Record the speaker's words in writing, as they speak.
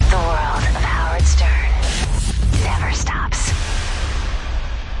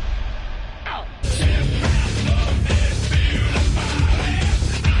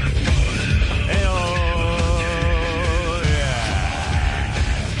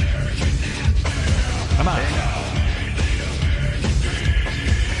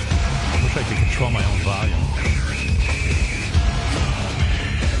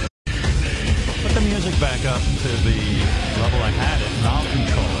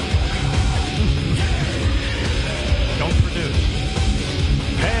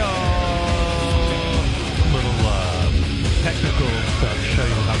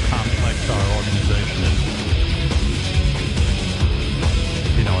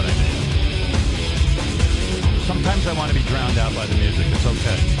Sometimes I want to be drowned out by the music. It's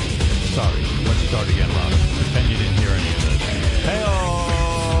okay. Sorry. Let's start again, Robin. Pretend you didn't hear any of this. Hey-oh,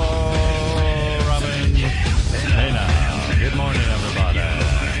 Robin. Hey now. Good morning, everybody.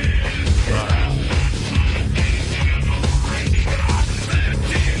 Right.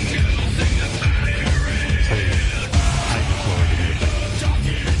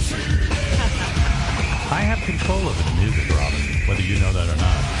 I have control over the music, Robin, whether you know that or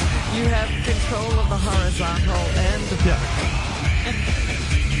not. You have control of the horizontal and the vertical.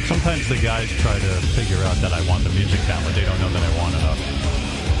 Sometimes the guys try to figure out that I want the music down, but they don't know that I want it up.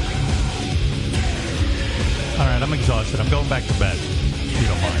 All right, I'm exhausted. I'm going back to bed, if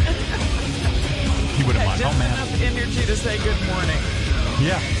you don't mind. You wouldn't mind. Just Oh, man. enough energy to say good morning.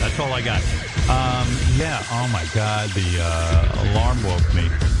 Yeah, that's all I got. Oh, my God, the alarm woke me.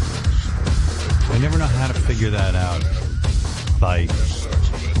 I never know how to figure that out. Like,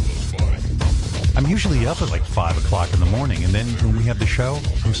 I'm usually up at like 5 o'clock in the morning, and then when we have the show,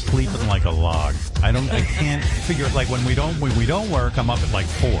 I'm sleeping like a log. I can't figure it. Like when we don't work, I'm up at like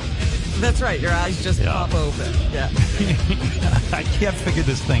 4. That's right. Your eyes just pop open. Yeah. I can't figure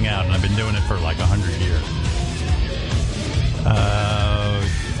this thing out, and I've been doing it for like 100 years.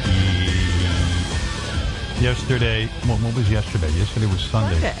 Yesterday, what was yesterday? Yesterday was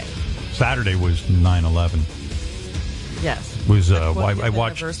Sunday. Saturday was 9/11. Yes. Was I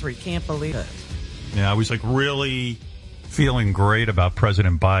watched. Anniversary. Can't believe it. Yeah, I was like really feeling great about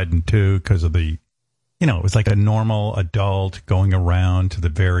President Biden too, because of the, it was like a normal adult going around to the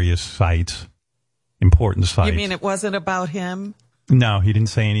various sites, important sites. You mean it wasn't about him? No, he didn't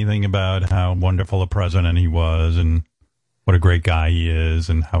say anything about how wonderful a president he was and what a great guy he is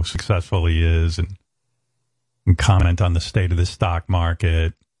and how successful he is and comment on the state of the stock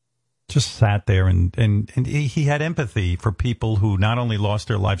market. Just sat there and he had empathy for people who not only lost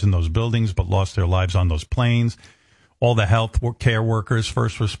their lives in those buildings, but lost their lives on those planes. All the health care workers,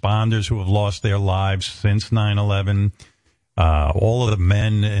 first responders who have lost their lives since 9/11. All of the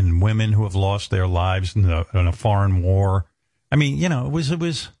men and women who have lost their lives in a foreign war. I mean, it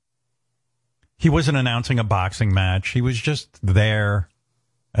was, he wasn't announcing a boxing match. He was just there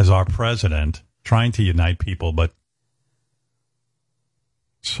as our president trying to unite people, but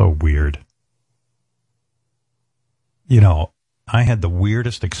so weird. I had the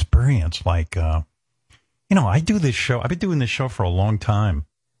weirdest experience. Like, I do this show. I've been doing this show for a long time,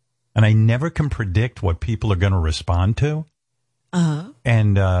 and I never can predict what people are going to respond to.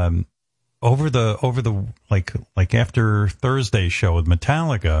 And over the like after Thursday's show with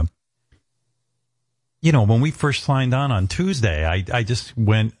Metallica, when we first signed on Tuesday, I just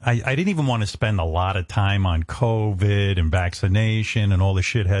went, I didn't even want to spend a lot of time on COVID and vaccination and all the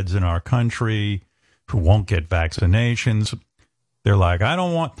shitheads in our country who won't get vaccinations. They're like, I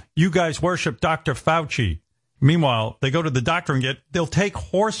don't want, you guys worship Dr. Fauci. Meanwhile, they go to the doctor and they'll take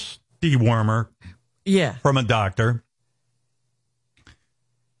horse dewormer from a doctor.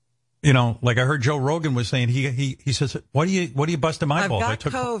 Like I heard Joe Rogan was saying, he says, what do you busting my balls? I've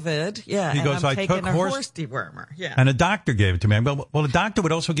got COVID. Yeah. He goes, I'm I took took horse dewormer. Yeah. And a doctor gave it to me. Well, the doctor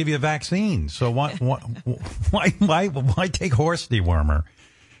would also give you a vaccine. So why take horse dewormer?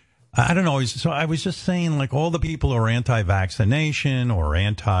 I don't know. So I was just saying, like, all the people who are anti-vaccination or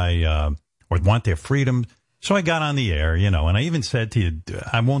or want their freedom. So I got on the air, and I even said to you,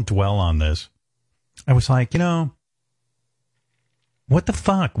 I won't dwell on this. I was like, what the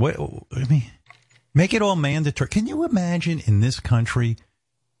fuck? Make it all mandatory. Can you imagine in this country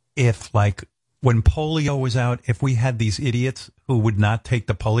if, like, when polio was out, if we had these idiots who would not take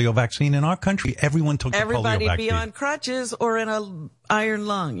the polio vaccine in our country, everyone took the polio vaccine. Everybody be on crutches or in a iron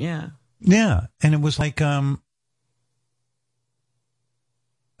lung, yeah. Yeah, and it was like,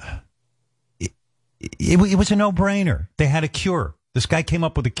 it was a no-brainer. They had a cure. This guy came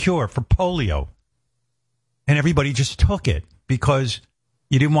up with a cure for polio, and everybody just took it because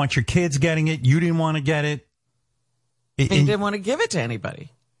you didn't want your kids getting it. You didn't want to get it. And you didn't want to give it to anybody.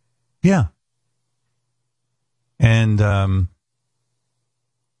 Yeah. And I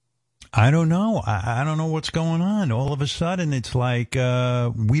don't know. I don't know what's going on. All of a sudden, it's like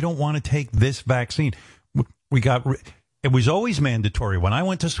we don't want to take this vaccine. It was always mandatory. When I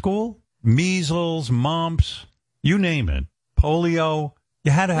went to school, measles, mumps, you name it, polio.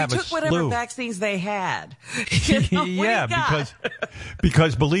 You had to have a slew. We took whatever vaccines they had. Yeah,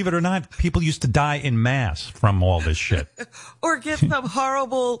 because believe it or not, people used to die in mass from all this shit. Or get some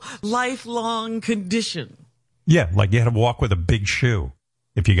horrible lifelong condition. Yeah, like you had to walk with a big shoe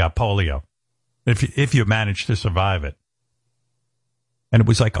if you got polio, if you managed to survive it. And it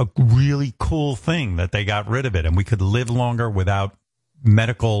was like a really cool thing that they got rid of it, and we could live longer without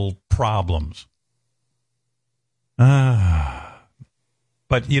medical problems. But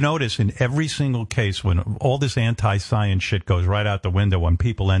you notice in every single case when all this anti-science shit goes right out the window when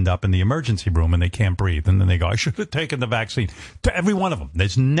people end up in the emergency room and they can't breathe and then they go, I should have taken the vaccine. To every one of them.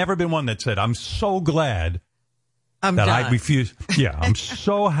 There's never been one that said, I'm so glad that I refuse. Yeah, I'm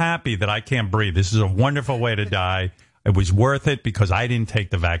so happy that I can't breathe. This is a wonderful way to die. It was worth it because I didn't take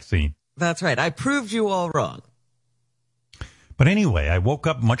the vaccine. That's right. I proved you all wrong. But anyway, I woke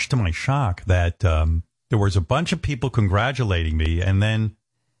up much to my shock that there was a bunch of people congratulating me and then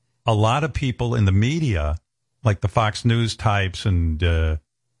a lot of people in the media, like the Fox News types and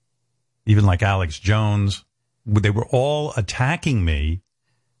even like Alex Jones, they were all attacking me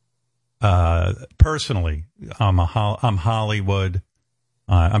personally. I'm Hollywood.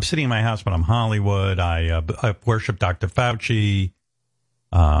 I'm sitting in my house, but I'm Hollywood. I worship Dr. Fauci.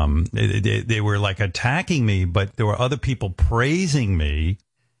 They were like attacking me, but there were other people praising me.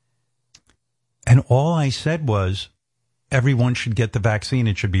 And all I said was, everyone should get the vaccine.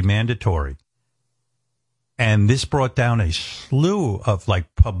 It should be mandatory. And this brought down a slew of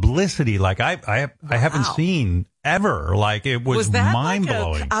like publicity like I haven't seen ever. Like it was mind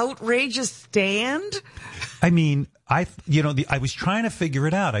blowing. Like outrageous stand? I mean, I was trying to figure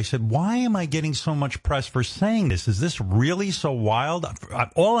it out. I said, why am I getting so much press for saying this? Is this really so wild?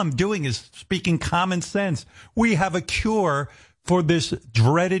 All I'm doing is speaking common sense. We have a cure for this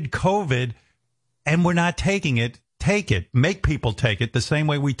dreaded COVID and we're not taking it. Take it. Make people take it the same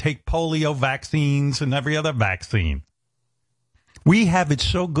way we take polio vaccines and every other vaccine. We have it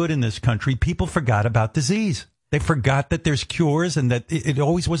so good in this country, people forgot about disease. They forgot that there's cures and that it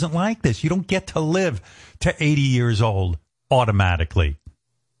always wasn't like this. You don't get to live to 80 years old automatically.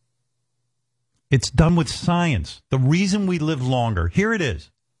 It's done with science. The reason we live longer, here it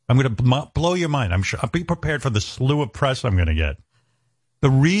is. I'm going to blow your mind. I'm sure. I'll be prepared for the slew of press I'm going to get. The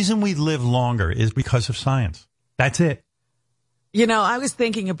reason we live longer is because of science. That's it. You know, I was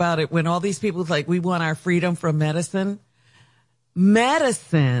thinking about it when all these people like, we want our freedom from medicine.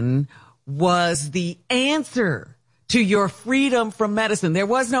 Medicine was the answer to your freedom from medicine. There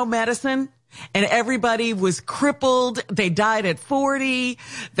was no medicine and everybody was crippled. They died at 40.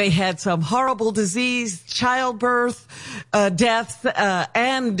 They had some horrible disease, childbirth, deaths,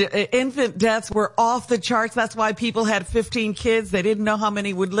 and infant deaths were off the charts. That's why people had 15 kids. They didn't know how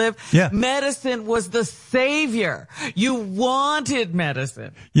many would live. Yeah. Medicine was the savior. You wanted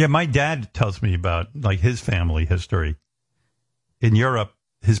medicine. Yeah. My dad tells me about like his family history. In Europe,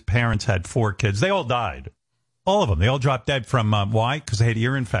 his parents had 4 kids. They all died. All of them. They all dropped dead from, why? Because they had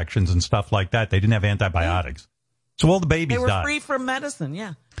ear infections and stuff like that. They didn't have antibiotics. So all the babies died. They were free from medicine,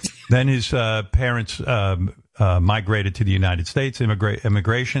 yeah. Then his parents migrated to the United States.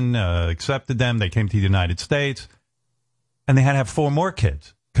 Immigration accepted them. They came to the United States. And they had to have 4 more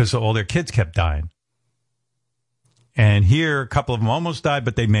kids because all their kids kept dying. And here, a couple of them almost died,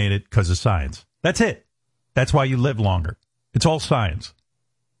 but they made it because of science. That's it. That's why you live longer. It's all science.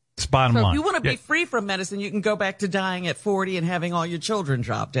 It's bottom line. So if you want to be free from medicine, you can go back to dying at 40 and having all your children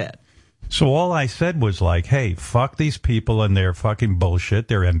drop dead. So all I said was like, hey, fuck these people and their fucking bullshit.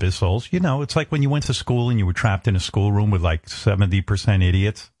 They're imbeciles. You know, it's like when you went to school and you were trapped in a schoolroom with like 70%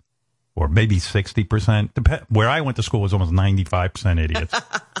 idiots or maybe 60%. Where I went to school was almost 95% idiots.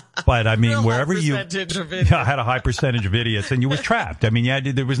 But I mean, wherever you, I had a high percentage of idiots and you was trapped. I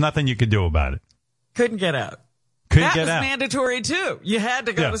mean, there was nothing you could do about it. Couldn't get out. That was mandatory, too. You had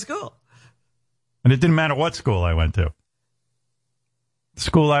to go to school. And it didn't matter what school I went to. The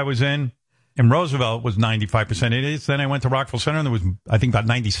school I was in Roosevelt, was 95% idiots. Then I went to Rockville Center, and there was, I think, about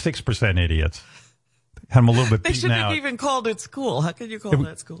 96% idiots. Had them a little bit beaten out. They shouldn't have even called it school. How could you call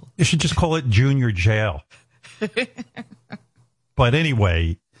that school? You should just call it junior jail. But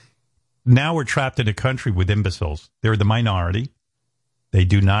anyway, now we're trapped in a country with imbeciles. They're the minority. They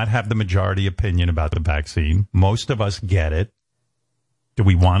do not have the majority opinion about the vaccine. Most of us get it. Do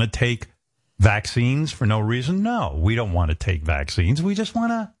we want to take vaccines for no reason? No, we don't want to take vaccines. We just want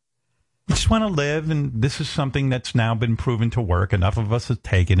to live, and this is something that's now been proven to work. Enough of us have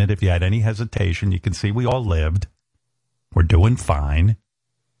taken it. If you had any hesitation, you can see we all lived. We're doing fine.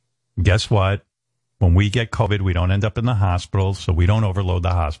 Guess what? When we get COVID, we don't end up in the hospital, so we don't overload the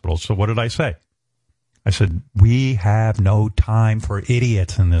hospital. So what did I say? I said, we have no time for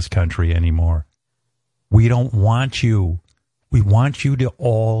idiots in this country anymore. We don't want you. We want you to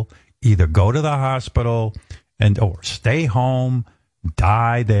all either go to the hospital or stay home,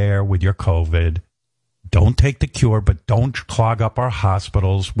 die there with your COVID. Don't take the cure, but don't clog up our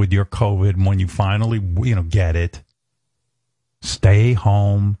hospitals with your COVID when you finally, get it. Stay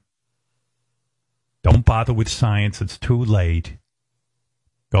home. Don't bother with science. It's too late.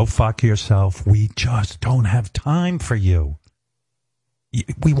 Go fuck yourself. We just don't have time for you.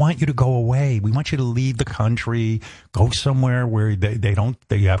 We want you to go away. We want you to leave the country, go somewhere where they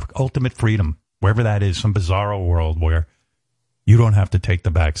have ultimate freedom, wherever that is, some bizarro world where you don't have to take the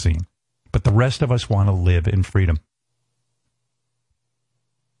vaccine. But the rest of us want to live in freedom.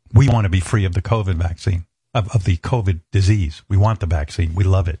 We want to be free of the COVID vaccine, of the COVID disease. We want the vaccine. We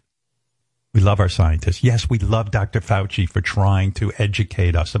love it. We love our scientists. Yes, we love Dr. Fauci for trying to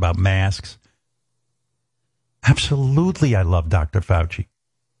educate us about masks. Absolutely, I love Dr. Fauci.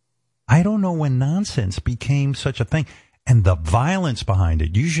 I don't know when nonsense became such a thing. And the violence behind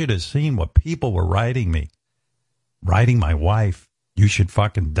it. You should have seen what people were writing me. Writing my wife, you should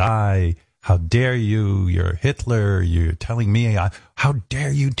fucking die. How dare you? You're Hitler. You're telling me, how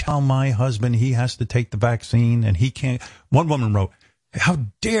dare you tell my husband he has to take the vaccine and he can't. One woman wrote, how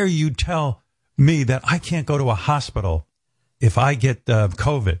dare you tell me that I can't go to a hospital if I get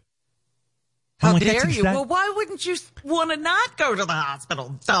COVID? How dare you? Well, why wouldn't you want to not go to the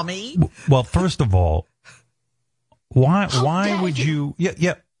hospital, dummy? Well, first of all, why would you?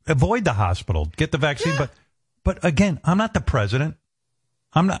 Yeah, avoid the hospital, get the vaccine. Yeah. But again, I'm not the president.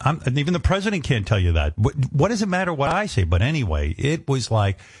 And even the president can't tell you that. What does it matter what I say? But anyway, it was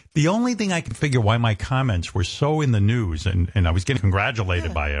like the only thing I could figure why my comments were so in the news and I was getting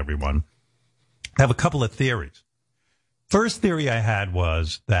congratulated by everyone. I have a couple of theories. First theory I had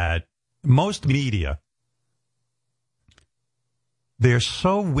was that most media, they're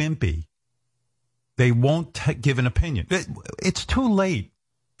so wimpy, they won't give an opinion. It's too late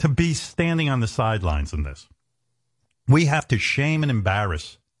to be standing on the sidelines in this. We have to shame and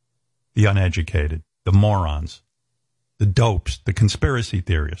embarrass the uneducated, the morons, the dopes, the conspiracy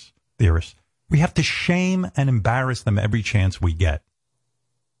theorists. We have to shame and embarrass them every chance we get.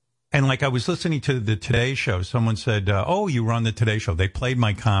 And like I was listening to the Today Show, someone said, oh, you were on the Today Show. They played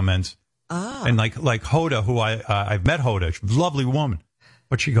my comments. Oh. And like Hoda, who I've met Hoda, she's a lovely woman.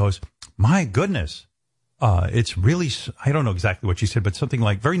 But she goes, my goodness. It's really, I don't know exactly what she said, but something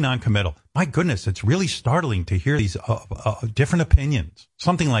like very non-committal. My goodness, it's really startling to hear these different opinions.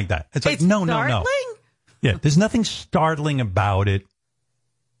 Something like that. It's like, no. Yeah, there's nothing startling about it.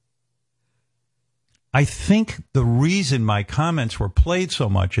 I think the reason my comments were played so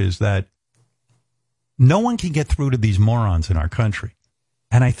much is that no one can get through to these morons in our country.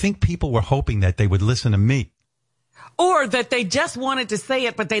 And I think people were hoping that they would listen to me. Or that they just wanted to say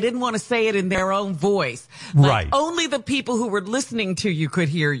it, but they didn't want to say it in their own voice. Like right. Only the people who were listening to you could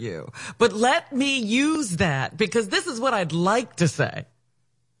hear you. But let me use that because this is what I'd like to say.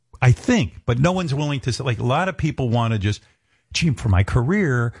 I think, but no one's willing to say, like a lot of people want to just, gee, for my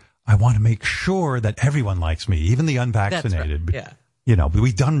career, I want to make sure that everyone likes me, even the unvaccinated. That's right. Yeah. You know,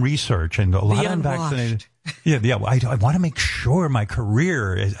 we've done research and a lot of unvaccinated. Yeah. I want to make sure my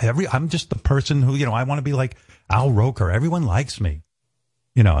career is I'm just the person who, I want to be like Al Roker. Everyone likes me.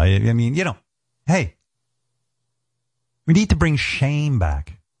 I mean, hey, we need to bring shame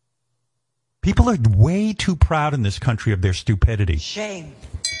back. People are way too proud in this country of their stupidity. Shame.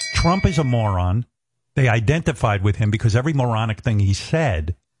 Trump is a moron. They identified with him because every moronic thing he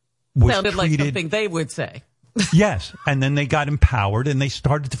said was sounded treated like something they would say. Yes. And then they got empowered and they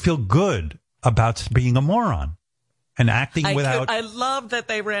started to feel good about being a moron and acting without. I love that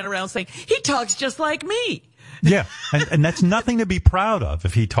they ran around saying, he talks just like me. Yeah. And that's nothing to be proud of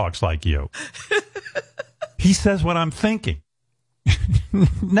if he talks like you. He says what I'm thinking.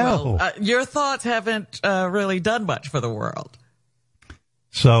 No. Well, your thoughts haven't really done much for the world.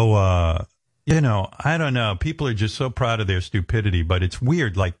 So, I don't know. People are just so proud of their stupidity, but it's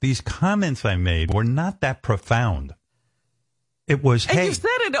weird. Like these comments I made were not that profound. It was, and you've said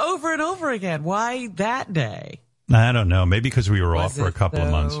it over and over again. Why that day? I don't know. Maybe because we were off for a couple of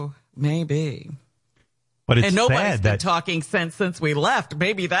months. Maybe. But it's and nobody's sad been talking since we left.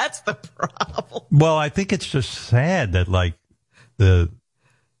 Maybe that's the problem. Well, I think it's just sad that like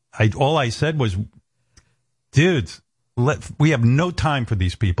all I said was, dudes, we have no time for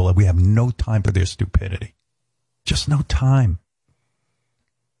these people and we have no time for their stupidity. Just no time.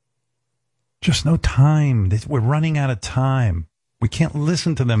 Just no time. We're running out of time. We can't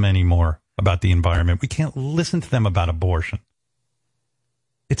listen to them anymore about the environment. We can't listen to them about abortion.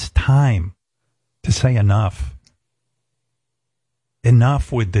 It's time to say enough.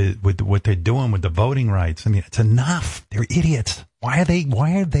 Enough with what they're doing with the voting rights. I mean, it's enough. They're idiots. Why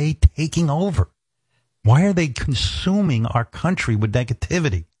are they taking over? Why are they consuming our country with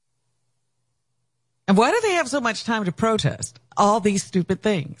negativity? And why do they have so much time to protest all these stupid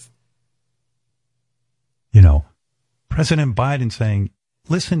things? President Biden saying,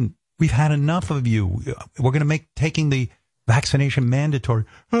 listen, we've had enough of you. We're going to make taking the vaccination mandatory.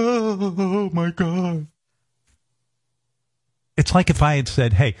 Oh my God. It's like if I had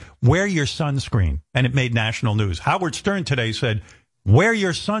said, hey, wear your sunscreen, and it made national news. Howard Stern today said, wear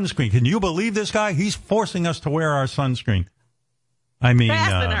your sunscreen. Can you believe this guy? He's forcing us to wear our sunscreen. I mean,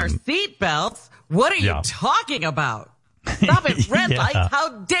 fasten our seatbelts. What are you talking about? Stop at red lights. How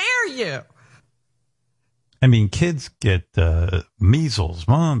dare you? I mean, kids get measles,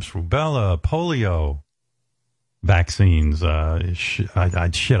 mumps, rubella, polio vaccines. I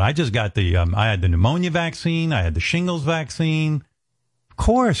just got I had the pneumonia vaccine. I had the shingles vaccine. Of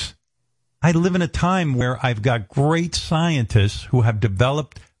course, I live in a time where I've got great scientists who have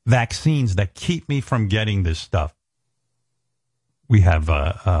developed vaccines that keep me from getting this stuff. We have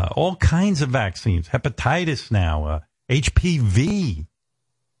all kinds of vaccines, hepatitis now, HPV.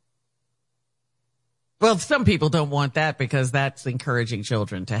 Well, some people don't want that because that's encouraging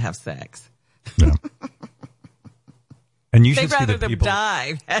children to have sex. Yeah. And you should They'd rather see the people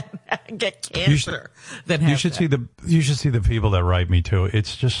die and get cancer than have you should see the people that write me too.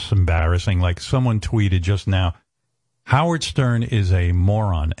 It's just embarrassing. Like someone tweeted just now, Howard Stern is a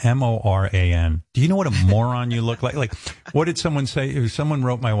moron. MORAN. Do you know what a moron you look like? Like, what did someone say? Someone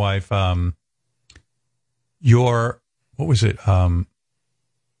wrote my wife, what was it?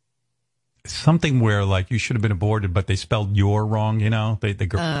 Something where like you should have been aborted, but they spelled "your" wrong. You know, they're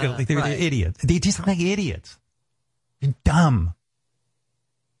idiots. They just like idiots. You're dumb.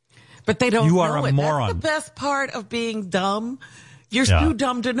 But they don't. You are know a it. moron. That's the best part of being dumb. You're too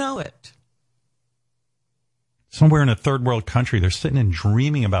dumb to know it. Somewhere in a third world country, they're sitting and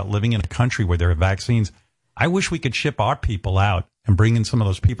dreaming about living in a country where there are vaccines. I wish we could ship our people out and bring in some of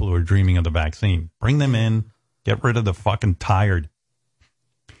those people who are dreaming of the vaccine. Bring them in. Get rid of the fucking tired.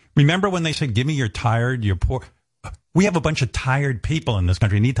 Remember when they said, give me your tired, your poor. We have a bunch of tired people in this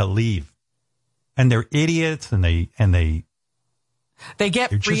country who need to leave. And they're idiots and they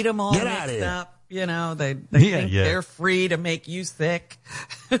get freedom all mixed up. You know, they think they're free to make you sick.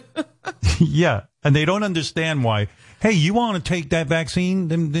 Yeah. And they don't understand why, hey, you want to take that vaccine?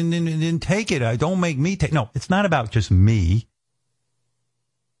 Then take it. Don't make me take. No, it's not about just me.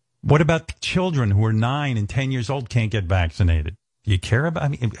 What about the children who are 9 and 10 years old can't get vaccinated? Do you care about? I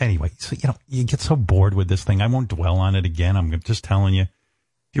mean, anyway, so, you get so bored with this thing. I won't dwell on it again. I'm just telling you. If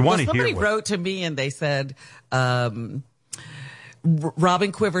you want to hear somebody wrote to me and they said,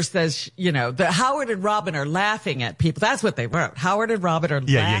 Robin Quiver says, the Howard and Robin are laughing at people. That's what they wrote. Howard and Robin are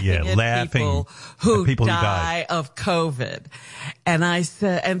laughing at people who die of COVID. And I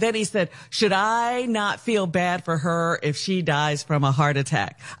said, and then he said, should I not feel bad for her if she dies from a heart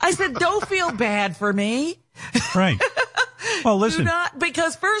attack? I said, don't feel bad for me. Right. Well, listen.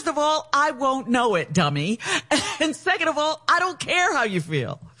 Because first of all, I won't know it, dummy. And second of all, I don't care how you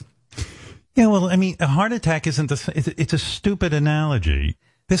feel. Yeah, well, I mean, a heart attack isn't it's a stupid analogy.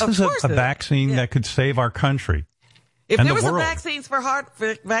 This is a vaccine that could save our country. If there was a vaccine for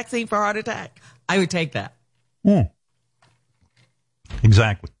heart attack, I would take that.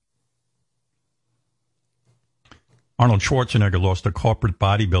 Exactly. Arnold Schwarzenegger lost a corporate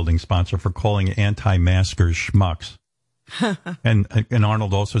bodybuilding sponsor for calling anti-maskers schmucks. and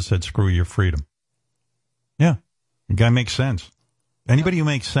Arnold also said, screw your freedom. Yeah. The guy makes sense. Anybody who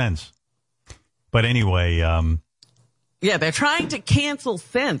makes sense. But anyway, they're trying to cancel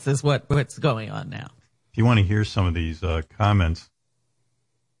sense is what's going on now. If you want to hear some of these comments,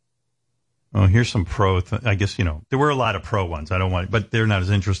 here's some pro. I guess there were a lot of pro ones. I don't want, but they're not as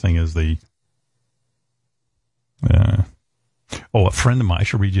interesting as the. A friend of mine. I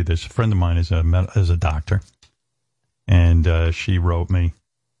should read you this. A friend of mine is a doctor, and she wrote me,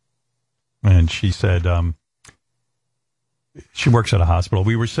 and she said. She works at a hospital.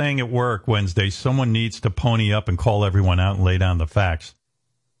 We were saying at work Wednesday, someone needs to pony up and call everyone out and lay down the facts.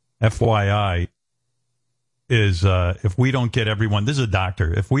 FYI is if we don't get everyone, this is a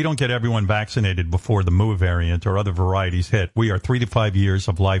doctor, if we don't get everyone vaccinated before the Mu variant or other varieties hit, we are 3 to 5 years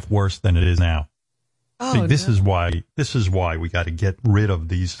of life worse than it is now. See, this is why we got to get rid of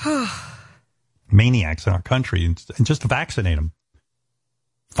these maniacs in our country and just vaccinate them.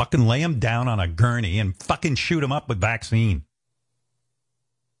 Fucking lay them down on a gurney and fucking shoot them up with vaccine.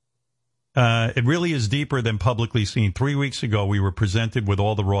 It really is deeper than publicly seen. 3 weeks ago, we were presented with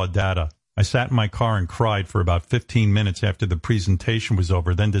all the raw data. I sat in my car and cried for about 15 minutes after the presentation was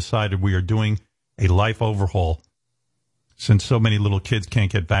over, then decided we are doing a life overhaul. Since so many little kids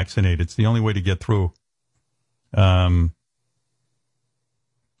can't get vaccinated, it's the only way to get through. And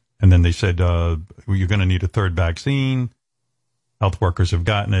then they said, you're going to need a third vaccine. Health workers have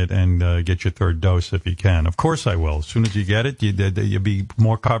gotten it, and get your third dose if you can. Of course I will. As soon as you get it, you'll be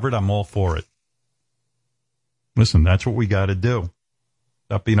more covered. I'm all for it. Listen, that's what we got to do.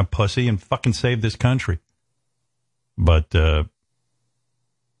 Stop being a pussy and fucking save this country. But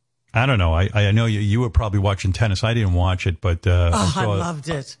I don't know. I know you were probably watching tennis. I didn't watch it, but I loved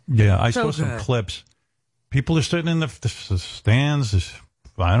it. Yeah, I So saw some good. clips. People are sitting in the stands.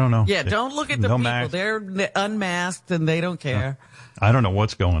 I don't know. Yeah, don't look at the No people. mask. They're unmasked and they don't care. I don't know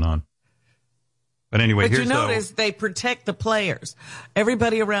what's going on. But anyway, But you here's notice they protect the players.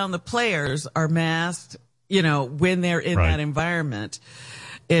 Everybody around the players are masked, when they're in Right. that environment.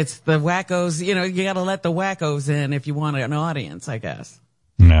 It's the wackos, you got to let the wackos in if you want an audience, I guess.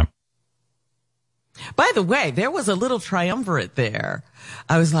 Yeah. By the way, there was a little triumvirate there.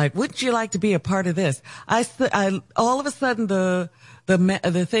 I was like, wouldn't you like to be a part of this? I all of a sudden the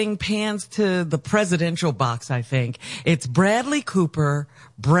thing pans to the presidential box, I think. It's Bradley Cooper,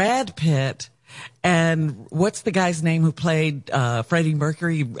 Brad Pitt, and what's the guy's name who played Freddie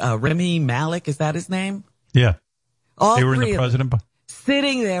Mercury? Remy Malik, is that his name? Yeah. All They were in three the of them president.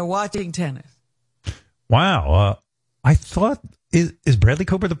 sitting there watching tennis. Wow. I thought, is Bradley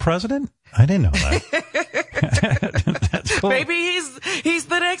Cooper the president? I didn't know that. That's cool. Maybe he's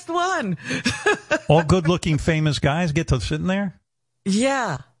the next one. All good-looking famous guys get to sit in there?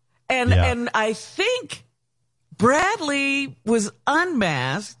 Yeah. And I think Bradley was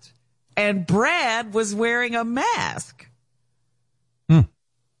unmasked and Brad was wearing a mask.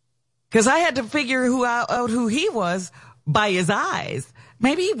 Because I had to figure out who he was by his eyes.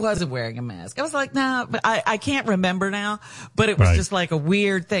 Maybe he wasn't wearing a mask. I was like, nah, but I can't remember now. But it was Right. just like a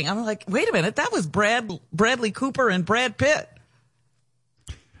weird thing. I'm like, wait a minute, that was Bradley Cooper and Brad Pitt.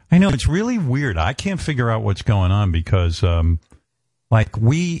 I know, it's really weird. I can't figure out what's going on because,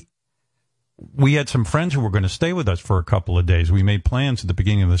 we had some friends who were going to stay with us for a couple of days. We made plans at the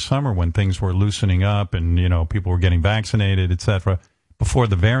beginning of the summer when things were loosening up and, people were getting vaccinated, et cetera, before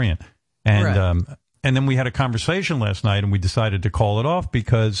the variant. And, Right. And then we had a conversation last night and we decided to call it off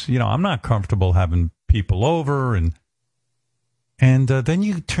because, I'm not comfortable having people over and then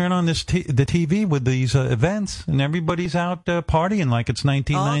you turn on the TV with these events and everybody's out partying like it's All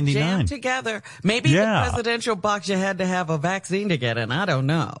 1999. jammed together. Maybe Yeah. the presidential box you had to have a vaccine to get in. I don't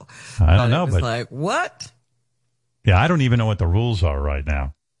know. I don't know, it was but like, what? yeah, I don't even know what the rules are right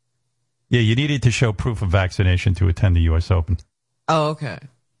now. Yeah, you needed to show proof of vaccination to attend the U.S. Open. Oh, okay.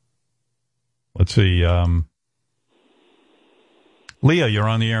 Let's see. Leah, you're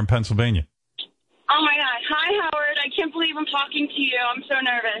on the air in Pennsylvania. Oh, my God. Hi, Howard. I can't believe I'm talking to you. I'm so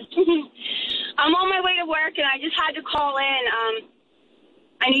nervous. I'm on my way to work, and I just had to call in.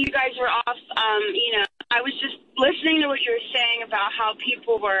 I knew you guys were off. I was just listening to what you were saying about how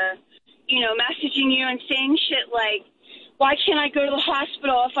people were, messaging you and saying shit like, why can't I go to the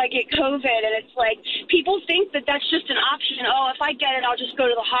hospital if I get COVID? And it's like, people think that that's just an option. Oh, if I get it, I'll just go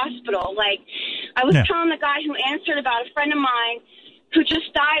to the hospital. Like, I was telling the guy who answered about a friend of mine who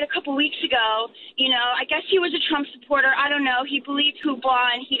just died a couple weeks ago. I guess he was a Trump supporter. I don't know. He believed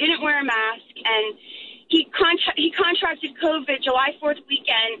hoopla, and he didn't wear a mask. And he contracted COVID July 4th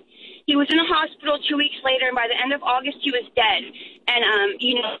weekend. He was in a hospital 2 weeks later, and by the end of August, he was dead. And,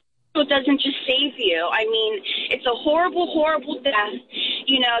 it doesn't just save you. I mean, it's a horrible, horrible death.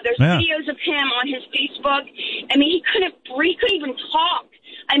 There's videos of him on his Facebook. I mean, he couldn't even talk.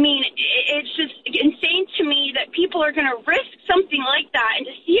 I mean, it's just insane to me that people are going to risk something like that, and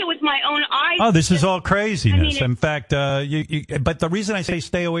to see it with my own eyes. Oh, this is all craziness. I mean, In fact, but the reason I say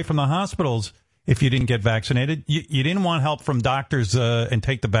stay away from the hospitals if you didn't get vaccinated, you didn't want help from doctors and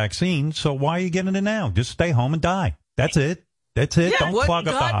take the vaccine, so why are you getting it now? Just stay home and die. That's it. That's it. Yeah, Don't clog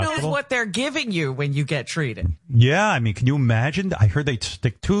up the God hospital. knows what they're giving you when you get treated. Yeah, I mean, can you imagine? I heard they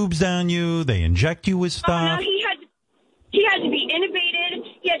stick tubes down you. They inject you with Oh, stuff. no, he had to be intubated.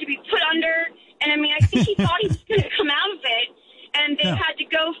 He had to be put under. And, I mean, I think he thought he was going to come out of it. And they had to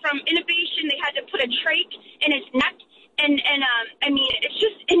go from intubation. They had to put a trach in his neck. And I mean, it's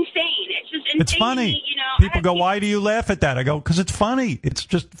just insane. It's just insane. It's funny. To me, People go, why do you laugh at that? I go, because it's funny. It's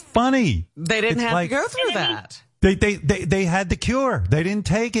just funny. They didn't have to go through that. They had the cure. They didn't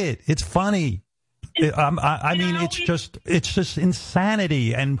take it. It's funny. I mean, it's just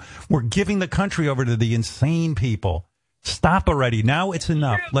insanity, and we're giving the country over to the insane people. Stop already. Now it's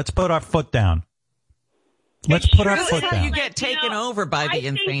enough. Let's put our foot down. Let's put our foot That's how down. you get taken over by the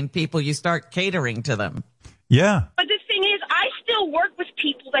insane people. You start catering to them. Yeah. But the thing is, I still work with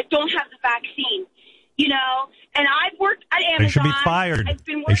people that don't have the vaccine, and I've worked at Amazon. They should be fired. I've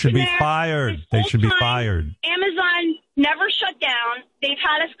been They should be working there fired. this They whole should be time. fired. Amazon never shut down. They've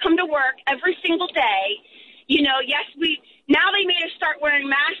had us come to work every single day. Yes, now they made us start wearing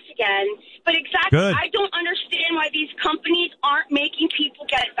masks again. But exactly, Good. I don't understand why these companies aren't making people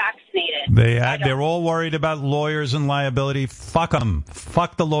get vaccinated. vaccinated. They're all worried about lawyers and liability. Fuck them.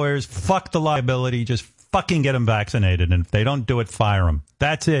 Fuck the lawyers. Fuck the liability. Just fucking get them vaccinated. And if they don't do it, fire them.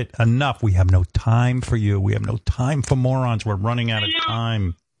 That's it. Enough. We have no time for you. We have no time for morons. We're running out of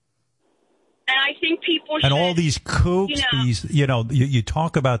time. And I think people should. And all these kooks, you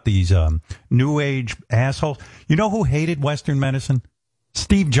talk about these new age assholes. You know who hated Western medicine?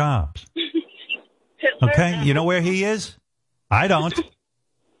 Steve Jobs. Hitler, okay? You know where he is? I don't.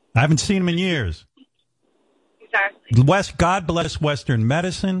 I haven't seen him in years. Exactly. God bless Western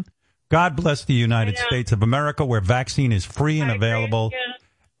medicine. God bless the United States of America, where vaccine is free and available.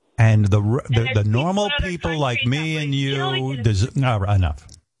 And the normal people like me and you,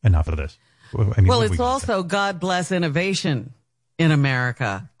 enough of this. I mean, well, it's also God bless innovation in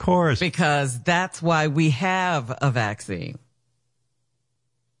America. Of course. Because that's why we have a vaccine.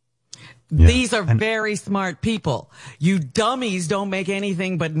 Yeah. These are very smart people. You dummies don't make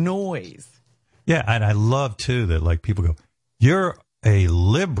anything but noise. Yeah, and I love, too, that like people go, you're a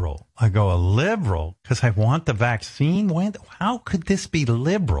liberal. I go, a liberal? Because I want the vaccine? How could this be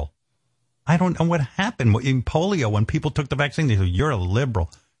liberal? I don't know what happened. In polio, when people took the vaccine, they said, you're a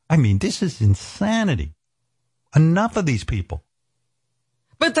liberal. I mean, this is insanity. Enough of these people.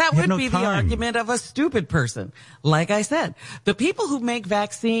 But that would be the argument of a stupid person. Like I said, the people who make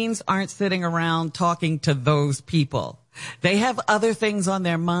vaccines aren't sitting around talking to those people. They have other things on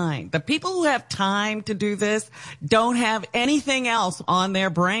their mind. The people who have time to do this don't have anything else on their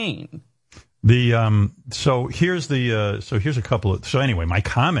brain. So here's a couple of, so anyway, my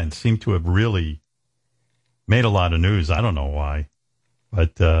comments seem to have really made a lot of news. I don't know why.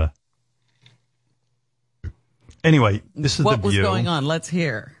 But anyway, this is what the View. Was going on? Let's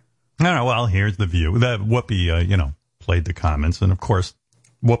hear. No, well, here's the View. That Whoopi, played the comments, and of course,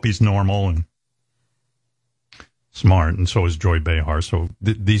 Whoopi's normal and smart, and so is Joy Behar. So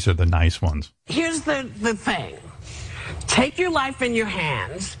these are the nice ones. Here's the thing: take your life in your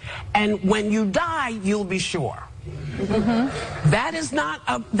hands, and when you die, you'll be sure. Mm-hmm. That is not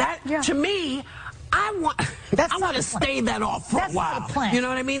to me. I want to stay that off for a while. Not a plan. You know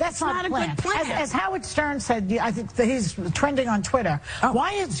what I mean? That's not a good plan. As Howard Stern said, I think that he's trending on Twitter. Oh.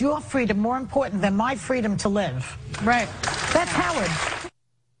 Why is your freedom more important than my freedom to live? Right. That's Howard.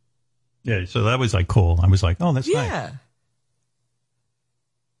 Yeah, so that was like cool. I was like, oh, that's nice.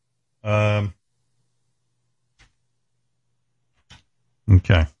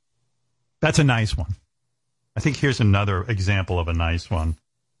 Okay. That's a nice one. I think here's another example of a nice one.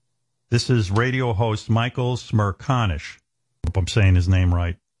 This is radio host Michael Smerconish. Hope I'm saying his name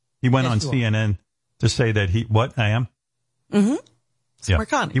right. He went on CNN to say that I am? Mm-hmm.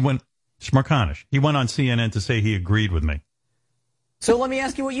 Smerconish. Yeah. Smerconish. He went on CNN to say he agreed with me. So let me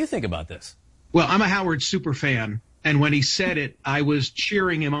ask you what you think about this. Well, I'm a Howard super fan, and when he said it, I was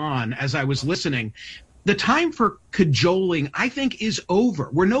cheering him on as I was listening. The time for cajoling, I think, is over.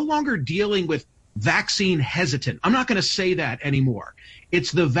 We're no longer dealing with vaccine hesitant. I'm not going to say that anymore.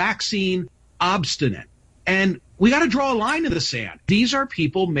 It's the vaccine obstinate. And we got to draw a line in the sand. These are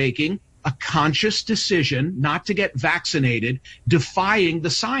people making a conscious decision not to get vaccinated, defying the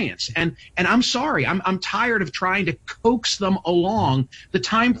science. And I'm sorry, I'm tired of trying to coax them along. The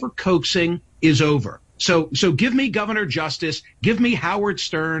time for coaxing is over. So give me Governor Justice, give me Howard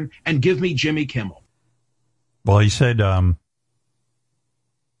Stern, and give me Jimmy Kimmel. Well, he said, a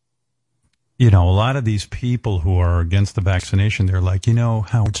lot of these people who are against the vaccination, they're like,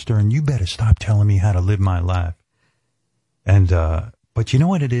 Howard Stern, you better stop telling me how to live my life. And, but you know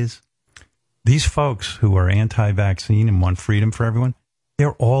what it is? These folks who are anti-vaccine and want freedom for everyone,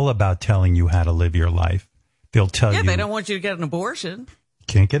 they're all about telling you how to live your life. They'll tell you. Yeah, they don't want you to get an abortion.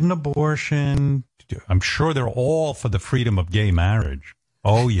 Can't get an abortion. I'm sure they're all for the freedom of gay marriage.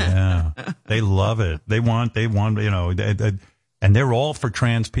 Oh, yeah. They love it. They want, and they're all for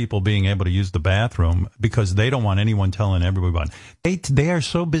trans people being able to use the bathroom because they don't want anyone telling everyone. They are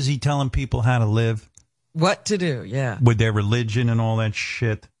so busy telling people how to live. What to do, yeah. With their religion and all that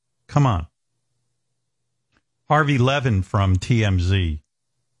shit. Come on. Harvey Levin from TMZ.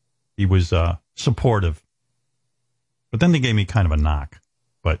 He was supportive. But then they gave me kind of a knock.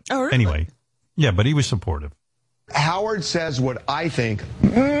 But Anyway, yeah, but he was supportive. Howard says what I think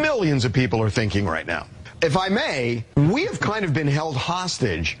millions of people are thinking right now. If I may, we have kind of been held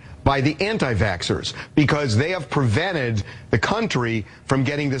hostage by the anti-vaxxers because they have prevented the country from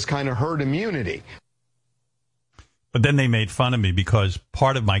getting this kind of herd immunity. But then they made fun of me because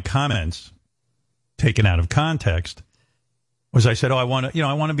part of my comments, taken out of context, was I said, I want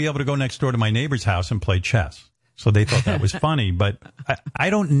to be able to go next door to my neighbor's house and play chess. So they thought that was funny, but I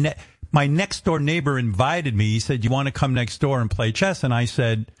don't. My next door neighbor invited me. He said, "You want to come next door and play chess?" And I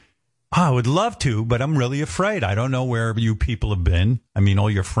said, I would love to, but I'm really afraid. I don't know where you people have been. I mean, all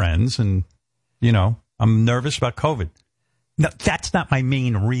your friends, and, I'm nervous about COVID. No, that's not my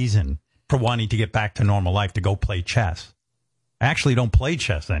main reason for wanting to get back to normal life, to go play chess. I actually don't play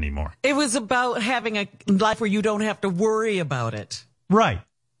chess anymore. It was about having a life where you don't have to worry about it. Right.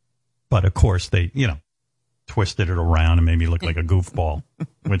 But, of course, they, twisted it around and made me look like a goofball,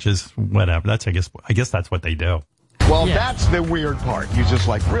 which is whatever. I guess that's what they do. Well, that's the weird part. He's just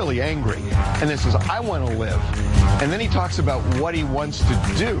like really angry. And then says, I want to live. And then he talks about what he wants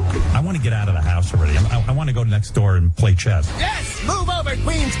to do. I want to get out of the house already. I want to go next door and play chess. Yes, move over,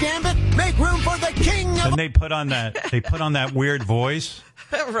 Queen's Gambit. Make room for the king of... And they put on that weird voice.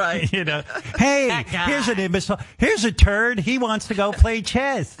 Right. Hey, here's an imbecile. Here's a turd. He wants to go play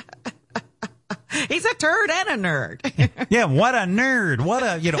chess. He's a turd and a nerd. Yeah, what a nerd. What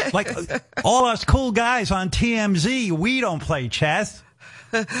a, like all us cool guys on TMZ, we don't play chess.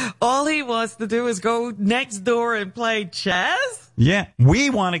 All he wants to do is go next door and play chess? Yeah, we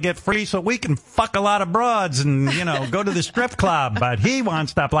want to get free so we can fuck a lot of broads and, go to the strip club, but he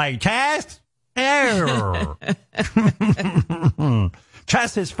wants to play chess? Error.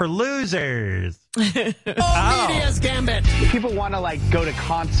 Chess is for losers. Media's Gambit. People want to go to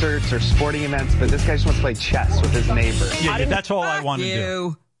concerts or sporting events, but this guy just wants to play chess with his neighbor. Yeah, that's all I want to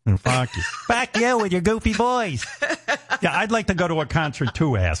do. Fuck you. Fuck you with your goofy voice. Yeah, I'd like to go to a concert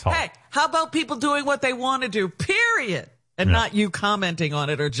too, asshole. Hey, how about people doing what they want to do, period, and not you commenting on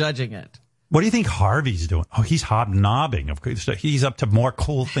it or judging it? What do you think Harvey's doing? Oh, he's hobnobbing. Of course, he's up to more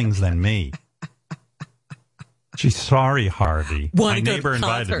cool things than me. She's sorry, Harvey. My neighbor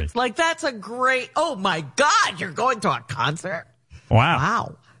invited me. Like, that's a great... Oh, my God, you're going to a concert?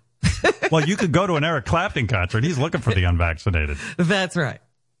 Wow. Well, you could go to an Eric Clapton concert. He's looking for the unvaccinated. That's right.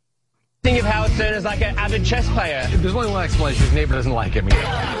 Think of Howard Stern as like an avid chess player. There's only one explanation. His neighbor doesn't like him. I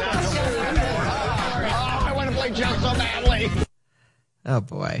want to play chess so badly. Oh,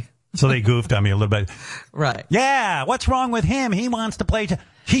 boy. So they goofed on me a little bit. Right. Yeah, what's wrong with him? He wants to play...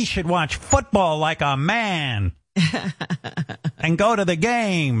 He should watch football like a man. And go to the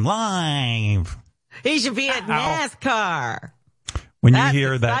game live. He should be at NASCAR. When That's you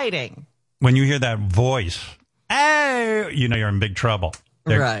hear exciting. that, when you hear that voice, you're in big trouble.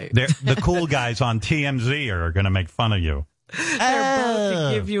 Right. The cool guys on TMZ are going to make fun of you. They're about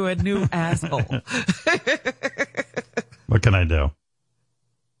to give you a new asshole. What can I do?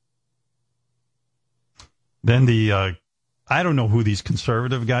 Then I don't know who these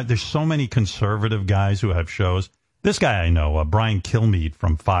conservative guys, there's so many conservative guys who have shows. This guy I know, Brian Kilmeade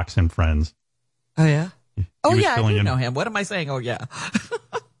from Fox and Friends. Oh, yeah? I do know in. him. What am I saying? Oh, yeah.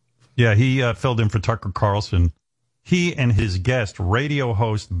 Yeah, he filled in for Tucker Carlson. He and his guest, radio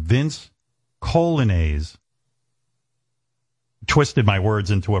host Vince Coglianese, twisted my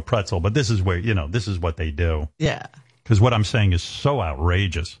words into a pretzel, but this is where, this is what they do. Yeah. Because what I'm saying is so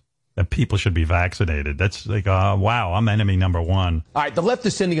outrageous that people should be vaccinated. That's like, wow, I'm enemy number one. All right, the left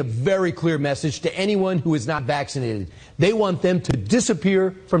is sending a very clear message to anyone who is not vaccinated. They want them to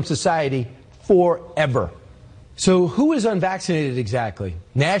disappear from society forever. So who is unvaccinated exactly?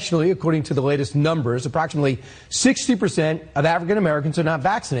 Nationally, according to the latest numbers, approximately 60% of African Americans are not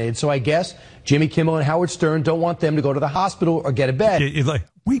vaccinated. So I guess Jimmy Kimmel and Howard Stern don't want them to go to the hospital or get a bed. It's like,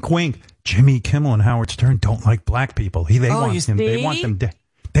 wink, wink. Jimmy Kimmel and Howard Stern don't like black people. They want them dead.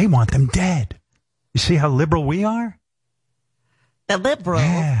 They want them dead. You see how liberal we are? The liberal?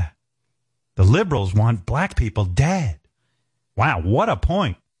 Yeah. The liberals want black people dead. Wow, what a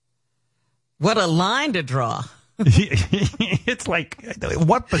point. What a line to draw. It's like,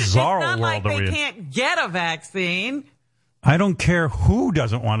 what bizarre world are we in? They can't get a vaccine. I don't care who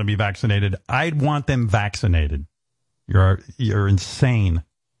doesn't want to be vaccinated. I'd want them vaccinated. You're insane.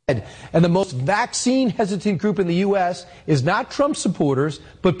 And the most vaccine-hesitant group in the U.S. is not Trump supporters,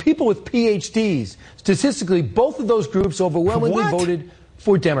 but people with PhDs. Statistically, both of those groups overwhelmingly voted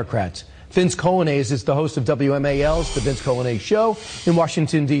for Democrats. Vince Coglianese is the host of WMAL's The Vince Coglianese Show in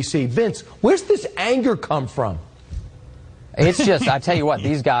Washington, D.C. Vince, where's this anger come from? It's just, I tell you what,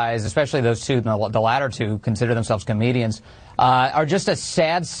 these guys, especially those two, the latter two, consider themselves comedians, are just a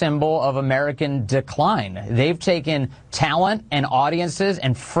sad symbol of American decline. They've taken talent and audiences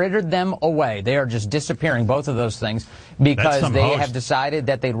and frittered them away. They are just disappearing, both of those things, because they have decided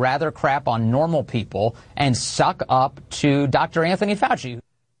that they'd rather crap on normal people and suck up to Dr. Anthony Fauci.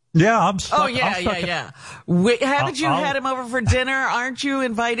 Yeah, I'm stuck. Oh, yeah. Haven't you had him over for dinner? Aren't you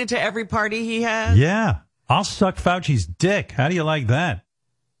invited to every party he has? Yeah. I'll suck Fauci's dick. How do you like that?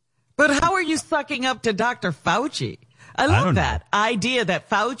 But how are you sucking up to Dr. Fauci? I love that idea that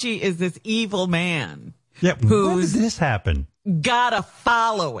Fauci is this evil man. Yeah, when did this happen? Got a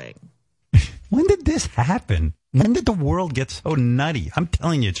following. When did this happen? When did the world get so nutty? I'm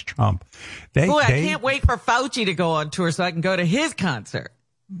telling you, it's Trump. I can't wait for Fauci to go on tour so I can go to his concert.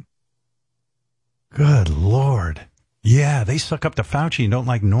 Good Lord. Yeah, they suck up to Fauci and don't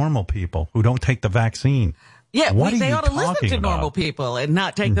like normal people who don't take the vaccine. Yeah, they ought to listen to about? normal people and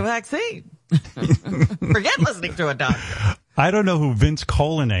not take the vaccine. Forget listening to a doctor. I don't know who Vince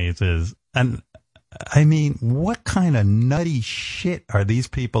Colonnese is. And I mean, what kind of nutty shit are these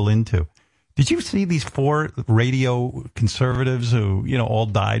people into? Did you see these 4 radio conservatives who, all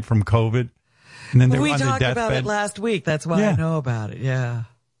died from COVID? And then they were on their deathbed? We talked about it last week. That's why I know about it. Yeah.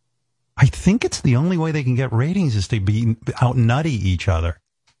 I think it's the only way they can get ratings is to be out nutty each other.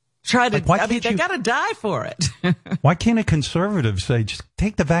 They got to die for it. Why can't a conservative say, just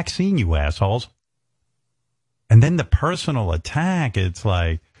take the vaccine, you assholes? And then the personal attack, it's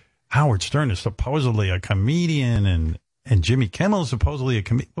like Howard Stern is supposedly a comedian and Jimmy Kimmel is supposedly a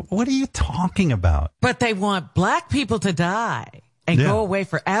comedian. What are you talking about? But they want black people to die and go away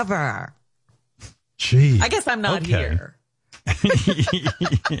forever. Gee. I guess I'm not here.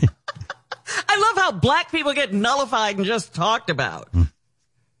 I love how black people get nullified and just talked about.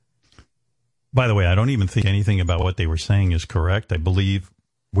 By the way, I don't even think anything about what they were saying is correct. I believe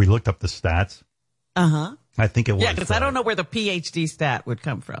we looked up the stats. Uh-huh. I think it was. Yeah, because I don't know where the PhD stat would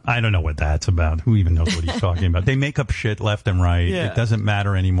come from. I don't know what that's about. Who even knows what he's talking about? They make up shit left and right. Yeah. It doesn't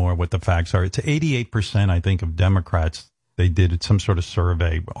matter anymore what the facts are. It's 88%, I think, of Democrats. They did some sort of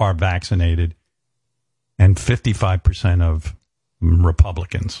survey, are vaccinated, and 55% of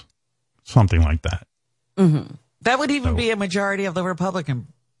Republicans. Something like that. Mm-hmm. That would even be a majority of the Republican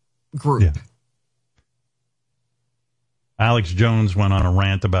group. Yeah. Alex Jones went on a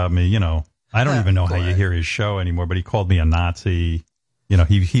rant about me. I don't even know how you hear his show anymore, but he called me a Nazi.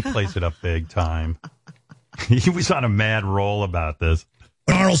 He plays it up big time. He was on a mad roll about this.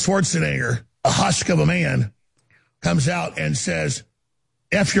 Arnold Schwarzenegger, a husk of a man, comes out and says,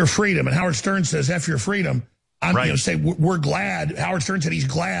 F your freedom. And Howard Stern says, F your freedom. We're glad. Howard Stern said he's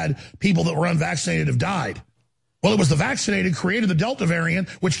glad people that were unvaccinated have died. Well, it was the vaccinated created the Delta variant,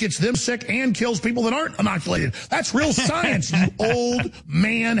 which gets them sick and kills people that aren't inoculated. That's real science, you old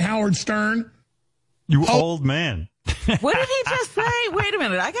man, Howard Stern. You old man. What did he just say? Wait a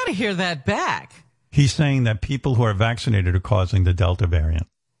minute. I got to hear that back. He's saying that people who are vaccinated are causing the Delta variant.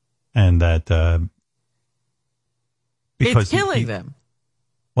 And that because it's killing them.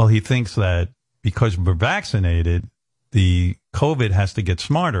 Well, he thinks that because we're vaccinated, the COVID has to get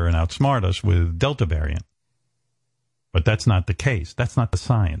smarter and outsmart us with Delta variant. But that's not the case. That's not the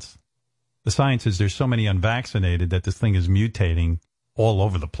science. The science is there's so many unvaccinated that this thing is mutating all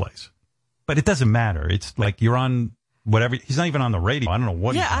over the place. But it doesn't matter. It's like you're on whatever. He's not even on the radio. I don't know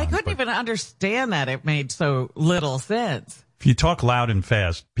what he's on. I couldn't even understand that. It made so little sense. If you talk loud and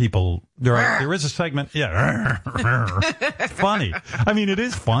fast, people, there is a segment. Yeah. Funny. I mean, it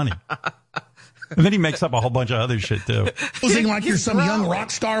is funny. And then he makes up a whole bunch of other shit, too. Posing like you're some young rock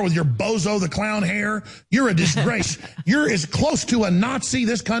star with your Bozo the Clown hair. You're a disgrace. You're as close to a Nazi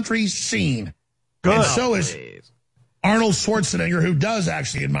this country's seen. Good. And so is Arnold Schwarzenegger, who does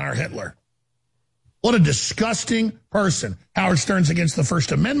actually admire Hitler. What a disgusting person. Howard Stern's against the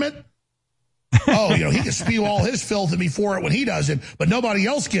First Amendment. Oh, he can spew all his filth and be for it when he does it, but nobody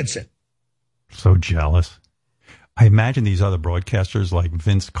else gets it. So jealous. I imagine these other broadcasters like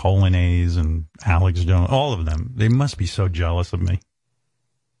Vince Colonnese and Alex Jones, all of them, they must be so jealous of me.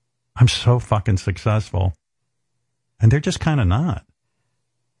 I'm so fucking successful. And they're just kind of not.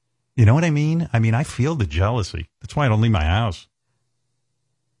 You know what I mean? I mean, I feel the jealousy. That's why I don't leave my house.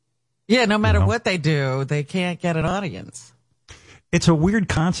 Yeah, no matter what they do, they can't get an audience. It's a weird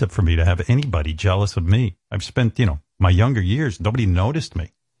concept for me to have anybody jealous of me. I've spent, my younger years, nobody noticed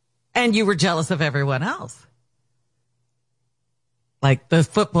me. And you were jealous of everyone else. Like the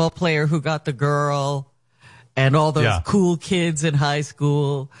football player who got the girl and all those cool kids in high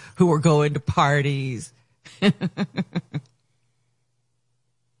school who were going to parties.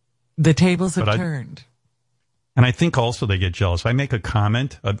 The tables have turned. And I think also they get jealous. I make a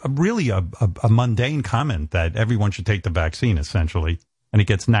comment, a mundane comment that everyone should take the vaccine, essentially, and it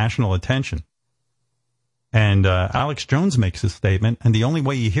gets national attention. And Alex Jones makes a statement, and the only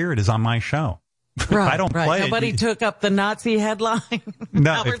way you hear it is on my show. Right, I don't play it. Nobody took up the Nazi headline.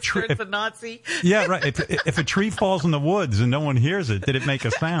 No, Howard Stern's a Nazi. Yeah, right. If a tree falls in the woods and no one hears it, did it make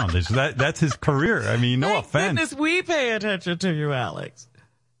a sound? That's his career. I mean, no offense. Goodness, we pay attention to you, Alex.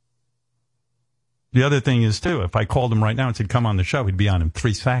 The other thing is, too, if I called him right now and said, come on the show, he'd be on in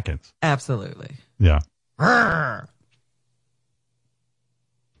 3 seconds. Absolutely. Yeah.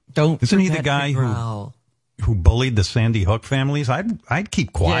 Isn't he the guy who bullied the Sandy Hook families? I'd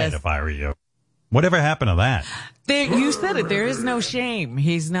keep quiet if I were you. Whatever happened to that? You said it. There is no shame.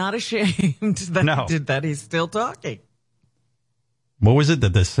 He's not ashamed that he did that. He's still talking. What was it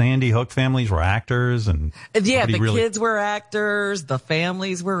that the Sandy Hook families were actors? And yeah, the kids were actors. The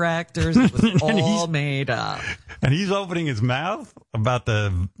families were actors. It was all made up. And he's opening his mouth about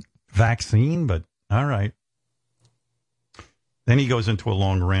the vaccine, but all right. Then he goes into a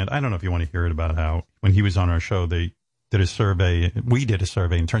long rant. I don't know if you want to hear it about how when he was on our show, they did a survey. We did a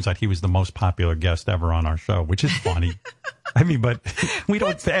survey, and it turns out he was the most popular guest ever on our show, which is funny. I mean, but we don't pay.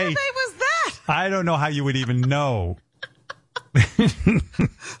 What survey was that? I don't know how you would even know. Who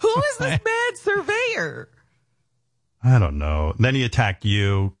is this mad surveyor? I don't know. Then he attacked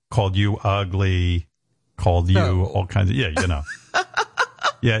you, called you ugly, called you all kinds of, you know.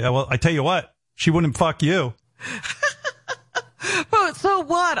 Yeah, well, I tell you what, she wouldn't fuck you. But so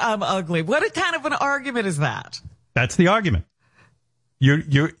what? I'm ugly. What kind of an argument is that? That's the argument.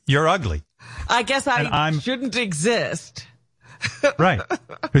 You're ugly. I guess I shouldn't exist. Right.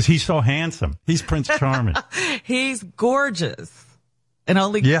 Because he's so handsome. He's Prince Charming. He's gorgeous. And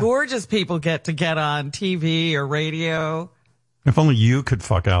only gorgeous people get on TV or radio. If only you could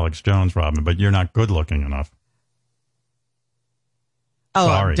fuck Alex Jones, Robin, but you're not good looking enough. Oh,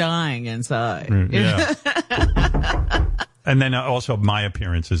 sorry. I'm dying inside. Yeah. And then also my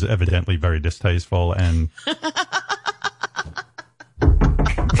appearance is evidently very distasteful and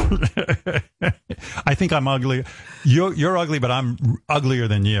I think I'm ugly. You're ugly, but I'm uglier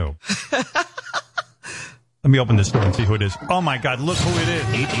than you. Let me open this door and see who it is. Oh, my God, look who it is.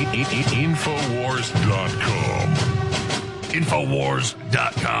 Infowars.com.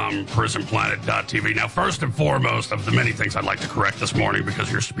 Infowars.com, prisonplanet.tv. Now, first and foremost, of the many things I'd like to correct this morning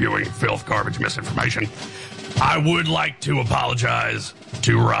because you're spewing filth, garbage, misinformation, I would like to apologize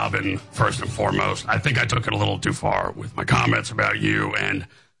to Robin, first and foremost. I think I took it a little too far with my comments about you, and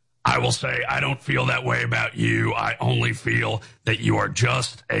I will say I don't feel that way about you. I only feel that you are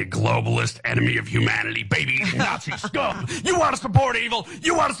just a globalist enemy of humanity, baby Nazi scum. You want to support evil?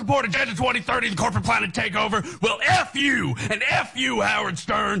 You want to support Agenda 2030, the corporate planet takeover? Well, F you, and F you, Howard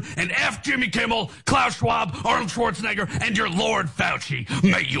Stern, and F Jimmy Kimmel, Klaus Schwab, Arnold Schwarzenegger, and your Lord Fauci.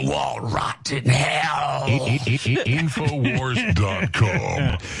 May you all rot in hell.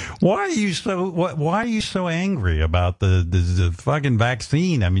 Infowars.com. Why are you so angry about the fucking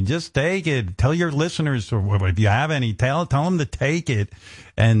vaccine? I mean, just take it. Tell your listeners, or if you have any, tell them to take it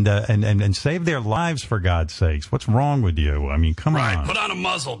and save their lives, for God's sakes. What's wrong with you? I mean, come on. Put on a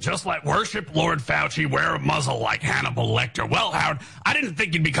muzzle, just like worship Lord Fauci, wear a muzzle like Hannibal Lecter. Well, Howard, I didn't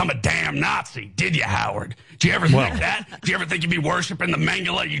think you'd become a damn Nazi, did you, Howard? Did you ever think that? Did you ever think you'd be worshiping the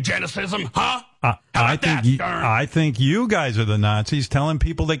Mengele eugenicism, huh? I think you guys are the Nazis, telling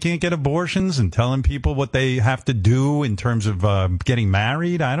people they can't get abortions and telling people what they have to do in terms of getting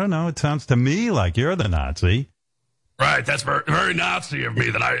married. I don't know. It sounds to me like you're the Nazi. Right, that's very, very Nazi of me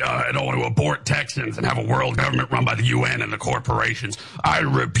that I don't want to abort Texans and have a world government run by the UN and the corporations. I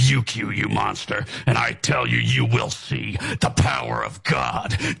rebuke you, you monster, and I tell you, you will see the power of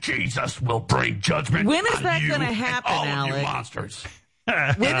God. Jesus will bring judgment. When is that going to happen, all Alex? of you monsters.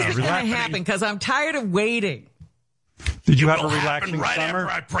 When is it going to happen? Because I'm tired of waiting. Did you have a relaxing right summer?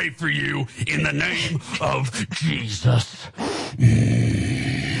 After I pray for you in the name of Jesus.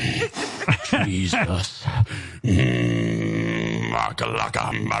 Jesus.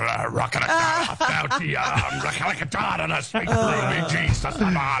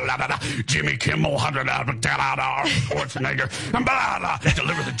 Jimmy Kimmel, Schwarzenegger,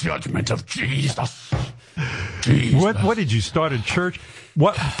 deliver the judgment of Jesus. What did you start a church?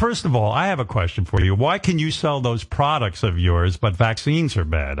 First of all, I have a question for you. Why can you sell those products of yours, but vaccines are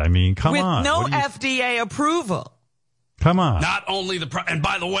bad? I mean, come on. With no FDA approval. Come on. Not only and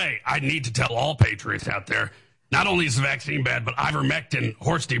by the way, I need to tell all patriots out there, not only is the vaccine bad, but ivermectin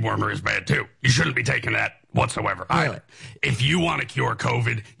horse dewormer is bad too. You shouldn't be taking that whatsoever. Really? If you want to cure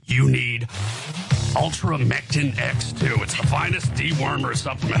COVID, you need Ultramectin X2. It's the finest dewormer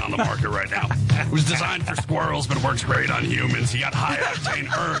supplement on the market right now. It was designed for squirrels, but it works great on humans. You got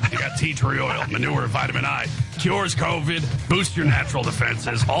high-octane herbs. You got tea tree oil, manure, vitamin I. Cures COVID, boosts your natural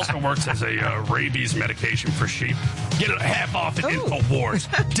defenses. Also works as a rabies medication for sheep. Get it half off at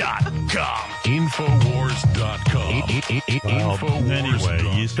Infowars.com. Infowars.com.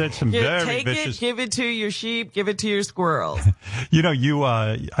 Anyway, you said some very vicious... Give it to your sheep, give it to your squirrels. You know,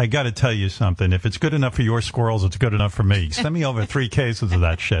 I got to tell you something. If it's good enough for your squirrels, it's good enough for me. Send me over 3 cases of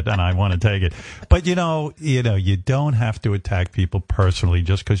that shit, and I want to take it. But, you don't have to attack people personally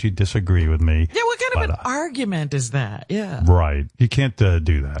just because you disagree with me. Yeah, what kind of an argument is that? Yeah. Right. You can't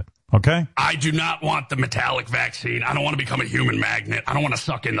do that. Okay? I do not want the metallic vaccine. I don't want to become a human magnet. I don't want to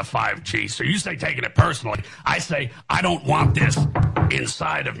suck in the 5G. So you say taking it personally. I say I don't want this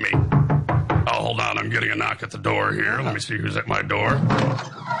inside of me. Oh, hold on. I'm getting a knock at the door here. Let me see who's at my door.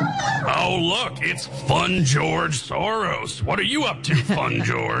 Oh, look. It's Fun George Soros. What are you up to, Fun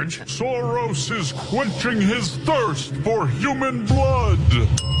George? Soros is quenching his thirst for human blood.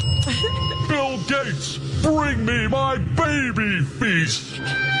 Bill Gates, bring me my baby feast.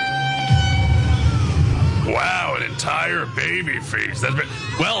 Wow, an entire baby feast.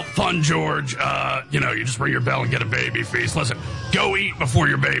 Well, Fun George, you just ring your bell and get a baby feast. Listen, go eat before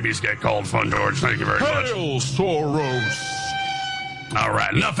your babies get cold, Fun George. Thank you very much. Hail, Soros. All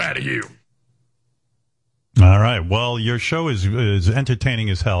right, enough out of you. All right. Well, your show is entertaining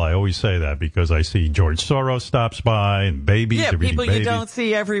as hell. I always say that because I see George Soros stops by and babies. Yeah, people you don't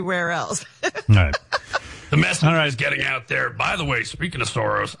see everywhere else. All right. The message is getting out there. By the way, speaking of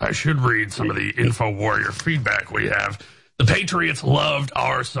Soros, I should read some of the InfoWarrior feedback we have. The Patriots loved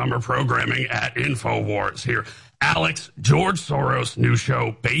our summer programming at InfoWars here. Alex, George Soros' new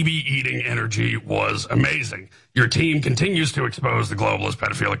show, Baby Eating Energy, was amazing. Your team continues to expose the globalist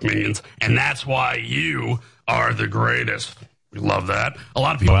pedophilic minions, and that's why you are the greatest. We love that. A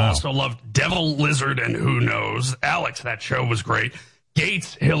lot of people also loved Devil, Lizard, and Who Knows. Alex, that show was great.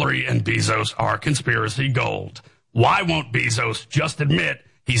 Gates, Hillary, and Bezos are conspiracy gold. Why won't Bezos just admit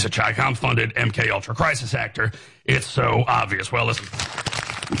he's a Chi-Com-funded MK Ultra crisis actor? It's so obvious. Well, listen,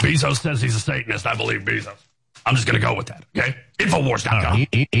 Bezos says he's a Satanist. I believe Bezos. I'm just going to go with that, okay? Infowars.com.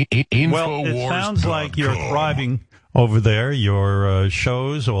 Well, it sounds like you're thriving over there. Your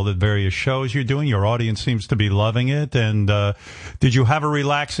shows, all the various shows you're doing, your audience seems to be loving it. And did you have a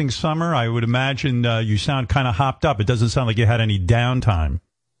relaxing summer? I would imagine you sound kind of hopped up. It doesn't sound like you had any downtime.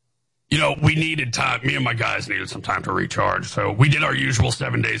 We needed time. Me and my guys needed some time to recharge. So we did our usual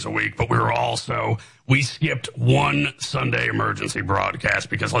 7 days a week, but we skipped one Sunday emergency broadcast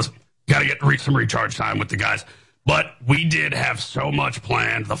because, listen, got to get some recharge time with the guys. But we did have so much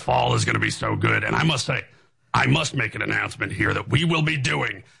planned. The fall is going to be so good. And I must say, I must make an announcement here that we will be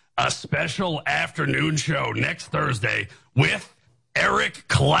doing a special afternoon show next Thursday with Eric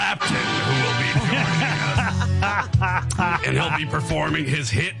Clapton, who will be joining us. And he'll be performing his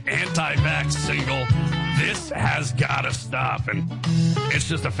hit anti-vax single, This Has Gotta Stop. And it's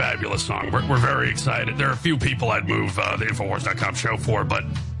just a fabulous song. We're very excited. There are a few people I'd move the Infowars.com show for, but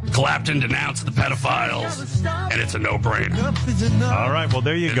Clapton denounced the pedophiles, and it's a no-brainer. All right, well,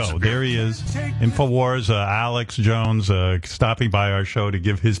 there you go. There he is. Infowars, Alex Jones, stopping by our show to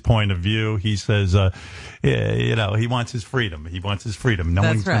give his point of view. He says, he wants his freedom. He wants his freedom. No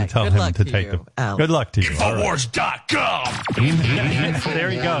one's going to tell him to take them. Good luck to you. Infowars.com. There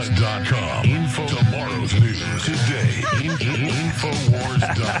he goes. Info tomorrow's news today. Infowars.com.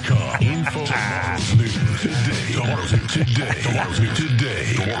 Tomorrow's news today. Tomorrow's news today. Tomorrow's news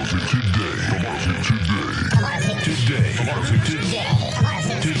today. Tomorrow's news today. Tomorrow's news today. Tomorrow's news today.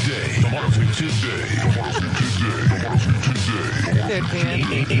 Tomorrow's news today. Tomorrow's news today. Tomorrow's news today.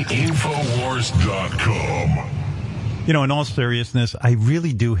 Infowars.com. In all seriousness, I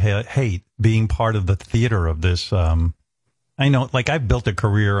really do hate being part of the theater of this. I know, I've built a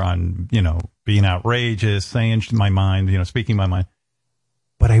career on, being outrageous, saying my mind, speaking my mind.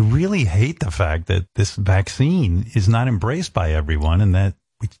 But I really hate the fact that this vaccine is not embraced by everyone and that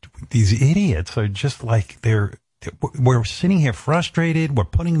these idiots are just we're sitting here frustrated. We're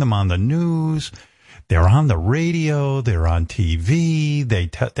putting them on the news. They're on the radio. They're on TV.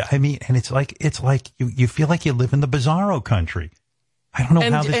 And it's like you feel like you live in the bizarro country. I don't know how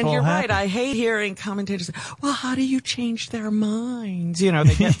this all happened. And you're right. I hate hearing commentators say, well, how do you change their minds? They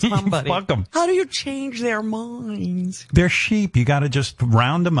get somebody. Fuck them. How do you change their minds? They're sheep. You got to just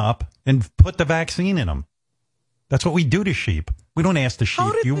round them up and put the vaccine in them. That's what we do to sheep. We don't ask the sheep.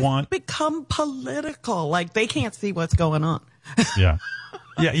 How did this become political? They can't see what's going on. Yeah.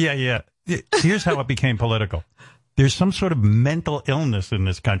 Here's how it became political. There's some sort of mental illness in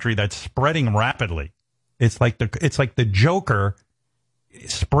this country that's spreading rapidly. It's like the Joker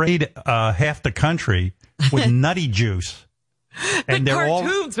sprayed half the country with nutty juice. And the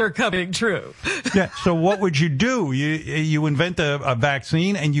cartoons are coming true. Yeah. So what would you do? You invent a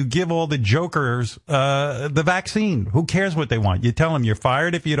vaccine and you give all the jokers the vaccine. Who cares what they want? You tell them you're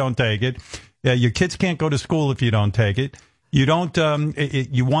fired if you don't take it. Yeah, your kids can't go to school if you don't take it. You don't.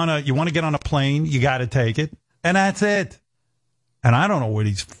 You want to get on a plane. You got to take it, and that's it. And I don't know where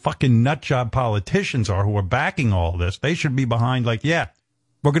these fucking nutjob politicians are who are backing all this. They should be behind.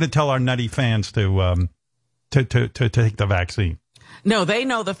 We're going to tell our nutty fans to take the vaccine. No, they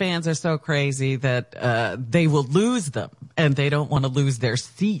know the fans are so crazy that they will lose them, and they don't want to lose their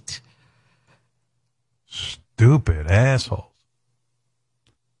seat. Stupid assholes.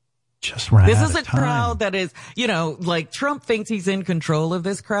 Just ran This out is of a time. crowd that is, like Trump thinks he's in control of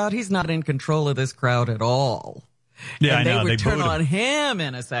this crowd. He's not in control of this crowd at all. Yeah, and I know. They would turn booed on him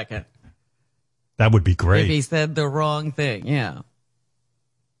in a second That would be great. if he said the wrong thing. Yeah.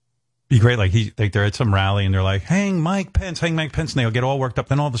 Be great. Like they're at some rally and they're like, hang Mike Pence, and they'll get all worked up.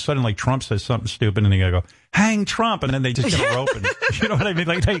 Then all of a sudden, like Trump says something stupid and they gotta go, hang Trump. And then they just get a rope. And, you know what I mean?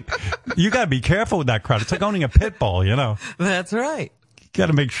 Like, you gotta be careful with that crowd. It's like owning a pit bull, That's right. You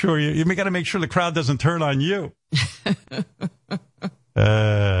gotta make sure you gotta make sure the crowd doesn't turn on you.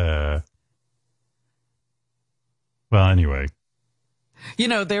 Well, anyway.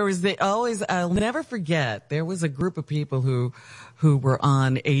 There was I'll never forget, there was a group of people who were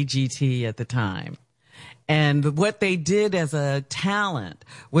on AGT at the time. And what they did as a talent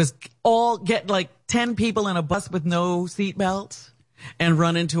was all get like 10 people in a bus with no seatbelts and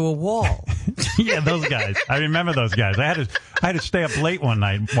run into a wall. Yeah, those guys. I remember those guys. I had to stay up late one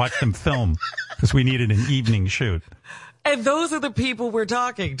night and watch them film because we needed an evening shoot. And those are the people we're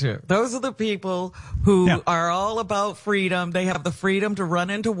talking to. Those are the people who are all about freedom. They have the freedom to run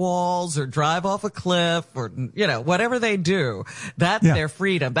into walls or drive off a cliff or, whatever they do. That's their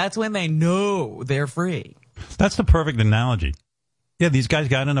freedom. That's when they know they're free. That's the perfect analogy. Yeah, these guys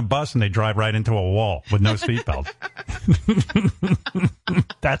got in a bus and they drive right into a wall with no seatbelt.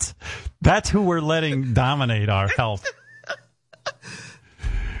 That's who we're letting dominate our health.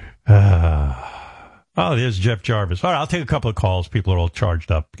 Oh, there's Jeff Jarvis. All right, I'll take a couple of calls. People are all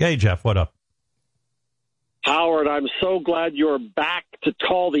charged up. Hey, Jeff, what up? Howard, I'm so glad you're back to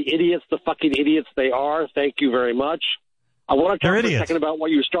call the idiots the fucking idiots they are. Thank you very much. I want to talk for a second about what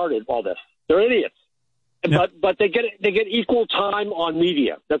you started all this. They're idiots. Yep. But they get equal time on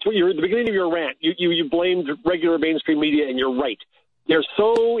media. That's what at the beginning of your rant. You blamed regular mainstream media, and you're right. They're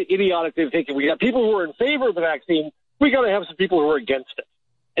so idiotic they're thinking we got people who are in favor of the vaccine. We got to have some people who are against it.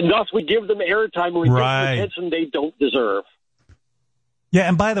 And thus we give them airtime and we give them attention they don't deserve. Yeah,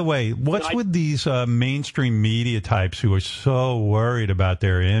 and by the way, what's with these mainstream media types who are so worried about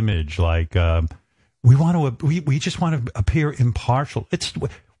their image? Like, we just want to appear impartial.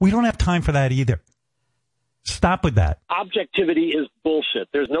 We don't have time for that either. Stop with that. Objectivity is bullshit.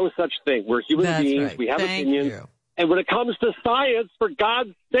 There's no such thing. We're human beings. Right. We have opinions. And when it comes to science, for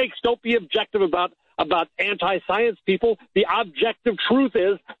God's sakes, don't be objective about anti-science people. The objective truth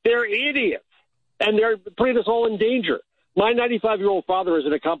is they're idiots, and they're putting us all in danger. My 95-year-old father is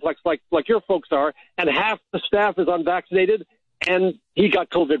in a complex like your folks are, and half the staff is unvaccinated, and he got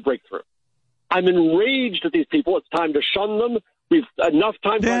COVID breakthrough. I'm enraged at these people. It's time to shun them. We've enough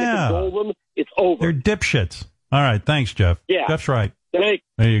time trying to control them. It's over. They're dipshits. All right, thanks, Jeff. Yeah. Jeff's right. Thanks.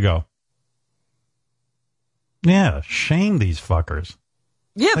 There you go. Yeah, shame these fuckers.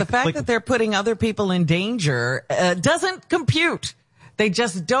 Yeah, the fact that they're putting other people in danger doesn't compute. They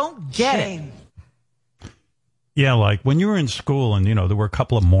just don't get it. Yeah, like when you were in school and, there were a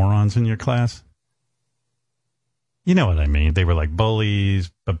couple of morons in your class. You know what I mean? They were like bullies,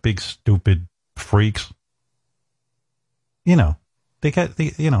 but big stupid freaks. The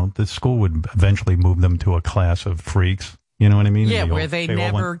school would eventually move them to a class of freaks. You know what I mean? Yeah, where they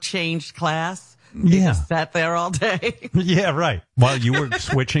never changed class. They just sat there all day. Yeah, right. While you were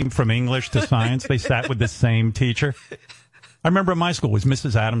switching from English to science, they sat with the same teacher. I remember in my school, it was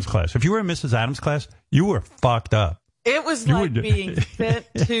Mrs. Adams' class. If you were in Mrs. Adams' class, you were fucked up. It was like being sent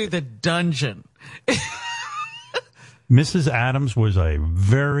to the dungeon. Mrs. Adams was a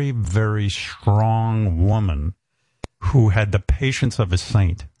very, very strong woman who had the patience of a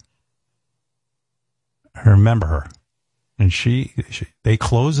saint. I remember her. And they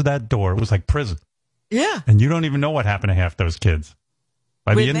closed that door. It was like prison. Yeah. And you don't even know what happened to half those kids.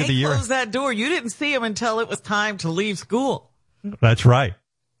 By the end of the year. When they closed that door, you didn't see them until it was time to leave school. That's right.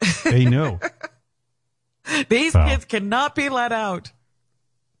 They knew. These kids cannot be let out.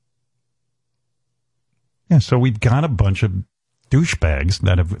 Yeah, so we've got a bunch of douchebags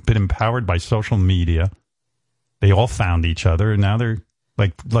that have been empowered by social media. They all found each other, and now they're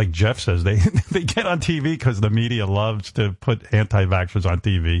like Jeff says, they get on TV because the media loves to put anti-vaxxers on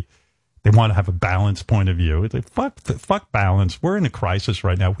TV. They want to have a balanced point of view. It's like, fuck balance. We're in a crisis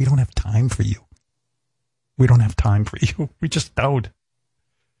right now. We don't have time for you. We don't have time for you. We just don't.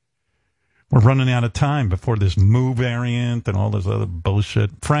 We're running out of time before this Mu variant and all this other bullshit.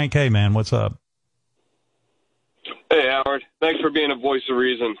 Frank, hey, man, what's up? Hey, Howard. Thanks for being a voice of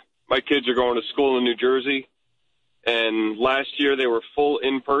reason. My kids are going to school in New Jersey, and last year they were full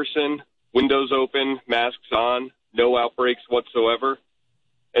in-person, windows open, masks on. no outbreaks whatsoever.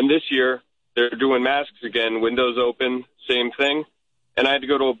 And this year, they're doing masks again, windows open, same thing. And I had to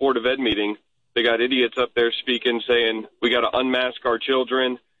go to a Board of Ed meeting. They got idiots up there speaking, saying, we got to unmask our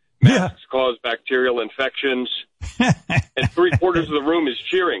children. Masks cause bacterial infections. And 3/4 of the room is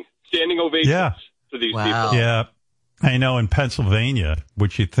cheering, standing ovations to these people. Yeah. I know in Pennsylvania,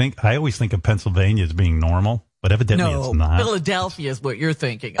 which I always think of Pennsylvania as being normal, but evidently it's not. Philadelphia is what you're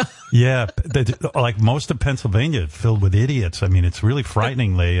thinking. Yeah. Like most of Pennsylvania filled with idiots. I mean, it's really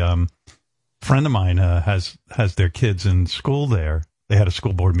frightening. A friend of mine has their kids in school there. They had a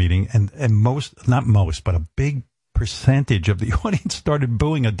school board meeting and not most, but a big percentage of the audience started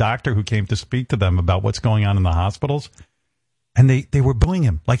booing a doctor who came to speak to them about what's going on in the hospitals. And they were booing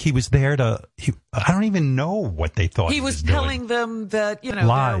him like he was there I don't even know what they thought he was telling them that,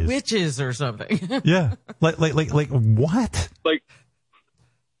 they're witches or something. Yeah. Like what?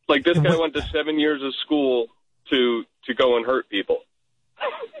 Like this guy went to 7 years of school to go and hurt people.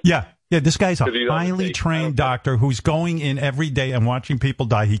 Yeah. Yeah, this guy's a highly trained doctor who's going in every day and watching people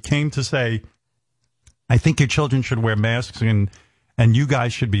die. He came to say, I think your children should wear masks and you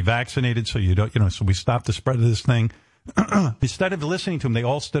guys should be vaccinated so you don't, so we stop the spread of this thing. Instead of listening to him, they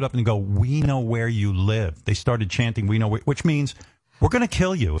all stood up and go, we know where you live. They started chanting, we know where, which means we're going to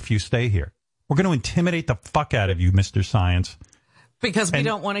kill you if you stay here. We're going to intimidate the fuck out of you, Mr. Science. Because we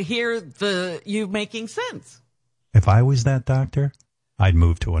don't want to hear you making sense. If I was that doctor, I'd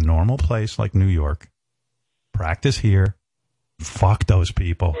move to a normal place like New York, practice here, fuck those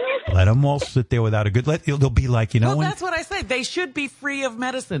people. Let them all sit there without a good... They'll be like, that's what I say. They should be free of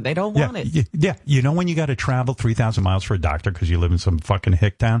medicine. They don't want it. Yeah. When you got to travel 3,000 miles for a doctor because you live in some fucking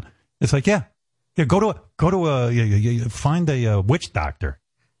hick town, it's like, find a witch doctor.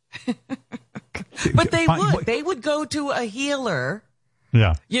 But they would go to a healer.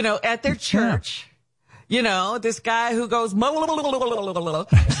 Yeah. At their church. Yeah. This guy who goes... and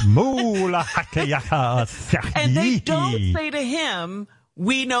they don't say to him...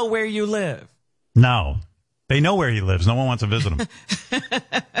 we know where you live. No. They know where he lives. No one wants to visit him.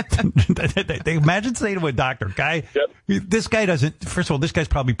 They imagine saying to a doctor, this guy doesn't, first of all, this guy's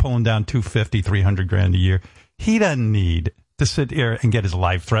probably pulling down $250,000, $300,000 a year. He doesn't need to sit here and get his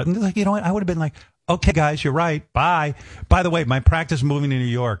life threatened. Like, you know what? I would have been like, okay, guys, you're right. Bye. By the way, my practice is moving to New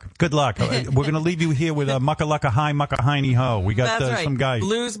York. Good luck. We're going to leave you here with a mucka lucka hi, mucka hiney ho. We got some guy.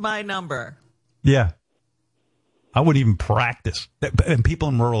 Lose my number. Yeah. I wouldn't even practice. And people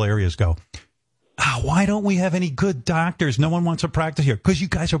in rural areas go, why don't we have any good doctors? No one wants to practice here. Because you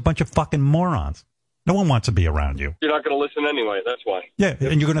guys are a bunch of fucking morons. No one wants to be around you. You're not going to listen anyway. That's why. Yeah,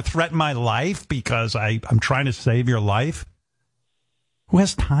 and you're going to threaten my life because I'm trying to save your life? Who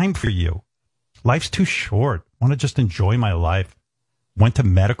has time for you? Life's too short. I want to just enjoy my life. Went to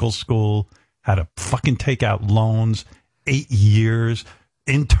medical school, had to fucking take out loans, 8 years,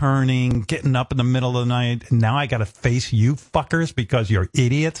 interning, getting up in the middle of the night, and now I got to face you fuckers because you're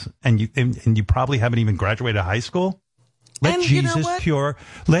idiots and you probably haven't even graduated high school. Let Jesus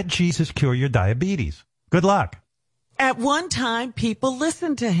cure your diabetes. Good luck. At one time, people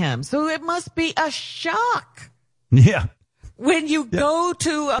listened to him, so it must be a shock. Yeah. When you go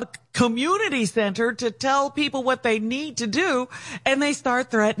to a community center to tell people what they need to do, and they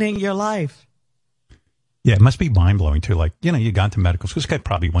start threatening your life. Yeah, it must be mind-blowing, too. Like, you got to medical school. This guy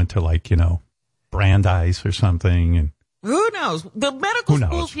probably went to, Brandeis or something. And who knows? The medical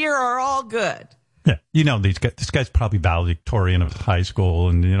schools here are all good. Yeah, this guy's probably valedictorian of high school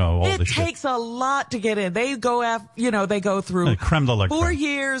and, all this shit. It takes a lot to get in. They go they go through creme de la creme. 4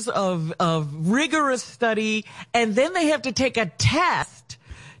 years of rigorous study, and then they have to take a test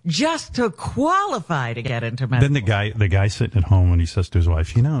just to qualify to get into medical. Then the guy sitting at home and he says to his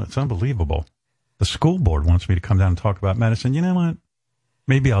wife, it's unbelievable. The school board wants me to come down and talk about medicine. You know what?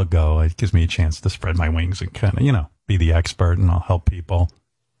 Maybe I'll go. It gives me a chance to spread my wings and kind of, be the expert and I'll help people.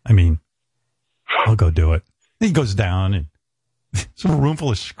 I mean, I'll go do it. Then he goes down and it's a room full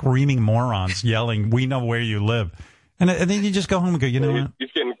of screaming morons yelling, we know where you live. And then you just go home and go, you know what?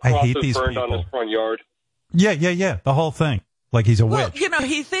 He's getting I hate these burned people. On his front yard. Yeah. The whole thing. Like he's a witch.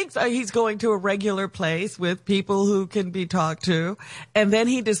 He thinks he's going to a regular place with people who can be talked to. And then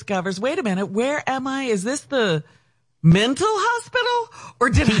he discovers, wait a minute, where am I? Is this the mental hospital? Or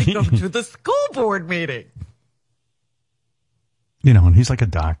did I go to the school board meeting? And he's like a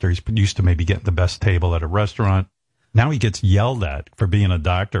doctor. He's used to maybe getting the best table at a restaurant. Now he gets yelled at for being a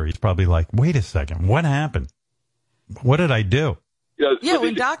doctor. He's probably like, wait a second, what happened? What did I do? Yeah,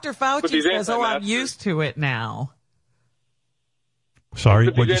 when Dr. Fauci says, I'm used to it now. Sorry,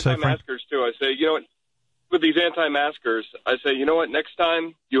 what'd you say, Frank? Anti-maskers, too. I say, with these anti-maskers, I say, next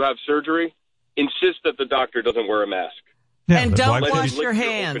time you have surgery, insist that the doctor doesn't wear a mask. Yeah, and don't Let wash him lick your your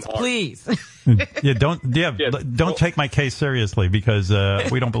hands, open heart. please. Don't take my case seriously because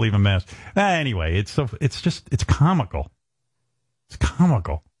we don't believe in masks. Anyway, it's comical. It's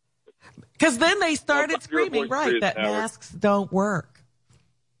comical. Because then they started screaming, right, that masks don't work.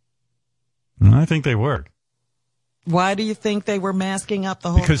 I think they work. Why do you think they were masking up the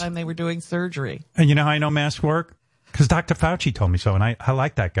whole time they were doing surgery? And you know how I know masks work? Because Dr. Fauci told me so, and I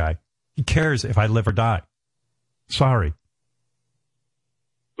like that guy. He cares if I live or die. Sorry.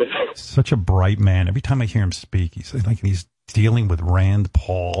 Such a bright man. Every time I hear him speak, he's dealing with Rand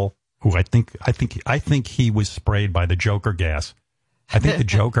Paul, who I think he was sprayed by the Joker gas. I think the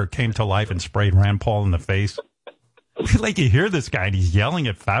Joker came to life and sprayed Rand Paul in the face. Like you hear this guy and he's yelling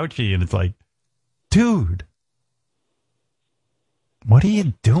at Fauci, and it's like, dude, what are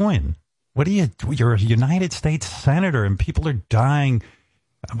you doing? You're a United States senator and people are dying.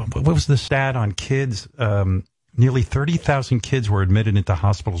 What was the stat on kids? Nearly 30,000 kids were admitted into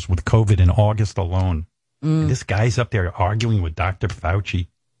hospitals with COVID in August alone. And this guy's up there arguing with Dr. Fauci.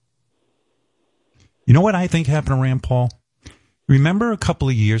 You know what I think happened to Rand Paul? Remember a couple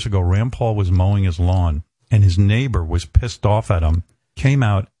of years ago, Rand Paul was mowing his lawn and his neighbor was pissed off at him, came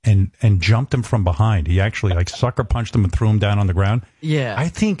out and jumped him from behind. He actually sucker punched him and threw him down on the ground. Yeah. I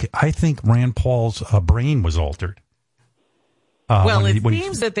think Rand Paul's brain was altered. Well, it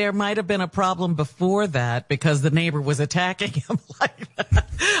seems that there might have been a problem before that because the neighbor was attacking him like that.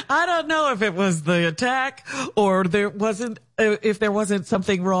 I don't know if it was the attack or if there wasn't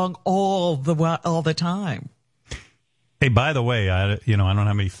something wrong all the time. Hey, by the way, I don't know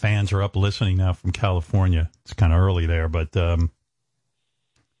how many fans are up listening now from California. It's kind of early there, but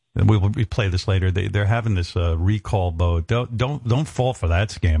we play this later. They're having this recall vote. Don't fall for that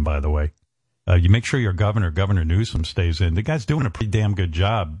scam, by the way. You make sure your Governor Newsom, stays in. The guy's doing a pretty damn good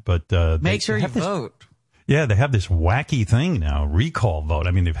job, but make sure you vote. Yeah, they have this wacky thing now, recall vote.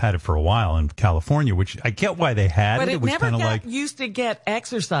 I mean, they've had it for a while in California, which I get why they had but it. It was never used to get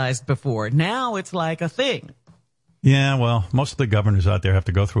exercised before. Now it's like a thing. Yeah, well, most of the governors out there have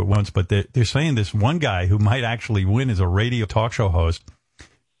to go through it once, but they're saying this one guy who might actually win is a radio talk show host,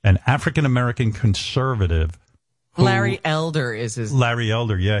 an African-American conservative. Larry Elder is his. Larry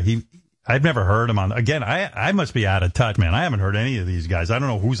Elder, yeah. I've never heard him on. Again, I must be out of touch, man. I haven't heard any of these guys. I don't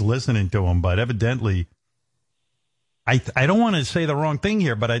know who's listening to him, but evidently, I don't want to say the wrong thing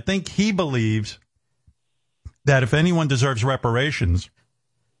here, but I think he believes that if anyone deserves reparations,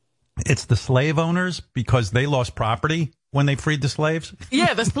 it's the slave owners because they lost property when they freed the slaves.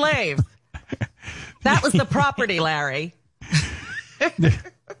 Yeah, the slaves. That was the property, Larry.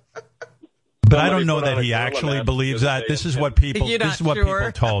 But I don't know that he actually believes that. This is what people.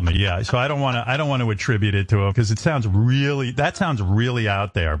 People told me. Yeah, so I don't want to attribute it to him because that sounds really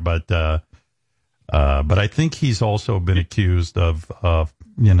out there. But I think he's also been accused of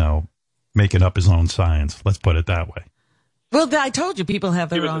making up his own science. Let's put it that way. Well, I told you people have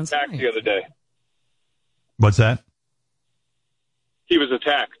their own science. He was attacked the other day. What's that? He was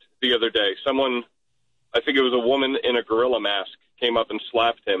attacked the other day. Someone, I think it was a woman in a gorilla mask, came up and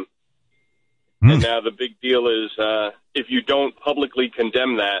slapped him. And now the big deal is if you don't publicly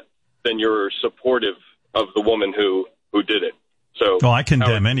condemn that, then you're supportive of the woman who did it. So, well, I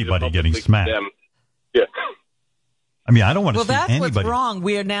condemn anybody getting smacked. Yeah. I mean, I don't want to see that's anybody. What's wrong.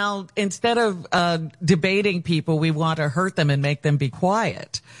 We are now, instead of debating people, we want to hurt them and make them be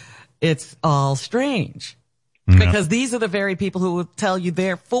quiet. It's all strange. Yeah. Because these are the very people who will tell you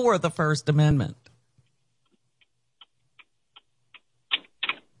they're for the First Amendment.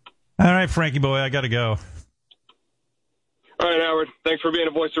 All right, Frankie boy, I got to go. All right, Howard. Thanks for being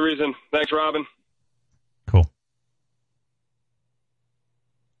a voice of reason. Thanks, Robin. Cool.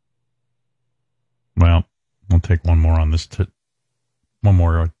 Well, we'll take one more on this. One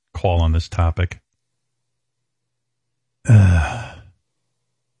more call on this topic.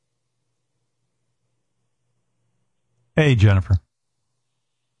 Hey, Jennifer.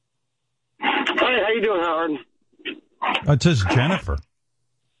 Hi, how you doing, Howard? It says Jennifer.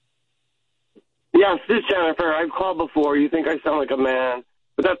 Yes, this is Jennifer. I've called before. You think I sound like a man,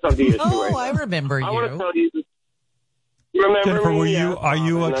 but that's not the issue. Oh, I remember you. I want to tell you. Remember Jennifer, me? are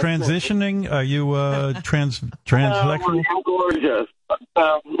you transitioning? Are you transsexual? I'm gorgeous.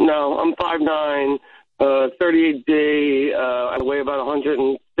 No, I'm 5'9", 38D. I weigh about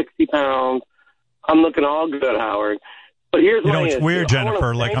 160 pounds. I'm looking all good, Howard. But here's my it's issue. weird,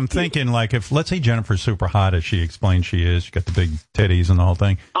 Jennifer. Like, I'm thinking, like, if, let's say Jennifer's super hot, as she explains she is, she got the big titties and the whole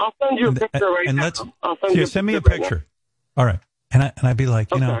thing. I'll send you a picture right now. Send me a picture. All right. And I'd be like,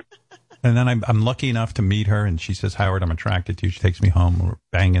 you know, and then I'm lucky enough to meet her, and she says, Howard, I'm attracted to you. She takes me home. We're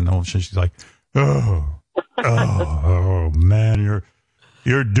banging the whole shit. She's like, Oh, man,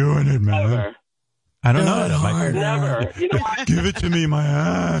 you're doing it, man. Never. I don't know. Never. You know, give it to me, my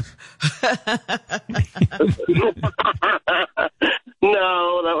ass.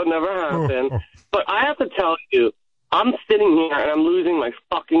 No, that would never happen. But I have to tell you, I'm sitting here and I'm losing my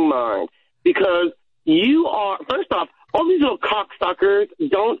fucking mind because you are. First off, all these little cocksuckers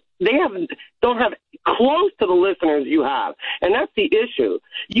don't have close to the listeners you have, and that's the issue.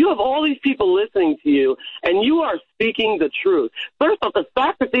 You have all these people listening to you, and you are speaking the truth. First off, the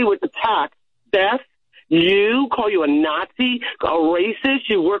fact that they would attack Beth, you, call you a Nazi, a racist,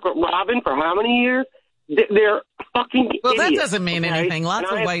 you work with Robin for how many years? They're fucking idiots. Well, that doesn't mean anything.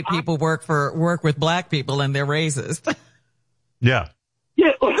 Lots of white people work with black people, and they're racist. Yeah.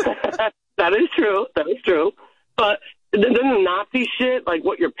 Yeah, that is true. That is true. But then the Nazi shit, like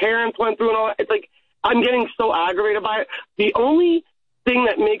what your parents went through and all that, it's like I'm getting so aggravated by it. The only thing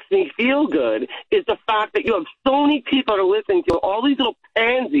that makes me feel good is the fact that you have so many people that are listening to you. All these little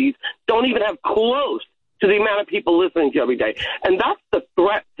pansies don't even have close to the amount of people listening to you every day. And that's the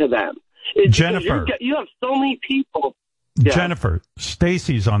threat to them. Jennifer. You have so many people. Yeah. Jennifer,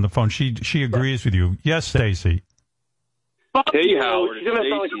 Stacy's on the phone. She agrees with you. Yes, Stacy. Hey, Howard. Stacy,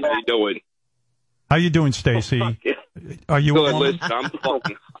 how you doing? How you doing, Stacy? Are you good? A woman? Listen,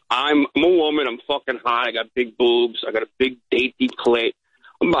 I'm a woman. I'm fucking hot. I got big boobs. I got a big dainty clit.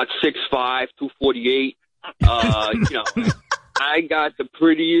 I'm about 6'5", 248. You know, I got the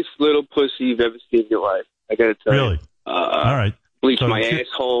prettiest little pussy you've ever seen in your life. I got to tell you. Really? All right. Bleach my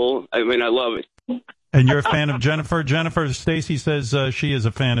asshole. I mean, I love it. And you're a fan of Jennifer? Jennifer, Stacy says she is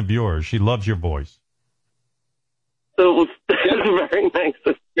a fan of yours. She loves your voice. So that's very nice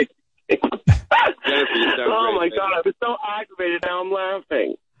of me. Jennifer, oh, my God. I was so aggravated. Now I'm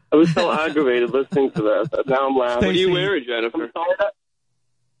laughing. I was so aggravated listening to this. Now I'm laughing. What are you wearing, Jennifer?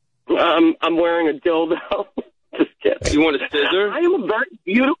 I'm wearing a dildo. Just kidding. You want a scissor? I am a very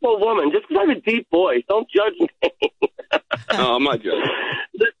beautiful woman. Just because I have a deep voice, don't judge me. No, I'm not judging.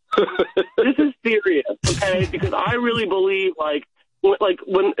 This is serious, okay? Because I really believe,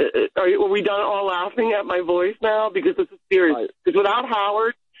 when are we done all laughing at my voice now? Because this is serious. Because without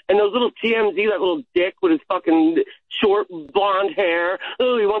Howard and those little TMZ, that little dick with his fucking short blonde hair,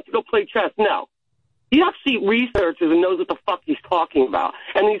 oh, he wants to go play chess. No. He actually researches and knows what the fuck he's talking about.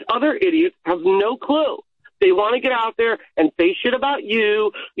 And these other idiots have no clue. They want to get out there and say shit about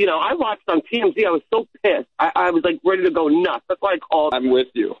you. You know, I watched on TMZ. I was so pissed. I was, like, ready to go nuts. That's why I called. I'm with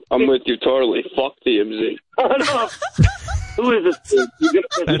you. I'm with you totally. Fuck TMZ. Who is this dude?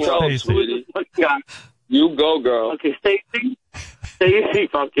 That's Stacy. You go, girl. Okay, Stacy. Stacy,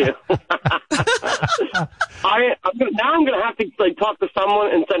 fuck you. I'm going to have to talk to someone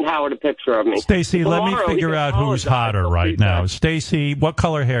and send Howard a picture of me. Stacy, let me figure out who's hotter right now. Stacy, what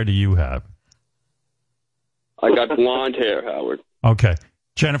color hair do you have? I got blonde hair, Howard. Okay.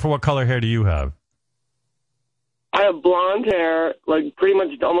 Jennifer, what color hair do you have? I have blonde hair, pretty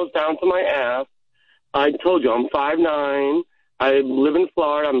much almost down to my ass. I told you, I'm 5'9". I live in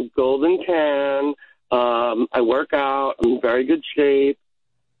Florida. I'm golden tan. I work out. I'm in very good shape.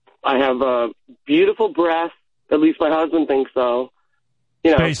 I have beautiful breasts. At least my husband thinks so.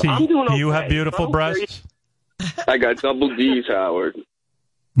 You know, Stacy, I'm doing okay. Do you have beautiful breasts? I got double D's, Howard.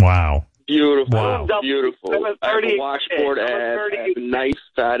 Wow. Beautiful. Wow. Beautiful. I have a washboard ass. I have a nice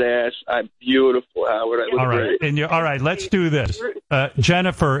fat ass. I'm beautiful, Howard. I look great. All right, let's do this.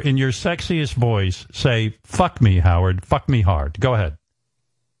 Jennifer, in your sexiest voice, say, fuck me, Howard. Fuck me hard. Go ahead.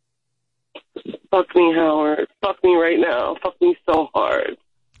 Fuck me, Howard. Fuck me right now. Fuck me so hard.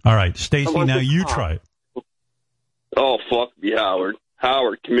 All right, Stacy, now you try it. Oh, fuck me, Howard.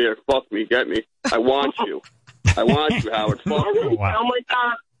 Howard, come here. Fuck me. Get me. I want you. I want you, Howard. Fuck me. Wow. Oh, my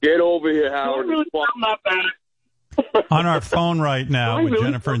God. Get over here, Howard. Really not bad. On our phone right now with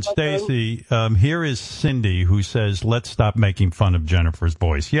Jennifer and Stacy, here is Cindy, who says, let's stop making fun of Jennifer's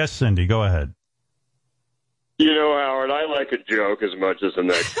voice. Yes, Cindy, go ahead. You know, Howard, I like a joke as much as the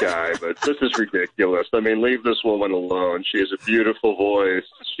next guy, but this is ridiculous. I mean, leave this woman alone. She has a beautiful voice.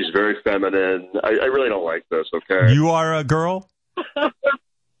 She's very feminine. I really don't like this, okay? You are a girl?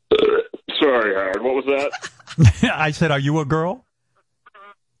 Sorry, Howard. What was that? I said, are you a girl?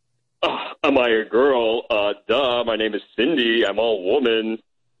 Am I a girl? Duh. My name is Cindy. I'm all woman.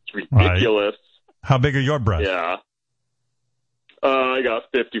 It's ridiculous. Right. How big are your breasts? Yeah. I got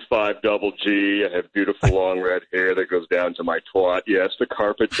 55 double G. I have beautiful long red hair that goes down to my twat. Yes, the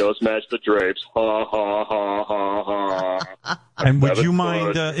carpet does match the drapes. Ha, ha, ha, ha, ha. And would you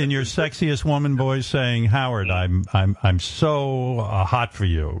mind, in your sexiest woman voice, saying, Howard, I'm so hot for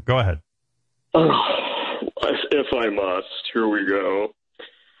you. Go ahead. If I must. Here we go.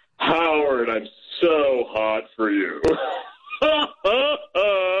 Howard, I'm so hot for you. I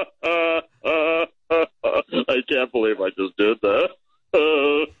can't believe I just did that.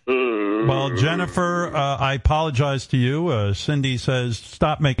 Well, Jennifer, I apologize to you. Cindy says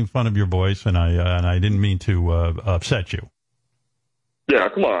stop making fun of your voice, and I didn't mean to upset you. Yeah,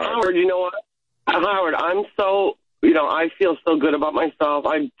 come on, Howard. You know what, Howard? I'm so I feel so good about myself.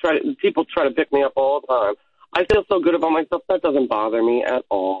 People try to pick me up all the time. I feel so good about myself. That doesn't bother me at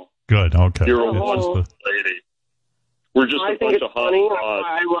all. Good. Okay. You're a wonderful lady. We're just a bunch of hot funny. rods.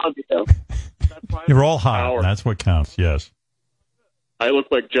 I love you. You're all hot. That's what counts. Yes. I look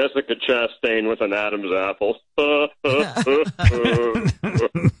like Jessica Chastain with an Adam's apple.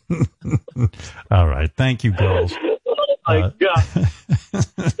 All right. Thank you, girls. Oh, my God.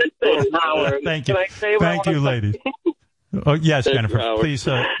 Howard. Thank you. Can I say what Thank I you, wanna ladies. say? Oh, yes, Thank Jennifer. you, Howard. Please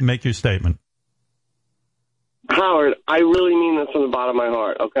make your statement. Howard, I really mean this from the bottom of my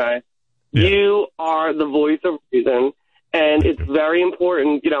heart, okay? Yeah. You are the voice of reason, and it's very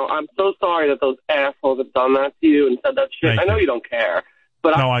important. I'm so sorry that those assholes have done that to you and said that shit. I know you don't care,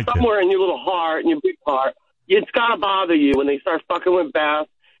 but somewhere in your little heart, in your big heart, it's got to bother you when they start fucking with Beth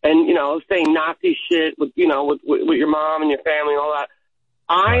and, saying Nazi shit with your mom and your family and all that.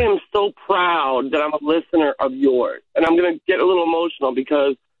 I am so proud that I'm a listener of yours, and I'm going to get a little emotional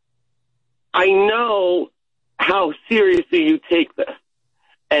because I know how seriously you take this,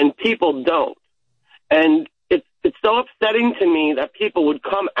 and people don't. And it's so upsetting to me that people would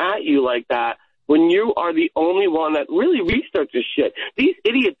come at you like that when you are the only one that really researches shit. These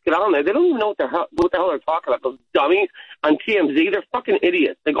idiots get on there. They don't even know what the hell they're talking about. Those dummies on TMZ, they're fucking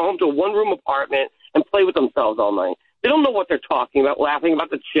idiots. They go home to a one-room apartment and play with themselves all night. They don't know what they're talking about, laughing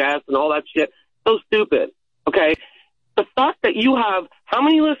about the chest and all that shit. So stupid, okay? The fact that you have, how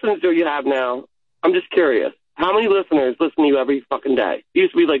many listeners do you have now? I'm just curious. How many listeners listen to you every fucking day? It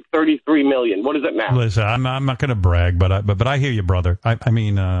used to be like 33 million. What is it now? Listen, I'm not going to brag, but I hear you, brother. I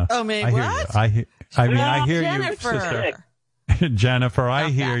mean, what? I hear Jennifer. you, sister. Jennifer, I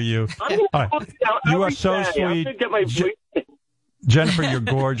hear you. You are so sweet. Jennifer, you're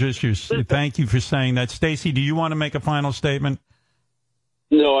gorgeous. Thank you for saying that. Stacy, do you want to make a final statement?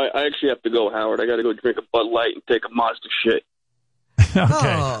 No, I actually have to go, Howard. I got to go drink a Bud Light and take a monster shit.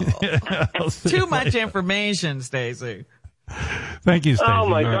 Okay. Too much information, Stacy. Thank you, Stacy. Oh,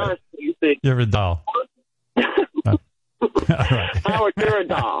 my gosh, Stacy. You're a doll. All right. Howard, you're a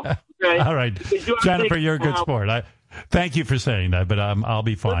doll. Okay? All right. Jennifer, you're a good sport. Thank you for saying that, but I'll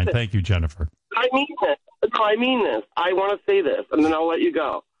be fine. Listen, thank you, Jennifer. I mean this. No, I mean this. I want to say this, and then I'll let you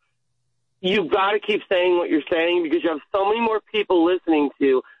go. You've got to keep saying what you're saying because you have so many more people listening to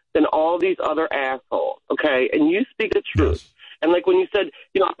you than all these other assholes, okay? And you speak the truth. Yes. And like when you said,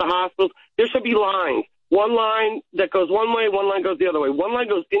 at the hospitals, there should be lines. One line that goes one way, one line goes the other way. One line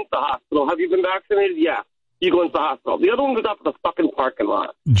goes into the hospital. Have you been vaccinated? Yeah. You go into the hospital. The other one goes out to the fucking parking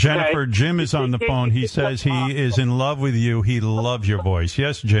lot. Jennifer, okay? Jim is on the phone. He says he is in love with you. He loves your voice.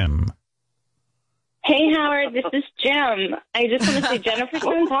 Yes, Jim. Hey, Howard, this is Jim. I just want to say Jennifer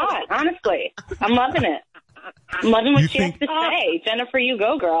sounds hot, honestly. I'm loving it. I'm loving what she has to say. Jennifer, you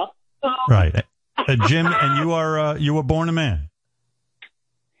go, girl. Right. Jim, and you were born a man.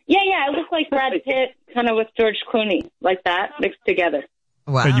 Yeah, I look like Brad Pitt, kind of with George Clooney, like that, mixed together.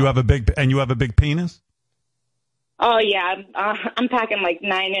 Wow. And you have a big penis? Oh, yeah. I'm packing like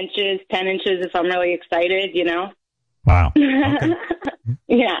 9 inches, 10 inches if I'm really excited, Wow. Okay.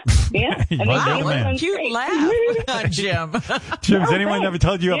 Yeah. Wow, what a cute laugh, Jim. Jim, has anyone ever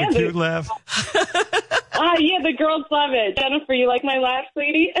told you you have a cute laugh? Yeah, the girls love it. Jennifer, you like my laugh,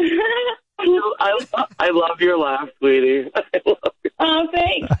 sweetie? I love your laugh, sweetie. Oh,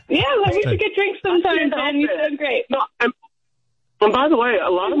 thanks. Yeah, we should get drinks sometime, Jen. You sound great. No, and by the way, a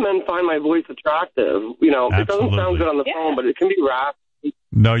lot of men find my voice attractive. It doesn't sound good on the phone, but it can be raspy.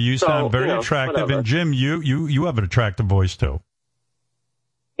 No, you sound very attractive. Whatever. And Jim, you have an attractive voice too.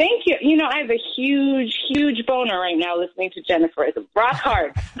 Thank you. I have a huge boner right now listening to Jennifer. It's rock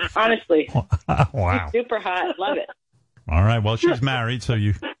hard, honestly. Wow. She's super hot. Love it. All right. Well, she's married, so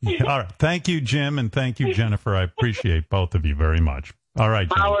all right. Thank you, Jim, and thank you, Jennifer. I appreciate both of you very much. All right,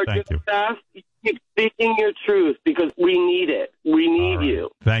 Jim, Howard, thank you. Keep speaking your truth because we need it. We need you.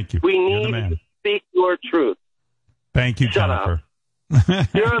 Thank you. We need you to speak your truth. Thank you, Jennifer. Up.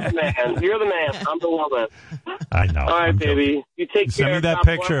 You're the man. You're the man. I'm the woman. I know. All right, baby. You take care. Send me that God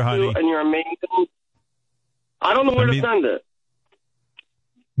picture, bless honey. you, and you're amazing. I don't know where to send it.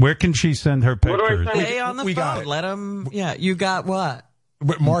 Where can she send her pictures? Where do I send Stay on the phone. Got it. Let him. Yeah, you got what?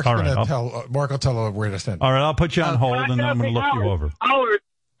 Mark's All right, going to tell. Mark will tell her where to send it. All right, I'll put you on hold, and then I'm going to look you over. Howard,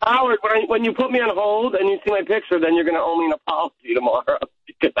 when you put me on hold and you see my picture, then you're going to owe me an apology tomorrow.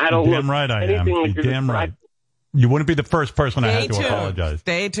 because I don't Damn right I am. anything like You're damn right. You wouldn't be the first person I had to apologize.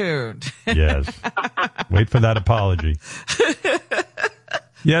 Stay tuned. Yes. Wait for that apology.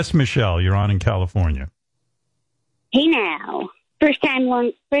 Yes, Michelle, you're on in California. Hey now. First time,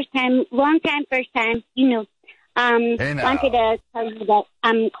 long time, first time. You know. Hey now. Wanted to tell you that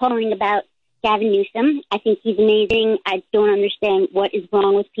I'm calling about Gavin Newsom. I think he's amazing. I don't understand what is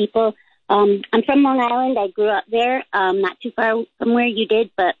wrong with people. I'm from Long Island. I grew up there, not too far from where you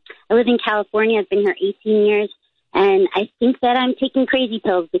did, but I live in California. I've been here 18 years, and I think that I'm taking crazy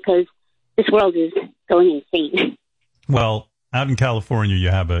pills because this world is going insane. Well, out in California, you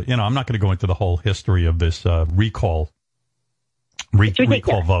have I'm not going to go into the whole history of this recall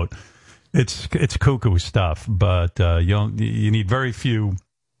vote. It's cuckoo stuff, but you need very few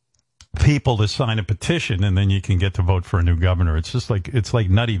people to sign a petition, and then you can get to vote for a new governor. It's like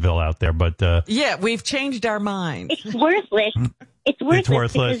Nuttyville out there, but yeah, we've changed our mind. It's worthless. It's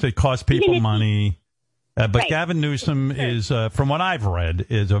worthless. It costs people money. But Right. Gavin Newsom is, from what I've read,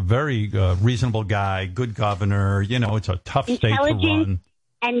 is a very reasonable guy, good governor. It's a tough state to run.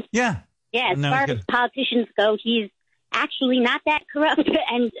 And yeah, as And now far he's as politicians go, he's actually not that corrupt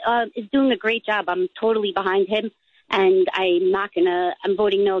and is doing a great job. I'm totally behind him, and I'm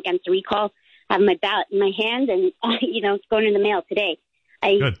voting no against the recall. I have my ballot in my hand, and it's going in the mail today.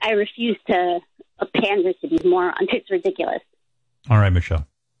 I refuse to pander to these morons. It's ridiculous. All right, Michelle.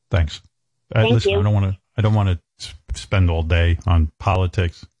 Thanks. Thank you. I don't want to spend all day on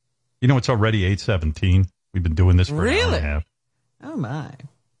politics. It's already 8:17. We've been doing this for an hour and a half. Oh my.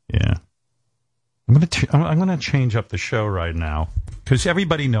 Yeah. I'm gonna change up the show right now because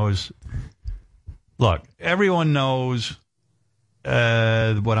everybody knows. Look, everyone knows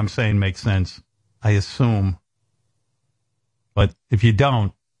what I'm saying makes sense. I assume, but if you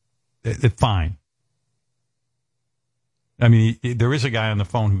don't, it's fine. I mean, there is a guy on the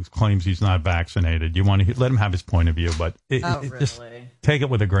phone who claims he's not vaccinated. You want to let him have his point of view, but just take it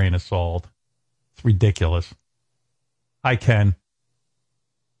with a grain of salt. It's ridiculous. Hi, Ken.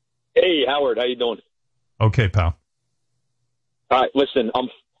 Hey, Howard, how you doing? Okay, pal. All right, listen,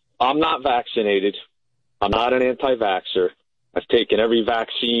 I'm not vaccinated. I'm not an anti-vaxxer. I've taken every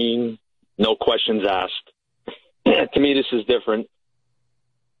vaccine, no questions asked. To me, this is different.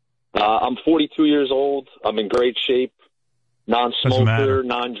 I'm 42 years old. I'm in great shape. Non-smoker,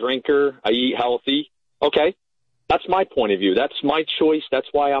 non-drinker. I eat healthy. Okay. That's my point of view. That's my choice. That's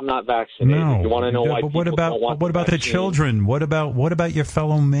why I'm not vaccinated. No, you want to know why but people don't want what about the children? What about your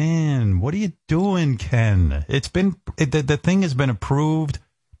fellow man? What are you doing, Ken? The thing has been approved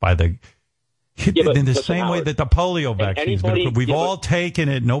by in the same way that the polio vaccine's been approved. We've all taken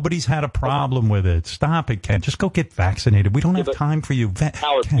it. Nobody's had a problem with it. Stop it, Ken. Just go get vaccinated. We don't have time for you.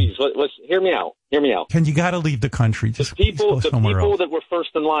 Howard, Ken, please, listen, hear me out. Hear me out. Ken, you got to leave the country. Just the people else. that were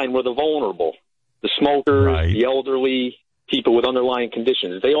first in line were the vulnerable. The smokers, the elderly, people with underlying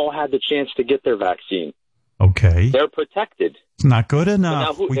conditions. They all had the chance to get their vaccine. Okay. They're protected. It's not good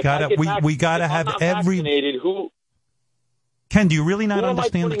enough. So now we gotta have every. Ken, do you really not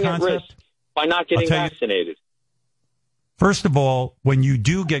understand the concept? By not getting vaccinated. First of all, when you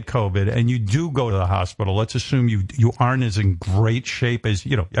do get COVID and you do go to the hospital, let's assume you aren't as in great shape as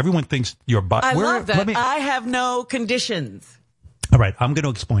everyone thinks your body. I love that. I have no conditions. All right, I'm going to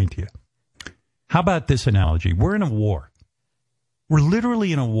explain to you. How about this analogy? We're in a war. We're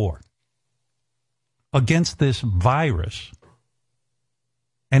literally in a war against this virus.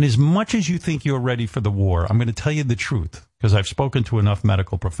 And as much as you think you're ready for the war, I'm going to tell you the truth because I've spoken to enough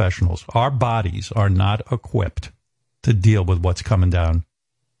medical professionals. Our bodies are not equipped to deal with what's coming down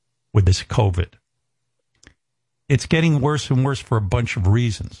with this COVID. It's getting worse and worse for a bunch of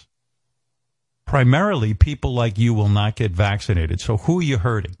reasons. Primarily, people like you will not get vaccinated. So who are you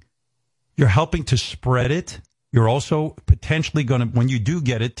hurting? You're helping to spread it. You're also potentially going to, when you do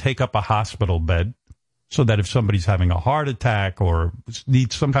get it, take up a hospital bed so that if somebody's having a heart attack or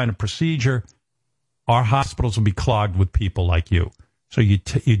needs some kind of procedure, our hospitals will be clogged with people like you. So you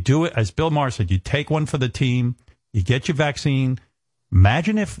do it, as Bill Maher said, you take one for the team, you get your vaccine.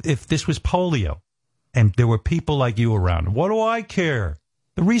 Imagine if this was polio and there were people like you around. What do I care?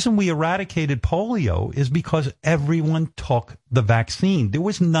 The reason we eradicated polio is because everyone took the vaccine. There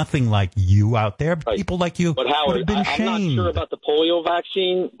was nothing like you out there. Right. People like you would have been shamed. I'm not sure about the polio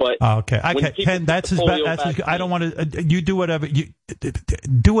vaccine, but Ken, that's as bad. I don't want to. You do whatever you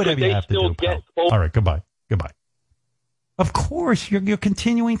have to do. All right, goodbye. Of course, you're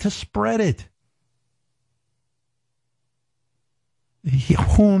continuing to spread it.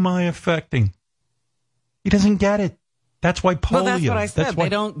 Who am I affecting? He doesn't get it. That's why polio. Well, that's what I said. They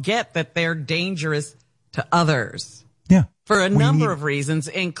don't get that they're dangerous to others. Yeah. for a number of reasons,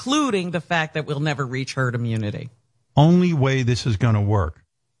 including the fact that we'll never reach herd immunity. Only way this is going to work.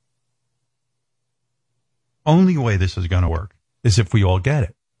 Only way this is going to work is if we all get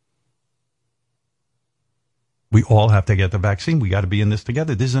it. We all have to get the vaccine. We got to be in this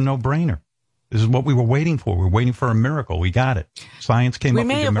together. This is a no-brainer. This is what we were waiting for. We're waiting for a miracle. We got it. Science came up with a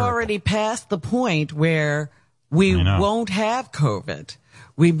miracle. We may have already passed the point where we won't have COVID.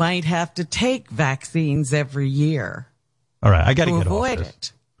 We might have to take vaccines every year. All right, I got to get off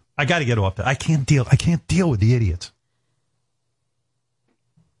this. I got to get off that. I can't deal with the idiots.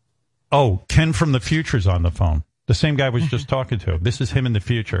 Oh, Ken from the future's on the phone. The same guy I was just talking to. This is him in the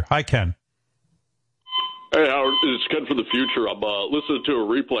future. Hi, Ken. Hey, Howard, it's Ken from the future. I'm listening to a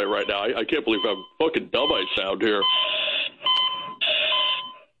replay right now. I can't believe how fucking dumb I sound here.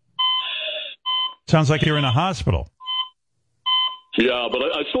 Sounds like you're in a hospital. Yeah, but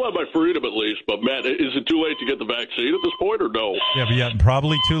I still have my freedom at least. But, Matt, is it too late to get the vaccine at this point or no? Yeah,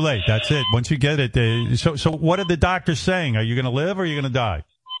 probably too late. That's it. Once you get it. So what are the doctors saying? Are you going to live or are you going to die?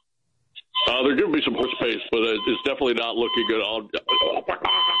 They're giving me some horse pace, but it's definitely not looking good.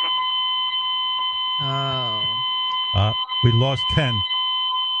 We lost Ken.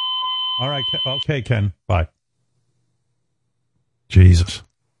 All right. Okay, Ken. Bye. Jesus.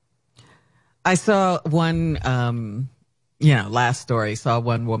 I saw one, last story, saw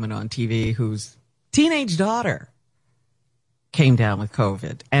one woman on TV whose teenage daughter came down with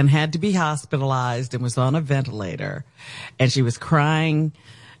COVID and had to be hospitalized and was on a ventilator. And she was crying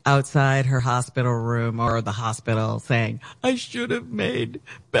outside her hospital room or the hospital saying, I should have made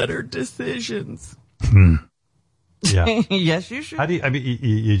better decisions. Yeah. Yes, you should. How do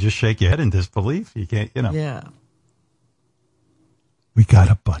you just shake your head in disbelief? You can't, Yeah. We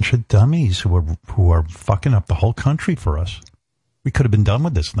got a bunch of dummies who are fucking up the whole country for us. We could have been done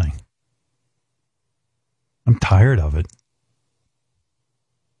with this thing. I'm tired of it.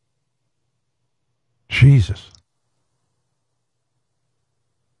 Jesus.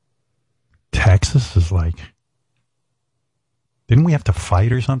 Texas is like... Didn't we have to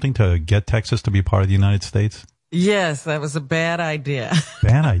fight or something to get Texas to be part of the United States? Yes, that was a bad idea.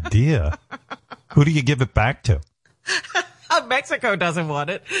 Bad idea? Who do you give it back to? Mexico doesn't want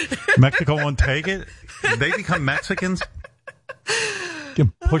it. Mexico won't take it? They become Mexicans?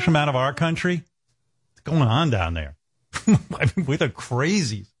 Can push them out of our country? What's going on down there? I mean, we're the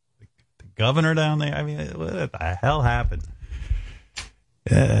crazies. The governor down there, I mean, what the hell happened?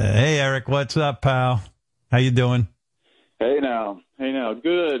 Hey, Eric, what's up, pal? How you doing? Hey now,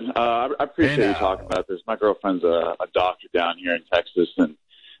 good. I appreciate you talking about this. My girlfriend's a doctor down here in Texas and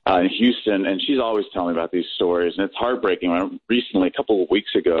in Houston, and she's always telling me about these stories, and it's heartbreaking. Recently, a couple of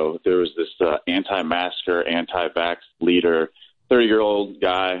weeks ago, there was this anti-masker, anti-vax leader, 30-year-old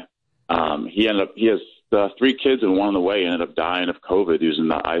guy. He has 3 kids, and one on the way ended up dying of COVID. He was in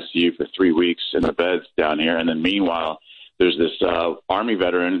the ICU for 3 weeks in the beds down here, and then meanwhile, there's this Army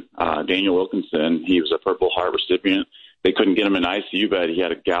veteran, Daniel Wilkinson. He was a Purple Heart recipient. They couldn't get him in an ICU bed. He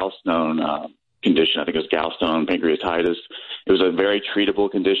had a gallstone condition. I think it was gallstone pancreatitis. It was a very treatable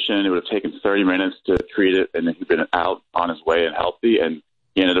condition. It would have taken 30 minutes to treat it, and then he'd been out on his way and healthy, and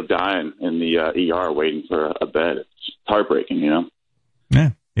he ended up dying in the ER waiting for a bed. It's heartbreaking, Yeah,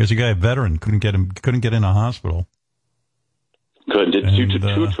 here's a guy, a veteran, couldn't get in a hospital. Did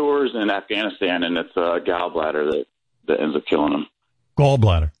two tours in Afghanistan, and it's a gallbladder that ends up killing him.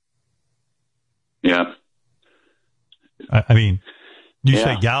 Gallbladder. Yeah. I mean, you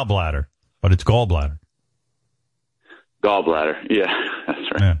say gallbladder, but it's gallbladder. Gallbladder, yeah,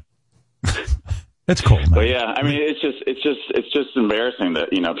 that's right. Yeah. That's cool, man. But yeah, I mean, it's just embarrassing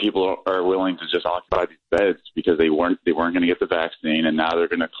that people are willing to just occupy these beds because they weren't going to get the vaccine, and now they're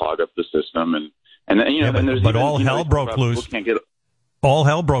going to clog up the system, but all hell broke loose. All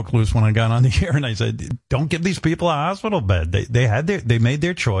hell broke loose when I got on the air, and I said, "Don't give these people a hospital bed. They made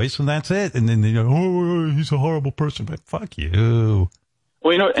their choice, and that's it." And then they go, "Oh, he's a horrible person." But fuck you.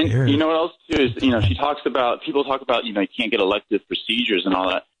 Well, and you know what else too is people talk about you can't get elective procedures and all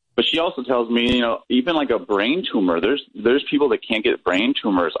that, but she also tells me even like a brain tumor, there's people that can't get brain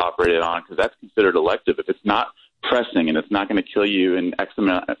tumors operated on because that's considered elective. If it's not pressing and it's not going to kill you in X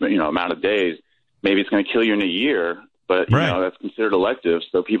amount of days, maybe it's going to kill you in a year. But, that's considered elective,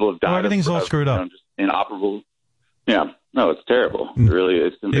 so people have died. Well, everything's all screwed up. Just inoperable. Yeah. No, it's terrible. It really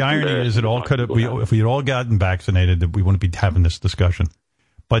is. The irony is if we had all gotten vaccinated, that we wouldn't be having this discussion.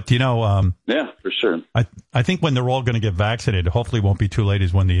 But, yeah, for sure. I think when they're all going to get vaccinated, hopefully it won't be too late,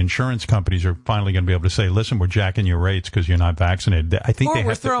 is when the insurance companies are finally going to be able to say, listen, we're jacking your rates because you're not vaccinated. I think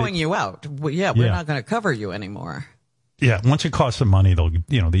we're throwing you out. We're not going to cover you anymore. Yeah, once it costs some money, the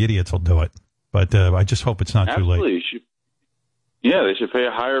idiots will do it. But I just hope it's not too late. Yeah, they should pay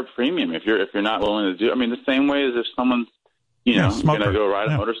a higher premium if you're not willing to do. I mean, the same way as if someone's going to go ride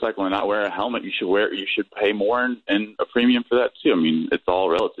a motorcycle and not wear a helmet, you should pay more and a premium for that too. I mean, it's all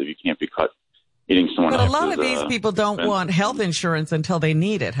relative. You can't be caught eating someone else's. But a lot of these people don't want health insurance until they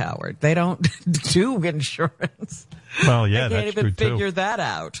need it, Howard. They don't do insurance. Well, yeah, they can't even figure that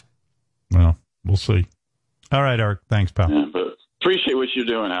out. Well, we'll see. All right, Eric. Thanks, pal. Yeah, but appreciate what you're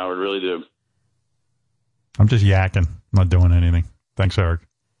doing, Howard. Really do. I'm just yakking. I'm not doing anything. Thanks, Eric.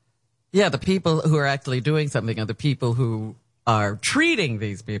 Yeah, the people who are actually doing something are the people who are treating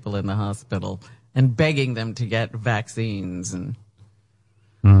these people in the hospital and begging them to get vaccines and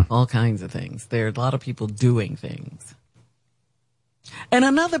all kinds of things. There are a lot of people doing things. And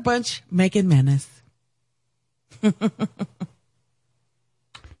another bunch making menace.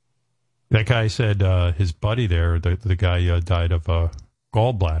 That guy said his buddy there, the guy died of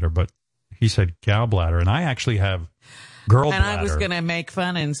gallbladder, but he said gallbladder. And I actually have girl and bladder. I was going to make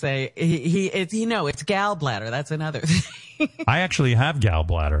fun and say, it's gallbladder. That's another thing. I actually have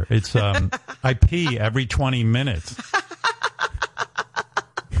gallbladder. It's I pee every 20 minutes.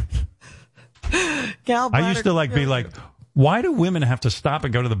 I used to be like, why do women have to stop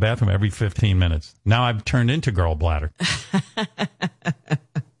and go to the bathroom every 15 minutes? Now I've turned into girl bladder.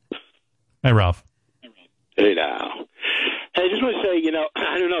 Hey, Ralph. Hey, now. Hey, I just want to say,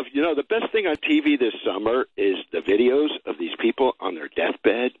 I don't know if the best thing on TV this summer is the videos of these people on their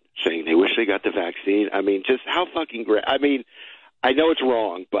deathbed saying they wish they got the vaccine. I mean, just how fucking great. I mean, I know it's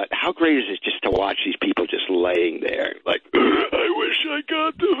wrong, but how great is it just to watch these people just laying there like, I wish I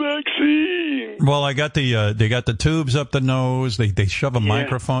got the vaccine. Well, I got they got the tubes up the nose. They shove a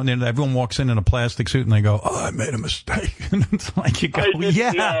microphone in. Everyone walks in a plastic suit and they go, oh, I made a mistake. And it's like you go,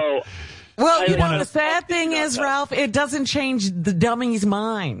 yeah. Well, the sad thing is, Ralph, it doesn't change the dummies'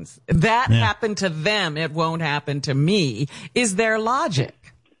 minds. That happened to them. It won't happen to me, is their logic.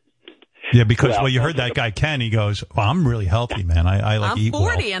 Yeah, because, you heard that guy, Ken, he goes, I'm really healthy, man. I eat well. I'm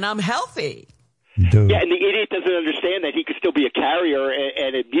 40 and I'm healthy. Dude. Yeah, and the idiot doesn't understand that he could still be a carrier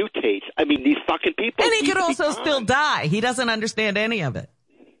and it mutates. I mean, these fucking people. And he could also still die. He doesn't understand any of it.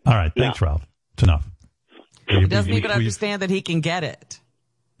 All right. Thanks, Ralph. It's enough. He doesn't even understand that he can get it.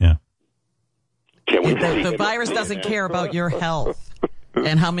 Yeah. The virus doesn't care about your health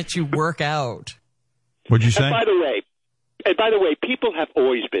and how much you work out. What'd you say? And by the way, people have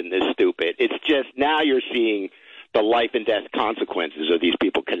always been this stupid. It's just now you're seeing the life and death consequences of these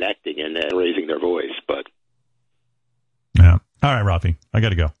people connecting and raising their voice. But yeah. All right, Ralphie, I got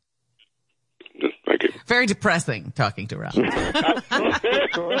to go. Thank you. Very depressing talking to Ralph.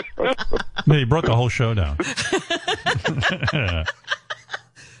 No, you brought the whole show down.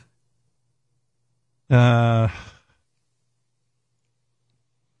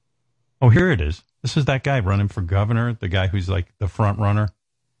 Here it is. This is that guy running for governor, the guy who's like the front runner,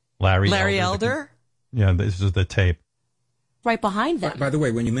 Larry Elder. Yeah, this is the tape. Right behind them. By the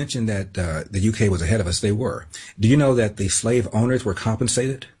way, when you mentioned that the UK was ahead of us, they were. Do you know that the slave owners were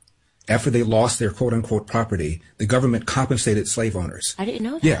compensated? After they lost their quote-unquote property, the government compensated slave owners. I didn't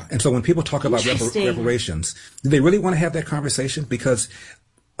know that. Yeah, and so when people talk about reparations, do they really want to have that conversation? Because,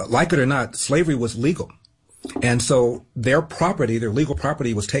 like it or not, slavery was legal. And so their property, their legal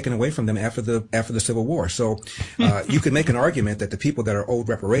property, was taken away from them after the Civil War. So you could make an argument that the people that are owed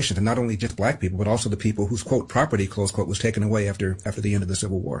reparations, and not only just black people, but also the people whose quote property, close quote, was taken away after the end of the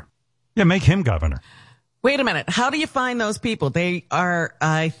Civil War. Yeah, make him governor. Wait a minute. How do you find those people? They are,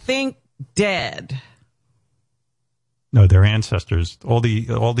 I think, dead. No, their ancestors. All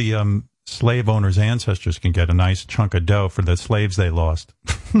the slave owners' ancestors can get a nice chunk of dough for the slaves they lost.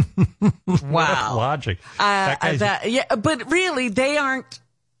 Wow. Logic. But really, they aren't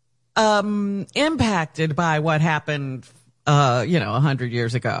impacted by what happened, 100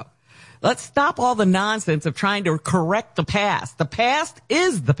 years ago. Let's stop all the nonsense of trying to correct the past. The past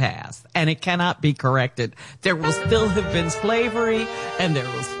is the past, and it cannot be corrected. There will still have been slavery, and there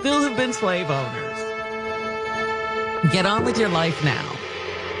will still have been slave owners. Get on with your life now.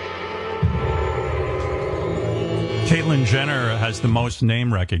 Caitlyn Jenner has the most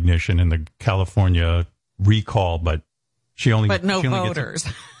name recognition in the California recall, but she only voters.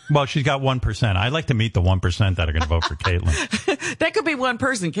 Well, she's got 1%. I'd like to meet the 1% that are going to vote for Caitlyn. That could be one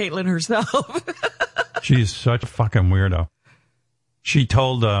person, Caitlyn herself. She's such a fucking weirdo. She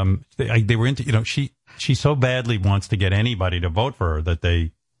told they were into she so badly wants to get anybody to vote for her that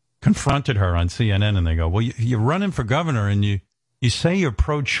they confronted her on CNN and they go, well, you're running for governor and you say you're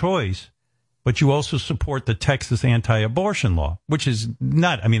pro-choice, but you also support the Texas anti-abortion law, which is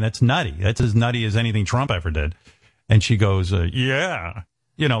that's nutty. That's as nutty as anything Trump ever did. And she goes, yeah.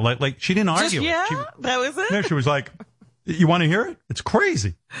 Like she didn't argue. That was it? No, she was like, You want to hear it? It's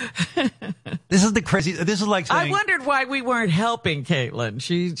crazy. This is the crazy. This is like saying. I wondered why we weren't helping Caitlin.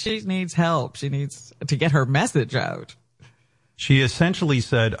 She needs help. She needs to get her message out. She essentially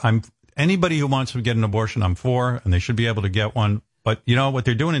said, anybody who wants to get an abortion, I'm for, and they should be able to get one. But you know what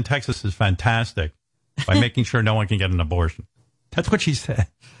they're doing in Texas is fantastic by making sure no one can get an abortion. That's what she said.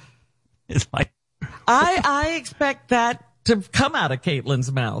 It's like I expect that to come out of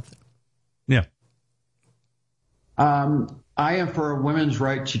Caitlin's mouth. Yeah. I am for a women's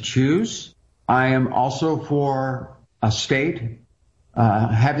right to choose. I am also for a state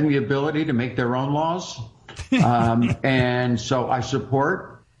having the ability to make their own laws. And so I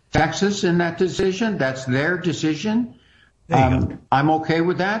support Texas in that decision. That's their decision. I'm okay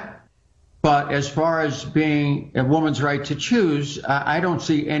with that. But as far as being a woman's right to choose, I don't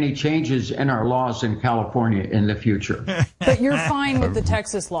see any changes in our laws in California in the future. But you're fine with the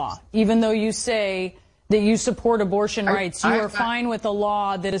Texas law, even though you say that you support abortion rights. You are fine with a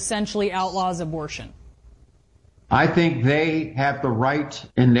law that essentially outlaws abortion. I think they have the right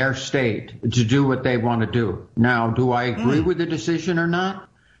in their state to do what they want to do. Now, do I agree with the decision or not?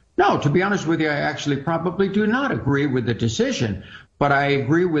 No, to be honest with you, I actually probably do not agree with the decision, but I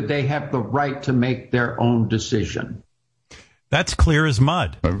agree with they have the right to make their own decision. That's clear as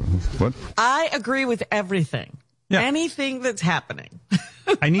mud. What? I agree with everything. Yeah. Anything that's happening.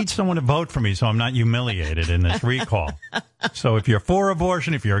 I need someone to vote for me so I'm not humiliated in this recall. So if you're for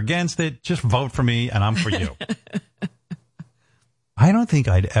abortion, if you're against it, just vote for me and I'm for you. I don't think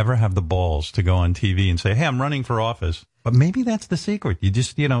I'd ever have the balls to go on TV and say, hey, I'm running for office. But maybe that's the secret. You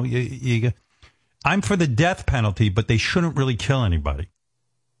just, I'm for the death penalty, but they shouldn't really kill anybody.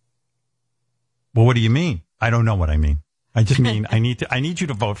 Well, what do you mean? I don't know what I mean. I just mean I need you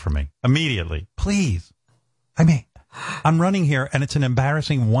to vote for me immediately, please. I mean, I'm running here and it's an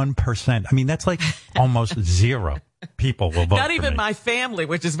embarrassing 1%. I mean, that's like almost zero people will vote for me. Not even my family,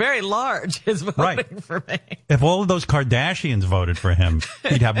 which is very large, is voting for me. If all of those Kardashians voted for him,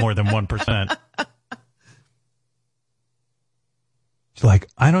 he'd have more than 1%. It's like,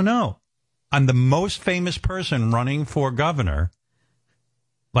 I don't know. I'm the most famous person running for governor,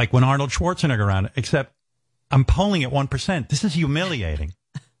 like when Arnold Schwarzenegger ran, except I'm polling at 1%. This is humiliating.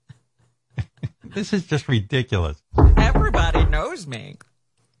 This is just ridiculous. Everybody knows me.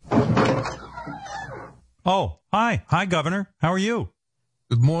 Oh, hi. Hi, Governor. How are you?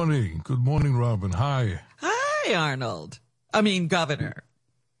 Good morning. Good morning, Robin. Hi. Hi, Arnold. I mean, Governor.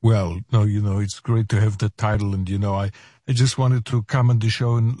 Well, no, it's great to have the title. And, I just wanted to come on the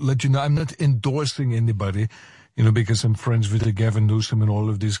show and let you know I'm not endorsing anybody, because I'm friends with Gavin Newsom and all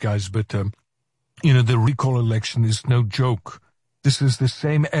of these guys. But, the recall election is no joke. This is the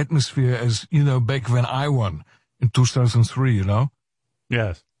same atmosphere as, back when I won in 2003,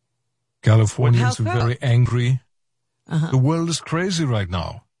 Yes. Californians are very angry. The world is crazy right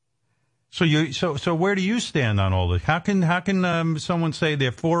now. So where do you stand on all this? How can someone say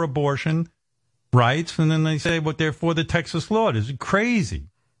they're for abortion rights and then they say what they're for the Texas law? This is crazy.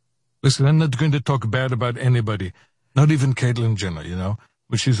 Listen, I'm not going to talk bad about anybody, not even Caitlyn Jenner,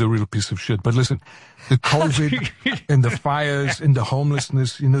 but she's a real piece of shit. But listen, the COVID and the fires and the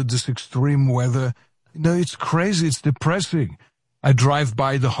homelessness, this extreme weather, it's crazy. It's depressing. I drive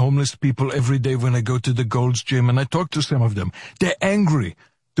by the homeless people every day when I go to the Gold's Gym and I talk to some of them. They're angry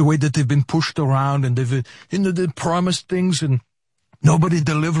the way that they've been pushed around and they promised things and nobody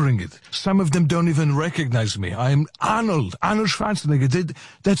delivering it. Some of them don't even recognize me. I am Arnold Schwarzenegger.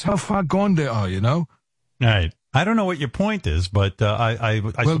 That's how far gone they are, Right. I don't know what your point is, but I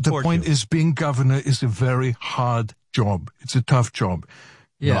support the point you. is being governor is a very hard job. It's a tough job.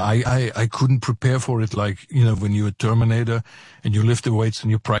 Yeah. I couldn't prepare for it like, when you're a Terminator and you lift the weights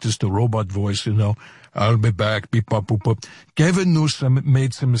and you practice the robot voice, I'll be back, beep, bop, boop, boop. Gavin Newsom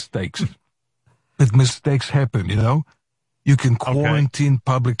made some mistakes. But mistakes happen, You can quarantine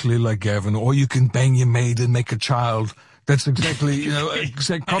publicly like Gavin, or you can bang your maid and make a child. That's exactly,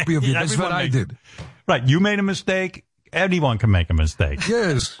 exact copy of you. That's what I did. Right. You made a mistake. Anyone can make a mistake.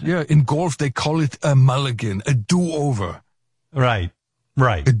 Yes. Yeah. In golf, they call it a mulligan, a do-over. Right.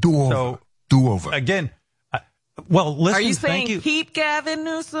 Right. A do-over. So, do-over. Again, listen, are you thank saying you. keep Gavin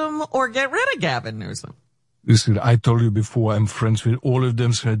Newsom or get rid of Gavin Newsom? Listen, I told you before, I'm friends with all of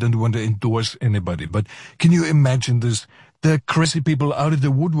them, so I don't want to endorse anybody. But can you imagine this? The crazy people out of the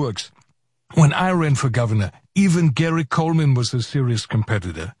woodworks. When I ran for governor, even Gary Coleman was a serious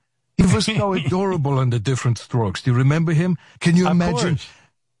competitor. He was so adorable on the different strokes. Do you remember him? Can you imagine?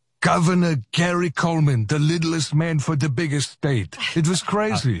 Governor Gary Coleman, the littlest man for the biggest state. It was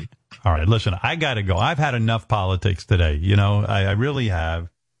crazy. All right, listen, I got to go. I've had enough politics today. I really have.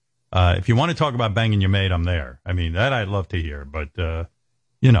 If you want to talk about banging your maid, I'm there. I mean, that I'd love to hear, but,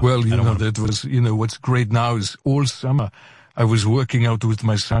 you know. Well, that was, what's great now is all summer I was working out with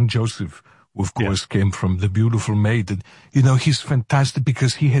my son, Joseph, who, of course, came from the beautiful maid. And, he's fantastic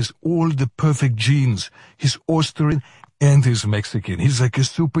because he has all the perfect genes. He's Austrian and he's Mexican. He's like a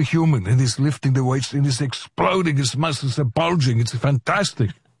superhuman, and he's lifting the weights and he's exploding. His muscles are bulging. It's fantastic.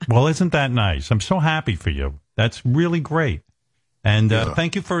 Well, isn't that nice? I'm so happy for you. That's really great. And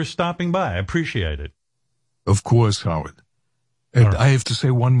thank you for stopping by. I appreciate it. Of course, Howard. And I have to say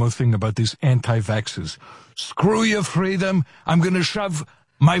one more thing about these anti-vaxxers. Screw your freedom. I'm going to shove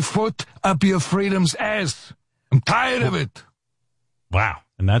my foot up your freedom's ass. I'm tired of it. Wow.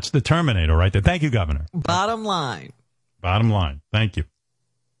 And that's the Terminator right there. Thank you, Governor. Bottom line. Bottom line. Thank you.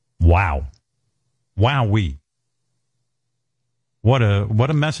 Wow. Wowee. What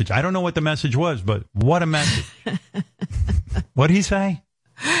a message. I don't know what the message was, but what a message. What'd he say?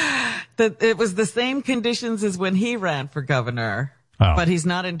 That it was the same conditions as when he ran for governor, but he's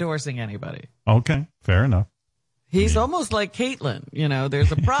not endorsing anybody. Okay. Fair enough. He's almost like Caitlyn.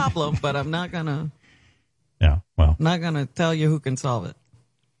 There's a problem, but I'm not going to. Yeah, well. Not going to tell you who can solve it.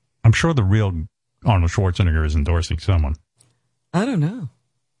 I'm sure the real Arnold Schwarzenegger is endorsing someone. I don't know.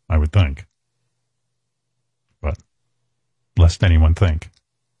 I would think. But lest anyone think.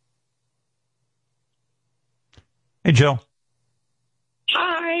 Hey, Jill.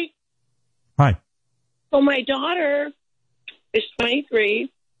 Hi. Hi. Well, my daughter is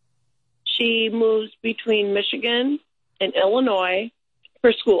 23. She moves between Michigan and Illinois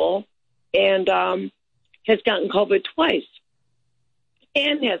for school and has gotten COVID twice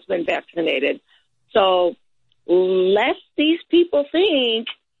and has been vaccinated. So lest these people think,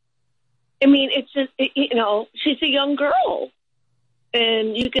 it's just, she's a young girl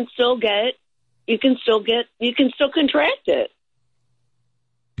and you can still contract it.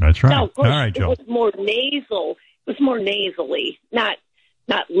 That's right. Now, of course, all right, Joe. It was more nasal. It was more nasally, not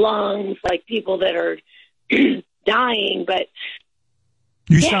lungs like people that are dying, but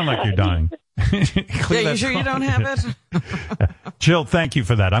you sound like you're dying. You sure you don't have it? Jill, thank you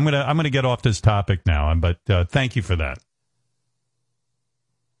for that. I'm gonna get off this topic now, but thank you for that.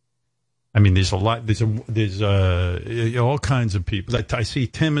 I mean, there's a lot. There's all kinds of people. I see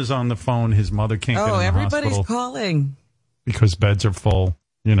Tim is on the phone. His mother can't get in the everybody's hospital calling because beds are full.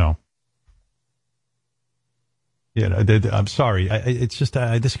 I'm sorry. It's just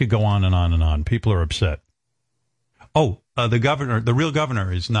this could go on and on and on. People are upset. The real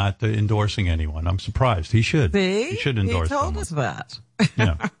governor is not endorsing anyone. I'm surprised. He should. See? He should endorse He told someone. us that.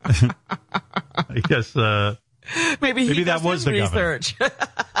 Yeah. I guess maybe that was the research. Governor.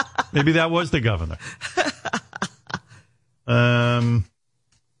 Maybe that was the governor.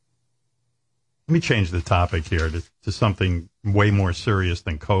 Let me change the topic here to something way more serious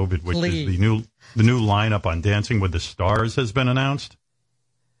than COVID, which is the new lineup on Dancing with the Stars has been announced.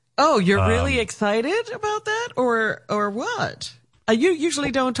 Oh, you're really excited about that, or what? You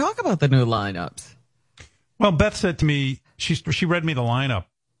usually don't talk about the new lineups. Well, Beth said to me, she read me the lineup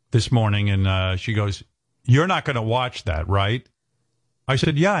this morning, and she goes, "You're not going to watch that, right?" I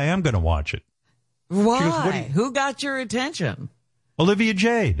said, "Yeah, I am going to watch it." Why? Goes, who got your attention? Olivia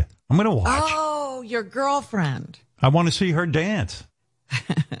Jade. I'm going to watch. Oh, your girlfriend. I want to see her dance.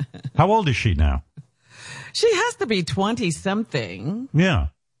 How old is she now? She has to be 20-something. Yeah.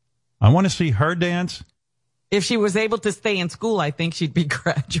 I want to see her dance. If she was able to stay in school, I think she'd be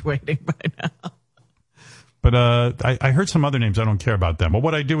graduating by now. But I heard some other names. I don't care about them. But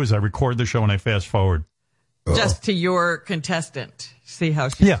what I do is I record the show and I fast forward. Just to your contestant. See how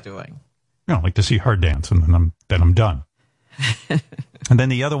she's doing. I like to see her dance, and then I'm done. And then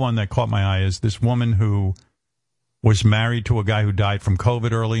the other one that caught my eye is this woman who was married to a guy who died from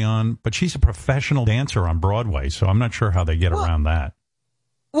COVID early on, but she's a professional dancer on Broadway, so I'm not sure how they get around that.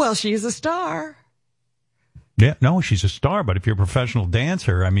 Well, she's a star. Yeah, no, she's a star, but if you're a professional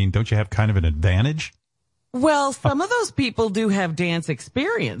dancer, don't you have kind of an advantage? Well, some of those people do have dance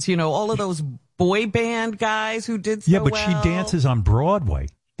experience. All of those boy band guys who did so well. Yeah, but she dances on Broadway.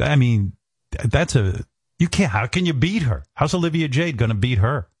 How can you beat her? How's Olivia Jade going to beat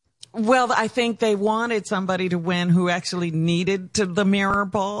her? Well, I think they wanted somebody to win who actually needed the mirror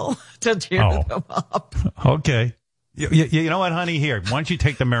ball to cheer them up. Okay. You know what, honey? Here, why don't you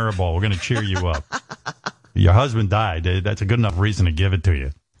take the mirror ball? We're going to cheer you up. Your husband died. That's a good enough reason to give it to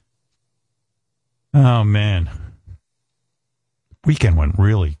you. Oh, man. Weekend went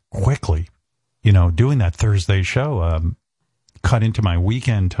really quickly. Doing that Thursday show cut into my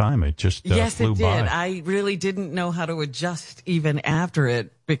weekend time. It just yes, flew it did. by. I really didn't know how to adjust even after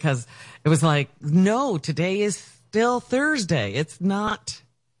it because it was like, no, today is still Thursday. It's not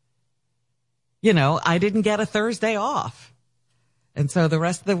I didn't get a Thursday off. And so the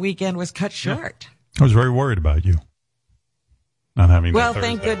rest of the weekend was cut short. I was very worried about you not having Well, that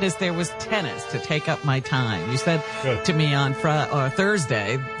thank Thursday. goodness there was tennis to take up my time. You said to me on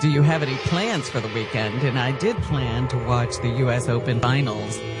Thursday, do you have any plans for the weekend? And I did plan to watch the U.S. Open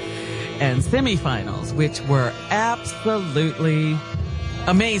finals and semifinals, which were absolutely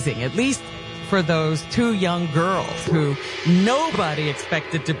amazing, at least for those two young girls who nobody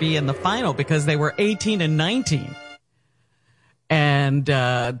expected to be in the final because they were 18 and 19. And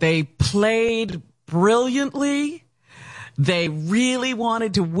they played brilliantly. They really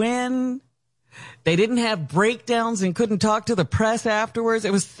wanted to win. They didn't have breakdowns and couldn't talk to the press afterwards.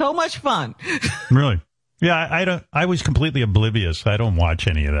 It was so much fun. Really? Yeah, I was completely oblivious. I don't watch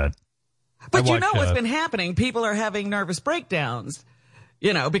any of that. But you know what's been happening? People are having nervous breakdowns,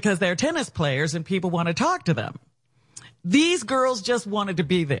 because they're tennis players and people want to talk to them. These girls just wanted to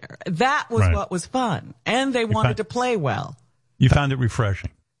be there. That was what was fun. And they wanted to play well. You found it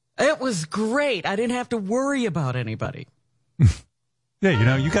refreshing. It was great. I didn't have to worry about anybody.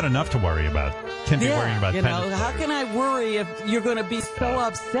 Yeah, you got enough to worry about. Can't be worrying about tennis. How can I worry if you're going to be so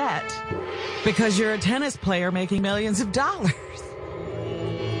upset because you're a tennis player making millions of dollars?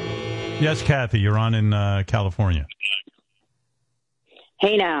 Yes, Kathy, you're on in California.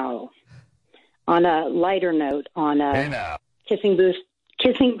 Hey now, on a lighter note, on Kissing Booth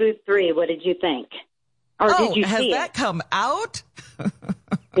 3, what did you think? Or did you see has that come out?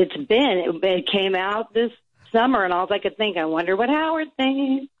 It came out this summer, and all I could think, I wonder what Howard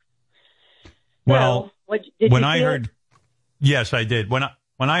thinks. Well, did when you I see heard, it? yes, I did. When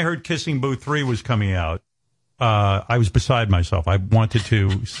I heard Kissing Booth 3 was coming out, I was beside myself. I wanted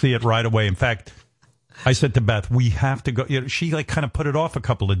to see it right away. In fact, I said to Beth, we have to go. She kind of put it off a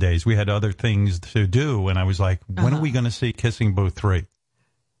couple of days. We had other things to do, and I was like, when are we going to see Kissing Booth 3?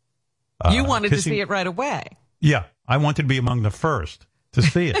 You wanted to see it right away. Yeah, I wanted to be among the first to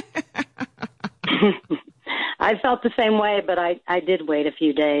see it. I felt the same way, but I did wait a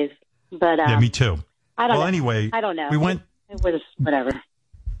few days. But yeah, me too. I don't know. Anyway, I don't know. We went. It was whatever.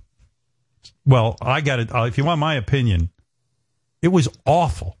 Well, I got it. If you want my opinion, it was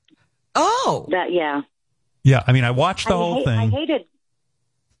awful. Oh, yeah. Yeah, I mean, I watched the whole thing. I hated.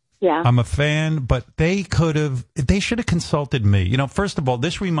 Yeah. I'm a fan, but they should have consulted me. First of all,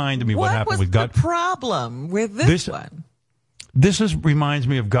 this reminded me what happened with God. What was the problem with this one? This reminds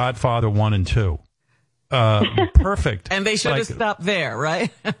me of Godfather 1 and 2. Perfect. And they should have stopped there,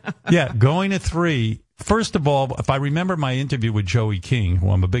 right? Yeah, going to 3. First of all, if I remember my interview with Joey King,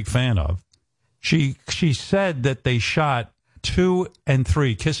 who I'm a big fan of, she said that they shot 2 and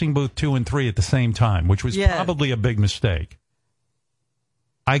 3, Kissing Booth 2 and 3 at the same time, which was probably a big mistake.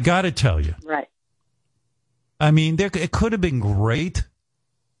 I got to tell you. Right. I mean, it could have been great.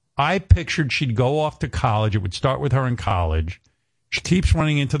 I pictured she'd go off to college. It would start with her in college. She keeps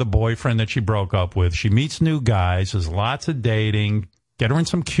running into the boyfriend that she broke up with. She meets new guys. There's lots of dating. Get her in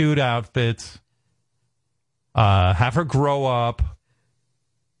some cute outfits. Have her grow up.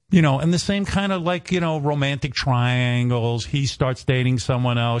 And the same kind of romantic triangles. He starts dating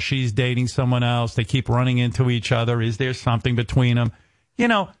someone else. She's dating someone else. They keep running into each other. Is there something between them?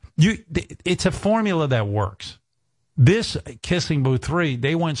 It's a formula that works. This Kissing Booth 3,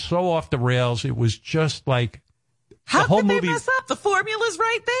 they went so off the rails. It was just like how the whole could they movie, mess up? The formula's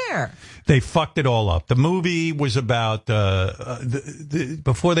right there. They fucked it all up. The movie was about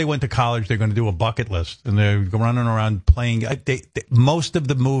before they went to college, they're going to do a bucket list, and they're running around playing. Most of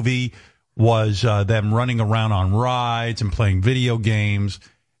the movie was them running around on rides and playing video games,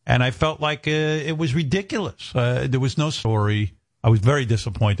 and I felt like it was ridiculous. There was no story. I was very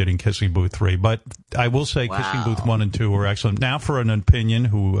disappointed in Kissing Booth 3, but I will say Kissing Booth 1 and 2 were excellent. Now for an opinion,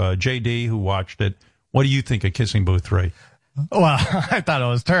 JD, who watched it, what do you think of Kissing Booth 3? Well, I thought it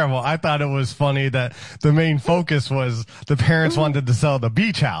was terrible. I thought it was funny that the main focus was the parents wanted to sell the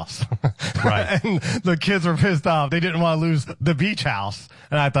beach house. Right. And the kids were pissed off. They didn't want to lose the beach house.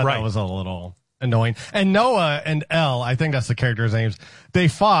 And I thought that was a little annoying. And Noah and Elle, I think that's the characters' names, they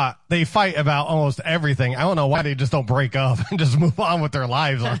fight about almost everything. I don't know why they just don't break up and just move on with their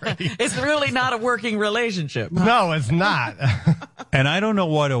lives already. It's really not a working relationship. Huh? No, it's not. And I don't know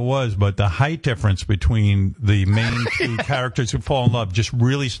what it was, but the height difference between the main two characters who fall in love just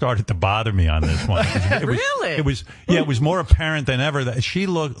really started to bother me on this one. Really? It was more apparent than ever that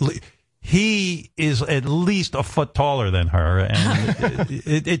he is at least a foot taller than her, and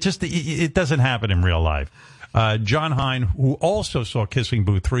it doesn't happen in real life. John Hine, who also saw Kissing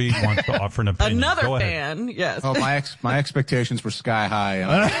Booth 3, wants to offer an opinion. Another Go fan, yes. Oh, my expectations were sky high.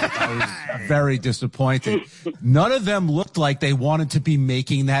 I was very disappointed. None of them looked like they wanted to be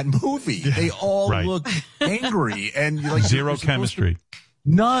making that movie. They all looked angry and like zero chemistry.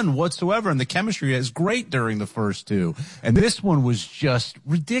 None whatsoever. And the chemistry is great during the first two. And this one was just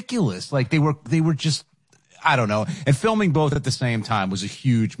ridiculous. Like they were just, I don't know. And filming both at the same time was a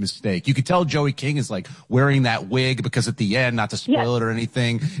huge mistake. You could tell Joey King is like wearing that wig because at the end, not to spoil it or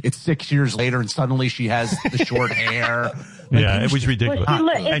anything, it's 6 years later and suddenly she has the short hair. Like, yeah, it was ridiculous.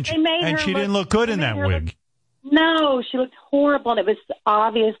 And she didn't look good in that wig. No, she looked horrible. And it was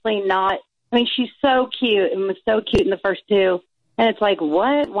obviously not. I mean, she's so cute and was so cute in the first two. And it's like,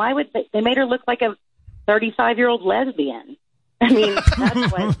 what? Why would they made her look like a 35-year-old lesbian? I mean,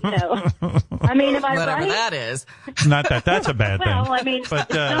 that's what, I mean, am I Whatever right? that is. Not that that's a bad thing. Well, I mean, but,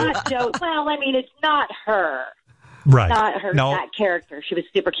 it's not Joe. Well, I mean, it's not her. Right. Not her, No. that character. She was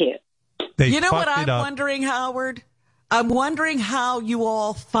super cute. You know what I'm wondering, Howard? I'm wondering how you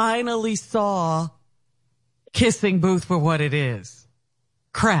all finally saw Kissing Booth for what it is.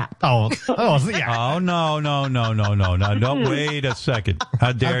 Crap. Oh, yeah. Oh, no. Wait a second.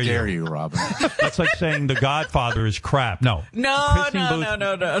 How dare you, Robin? That's like saying The Godfather is crap. No. No. All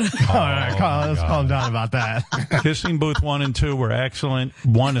right, let's calm down about that. Kissing Booth 1 and 2 were excellent.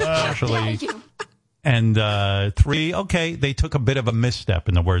 1 especially. And 3, okay, they took a bit of a misstep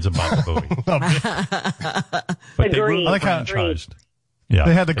in the words of Baba Booey. But they were franchised. Yeah,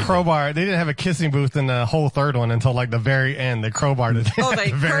 they had the crowbar. They didn't have a kissing booth in the whole third one until like the very end. They crowbarred it in. Oh, they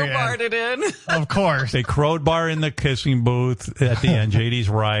at the very crowbarred end. it in? Of course. They crowbar in the kissing booth at the end. JD's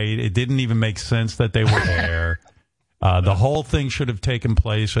right. It didn't even make sense that they were there. The whole thing should have taken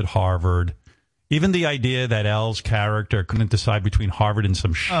place at Harvard. Even the idea that Elle's character couldn't decide between Harvard and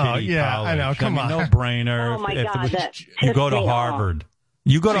some shitty college. I know. Come on. No brainer. Oh, my God. You go to Harvard.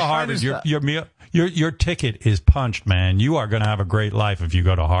 You go to Harvard, your ticket is punched, man. You are going to have a great life if you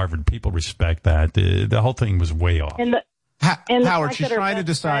go to Harvard. People respect that. The whole thing was way off. And Howard, she's trying to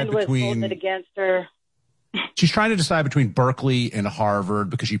decide between against her. She's trying to decide between Berkeley and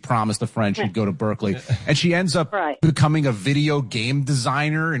Harvard because she promised a friend she'd go to Berkeley, and she ends up becoming a video game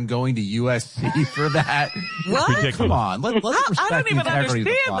designer and going to USC for that. What? Ridiculous. Come on, let's respect I don't even the integrity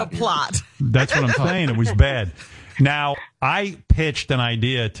understand of the plot. That's what I'm saying. It was bad. Now, I pitched an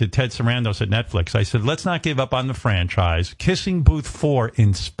idea to Ted Sarandos at Netflix. I said, let's not give up on the franchise. Kissing Booth 4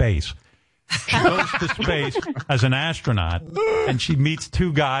 in space. She goes to space as an astronaut, and she meets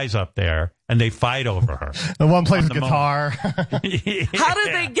two guys up there, and they fight over her. The one plays guitar. How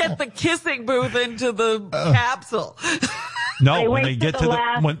did they get the kissing booth into the capsule? No, when they get to the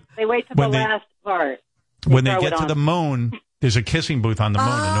last part. When they get to the moon, there's a kissing booth on the moon,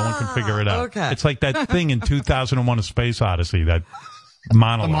 and no one can figure it out. Okay. It's like that thing in 2001: A Space Odyssey, that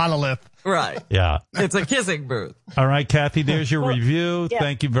monolith. The monolith. Right. Yeah. It's a kissing booth. All right, Kathy, there's your review. Yeah.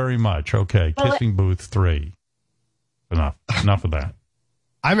 Thank you very much. Okay, Kissing Booth 3. Enough of that.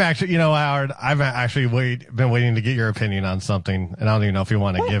 I'm actually, Howard, I've actually been waiting to get your opinion on something, and I don't even know if you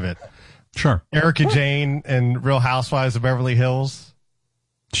want to give it. Sure. Erica Jane and Real Housewives of Beverly Hills.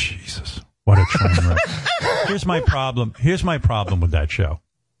 Jesus. What a train wreck. Here's my problem with that show.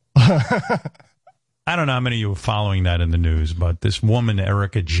 I don't know how many of you are following that in the news, but this woman,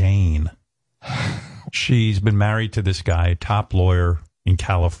 Erica Jane, she's been married to this guy, a top lawyer in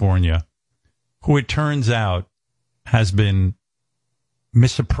California, who it turns out has been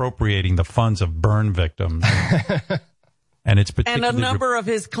misappropriating the funds of burn victims. And it's particularly and a number of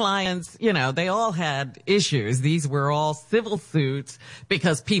his clients, they all had issues. These were all civil suits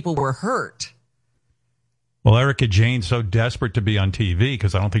because people were hurt. Well, Erica Jane's so desperate to be on TV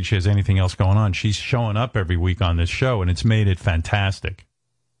because I don't think she has anything else going on. She's showing up every week on this show, and it's made it fantastic.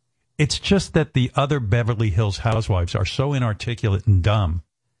 It's just that the other Beverly Hills housewives are so inarticulate and dumb.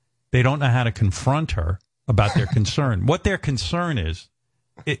 They don't know how to confront her about their concern. What their concern is,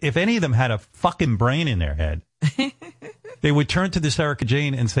 if any of them had a fucking brain in their head, they would turn to this Erica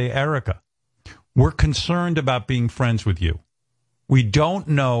Jane and say, Erica, we're concerned about being friends with you. We don't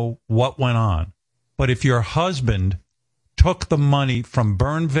know what went on. But if your husband took the money from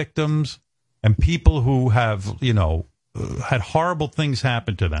burn victims and people who have, had horrible things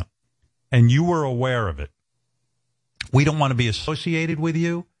happen to them, and you were aware of it, we don't want to be associated with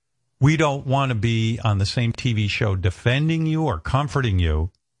you. We don't want to be on the same TV show defending you or comforting you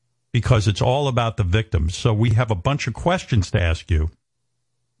because it's all about the victims. So we have a bunch of questions to ask you.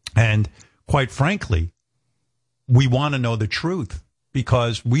 And quite frankly, we want to know the truth.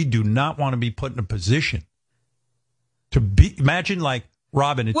 Because we do not want to be put in a position to be, imagine like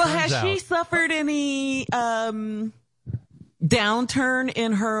Robin, it well, turns has out. she suffered any downturn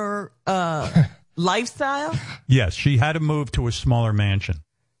in her lifestyle? Yes, she had to move to a smaller mansion.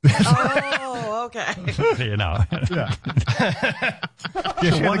 Oh, okay. You know. Yeah. She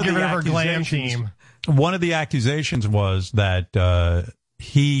had to give her her glam team. One of the accusations was that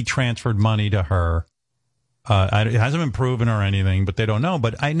he transferred money to her. It hasn't been proven or anything, but they don't know.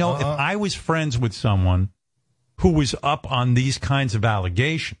 But I know if I was friends with someone who was up on these kinds of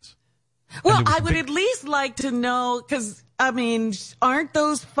allegations. Well, I would at least like to know, because, I mean, aren't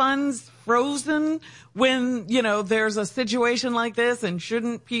those funds frozen when, you know, there's a situation like this? And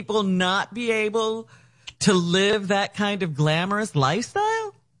shouldn't people not be able to live that kind of glamorous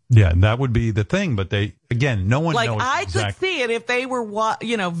lifestyle? Yeah, that would be the thing. But no one knows. Like, I could see it if they were,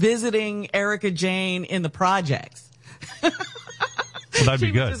 visiting Erica Jane in the projects. Well, that'd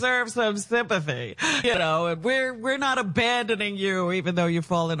be good. She deserves some sympathy, and we're not abandoning you even though you've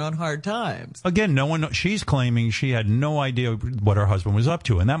fallen on hard times. Again, no one. She's claiming she had no idea what her husband was up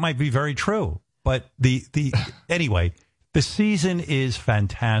to, and that might be very true. But anyway, the season is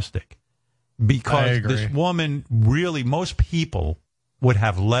fantastic because this woman really, most people would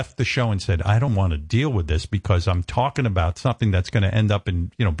have left the show and said, I don't want to deal with this because I'm talking about something that's going to end up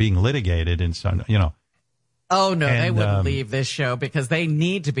in, being litigated and so, Oh, no, they wouldn't leave this show because they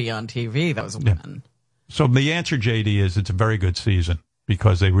need to be on TV, those women. So the answer, JD, is it's a very good season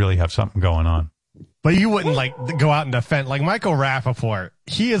because they really have something going on. But you wouldn't, go out and defend. Like, Michael Rappaport,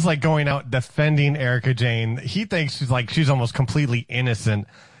 he is, going out defending Erica Jane. He thinks she's almost completely innocent.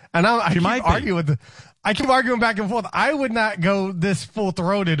 And I keep arguing back and forth. I would not go this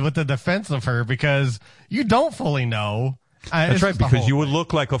full-throated with the defense of her because you don't fully know. That's right, because you would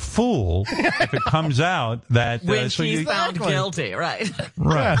look like a fool if it comes out that when she's found guilty, right?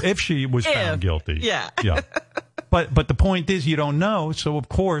 Right. If she was found guilty. Yeah. Yeah. But the point is you don't know, so of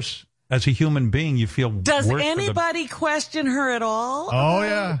course, as a human being, you feel Does worse anybody question her at all? Oh,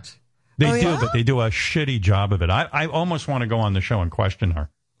 yeah. They do, but they do a shitty job of it. I almost want to go on the show and question her.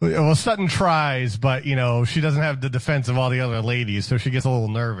 Well, Sutton tries, but, she doesn't have the defense of all the other ladies, so she gets a little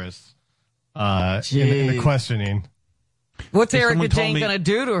nervous in the questioning. What's Erica Jane going to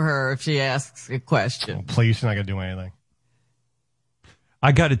do to her if she asks a question? Oh, please, she's not going to do anything.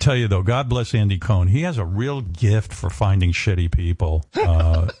 I got to tell you, though, God bless Andy Cohen. He has a real gift for finding shitty people.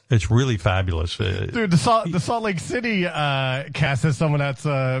 It's really fabulous. Dude, the Salt Lake City cast has someone that's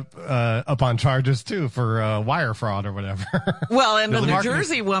up on charges, too, for wire fraud or whatever. Well, and the New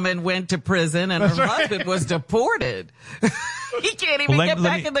Jersey woman went to prison, and her husband was deported. He can't even get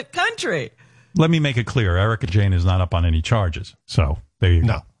back in the country. Let me make it clear. Erica Jane is not up on any charges. So there you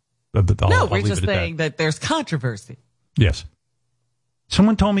go. No, we're just saying that there's controversy. Yes.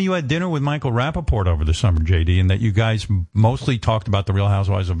 Someone told me you had dinner with Michael Rappaport over the summer, JD, and that you guys mostly talked about the Real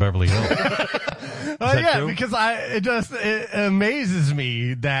Housewives of Beverly Hills. Yeah, true? Because it amazes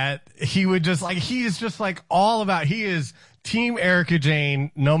me that he would he is Team Erica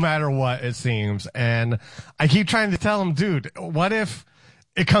Jane no matter what, it seems. And I keep trying to tell him, dude, what if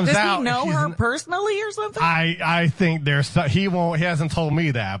it comes out? Does he know her personally or something? I think he hasn't told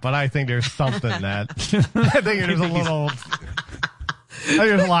me that, but I think there's something that, I think there's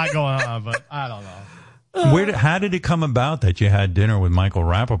a lot going on, but I don't know. How did it come about that you had dinner with Michael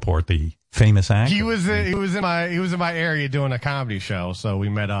Rappaport, the famous actor? He was in my area doing a comedy show, so we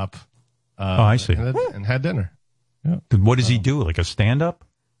met up. I see. And had dinner. Yeah. What does he do? Like a stand-up?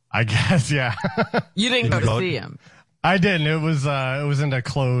 I guess, yeah. You didn't go to see him. I didn't. It was in a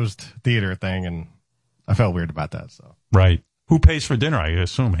closed theater thing, and I felt weird about that. So right. Who pays for dinner? I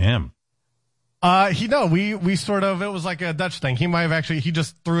assume him. We sort of, it was like a Dutch thing. He might have he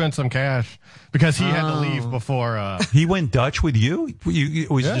just threw in some cash because he had to leave before. He went Dutch with you?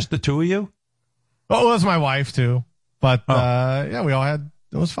 It was just the two of you? Well, it was my wife too, but we all had.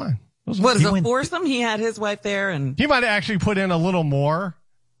 It was fine. Was it foursome? He had his wife there, and he might have actually put in a little more.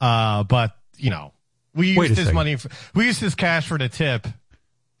 But we used his money. We used his cash for the tip.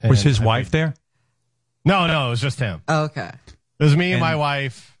 Was his wife there? No, it was just him. Oh, okay. It was me and my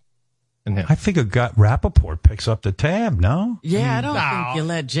wife. And him. I figure Rappaport picks up the tab, no? Yeah, I don't think you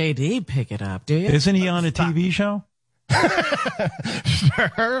let JD pick it up, do you? Isn't he on a TV show?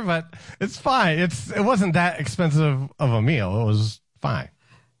 Sure, but it's fine. It wasn't that expensive of a meal. It was fine.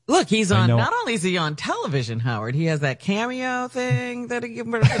 Look, he's on. Not only is he on television, Howard, he has that cameo thing that he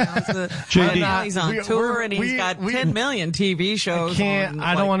JD. He's on tour, and he's got 10 million TV shows.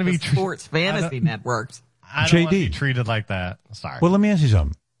 I don't want to be sports fantasy networks. I don't want to be treated like that. Sorry. Well, let me ask you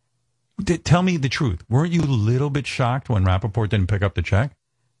something. Tell me the truth. Weren't you a little bit shocked when Rappaport didn't pick up the check?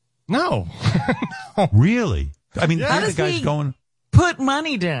 No. Really? I mean, the guy's going. put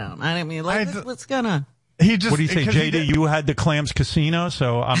money down. I mean, like, what's gonna... What do you say, JD? You had the Clams Casino,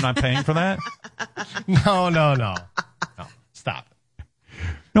 so I'm not paying for that? No. Stop.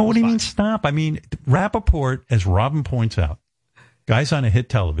 No, what do you mean stop? I mean, Rappaport, as Robin points out, guy's on a hit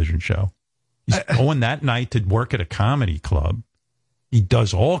television show. He's going that night to work at a comedy club. He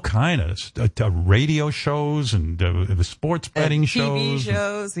does all kind of radio shows and the sports betting TV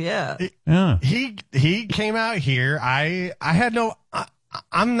shows. shows, yeah. He came out here. I had no.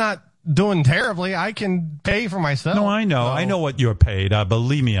 I'm not doing terribly. I can pay for myself. No, I know. So. I know what you're paid.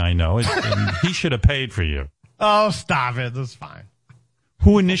 Believe me, I know. And he should have paid for you. Oh, stop it. That's fine.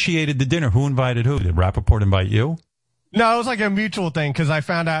 Who initiated the dinner? Who invited who? Did Rappaport invite you? No, it was like a mutual thing because I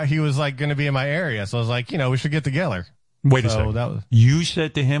found out he was like going to be in my area. So I was like, we should get together. Wait a second. You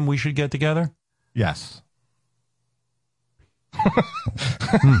said to him we should get together? Yes.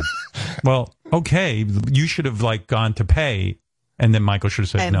 Well, okay. You should have gone to pay, and then Michael should have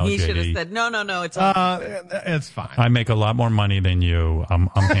said and no. And he JD. should have said no. It's all it's fine. I make a lot more money than you. I'm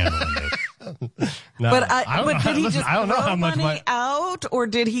handling this. No, but did he just I don't know throw how much money out, or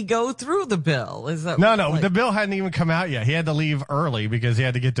did he go through the bill? Is that no? The bill hadn't even come out yet. He had to leave early because he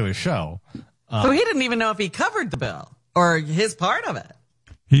had to get to his show. So he didn't even know if he covered the bill or his part of it.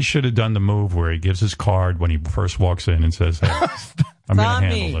 He should have done the move where he gives his card when he first walks in and says, "Hey, I'm going to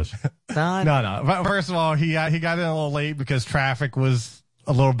handle this." No. But first of all, he got in a little late because traffic was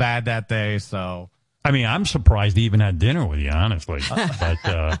a little bad that day. So. I mean, I'm surprised he even had dinner with you, honestly.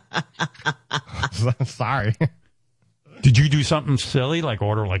 But sorry. Did you do something silly, like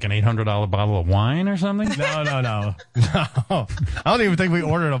order an $800 bottle of wine or something? No. I don't even think we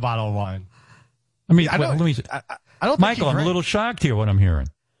ordered a bottle of wine. I mean, I don't. Michael, I'm a little shocked here what I'm hearing.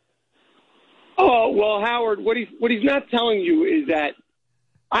 Oh well, Howard, what he's not telling you is that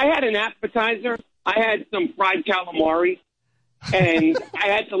I had an appetizer. I had some fried calamari, and I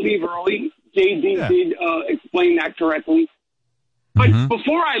had to leave early. JD did explain that correctly. But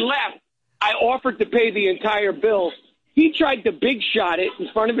before I left, I offered to pay the entire bill. He tried to big shot it in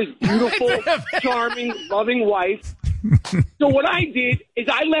front of his beautiful, charming, loving wife. So what I did is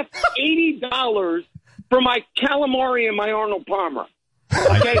I left $80 for my calamari and my Arnold Palmer.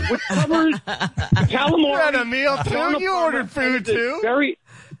 Okay, which covers the calamari. You had a meal too? Arnold You Palmer, ordered food too?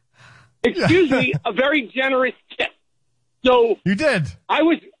 A very generous tip. So you did.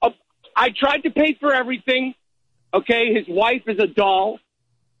 I tried to pay for everything. Okay, his wife is a doll.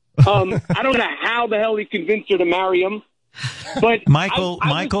 I don't know how the hell he convinced her to marry him. But Michael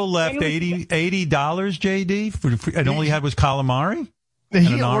left $80, JD, and all he had was calamari.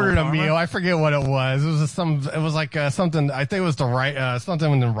 He ordered a meal. I forget what it was. It was like something. I think it was the rice,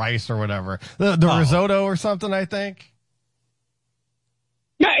 something with the rice or whatever. The risotto or something. I think.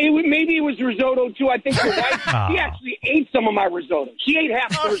 Yeah, maybe it was risotto too. I think your wife. She actually ate some of my risotto. She ate half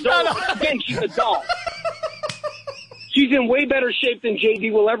the risotto. But again, she's a doll. She's in way better shape than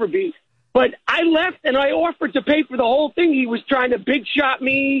JD will ever be. But I left and I offered to pay for the whole thing. He was trying to big shot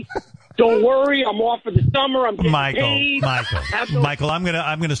me. Don't worry, I'm off for the summer. I'm getting paid. Michael, I'm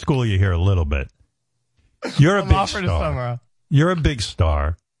gonna school you here a little bit. You're a big star. You're a big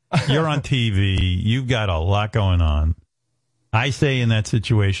star. You're on TV. You've got a lot going on. I say in that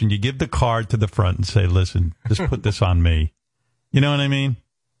situation, you give the card to the front and say, "Listen, just put this on me." You know what I mean?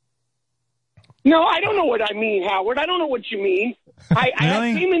 No, I don't know what I mean, Howard. I don't know what you mean. I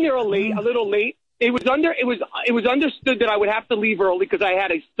came in there a little late. It was understood that I would have to leave early because I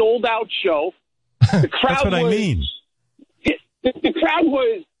had a sold out show. The crowd That's what I mean. The crowd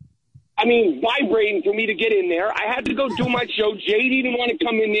was, vibrating for me to get in there. I had to go do my show. JD didn't want to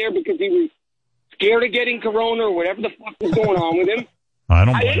come in there because he was scared of getting corona or whatever the fuck was going on with him.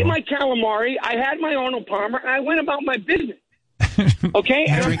 I ate my calamari. I had my Arnold Palmer, and I went about my business. Okay,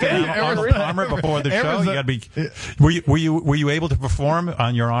 you drink Arnold Palmer before the show. You got to be. Were you able to perform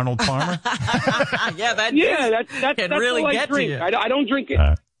on your Arnold Palmer? That's really all I get drink. to you. I don't drink it.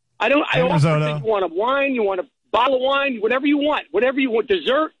 I don't. I offer you want a wine, you want a bottle of wine, whatever you want,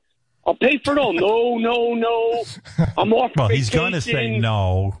 dessert. I'll pay for it all. No. I'm off. Well, he's going to say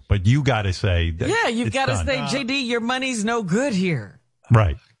no, but you got to say that. Yeah, you've got to say, JD, your money's no good here.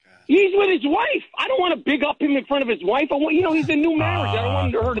 Right. He's with his wife. I don't want to big up him in front of his wife. He's a new marriage. I don't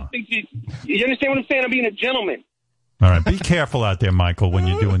want her to think you understand what I'm saying? I'm being a gentleman. All right. Be careful out there, Michael, when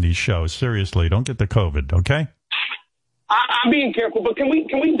you're doing these shows. Seriously, don't get the COVID, okay? I'm being careful, but can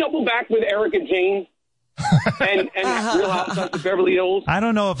we double back with Erica Jane and Real Housewives of Beverly Hills? I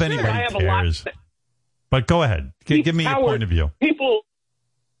don't know if anybody cares. But go ahead. Give me your point of view. People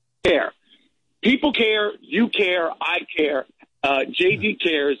care. People care. You care. I care. JD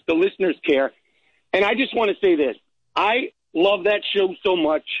cares. The listeners care. And I just want to say this. I love that show so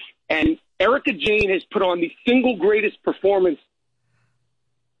much. And Erica Jane has put on the single greatest performance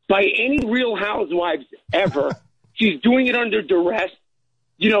by any Real Housewives ever. She's doing it under duress.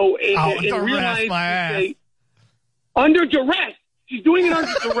 You know, in real life, under duress. She's doing it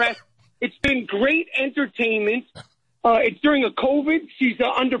under duress. It's been great entertainment. It's during a COVID. She's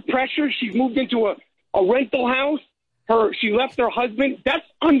under pressure. She's moved into a rental house. She left her husband. That's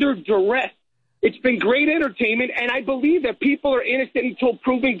under duress. It's been great entertainment, and I believe that people are innocent until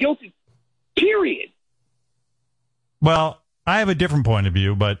proven guilty. Period. Well, I have a different point of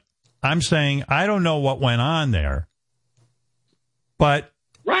view, but I'm saying I don't know what went on there. But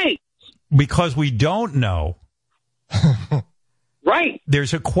right, because we don't know, right?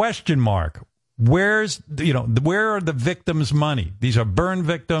 There's a question mark. Where are the victims' money? These are burn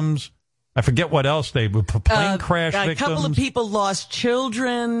victims. I forget what else they were. Plane crash victims. A couple of people lost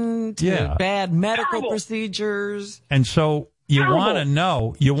children to bad medical procedures. And so you want to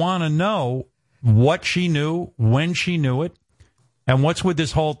know what she knew, when she knew it. And what's with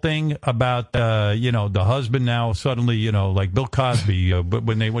this whole thing about, the husband now suddenly, like Bill Cosby, but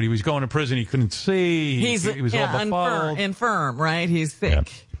when he was going to prison, he couldn't see. He was all befuddled. Infirm, right? He's sick. Yeah.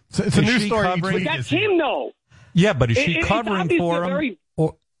 So it's a new story. But that's him, though. Yeah, but is she covering for him?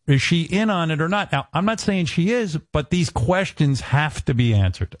 Or is she in on it or not? Now, I'm not saying she is, but these questions have to be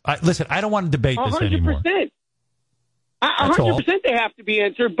answered. Listen, I don't want to debate this anymore. 100% they have to be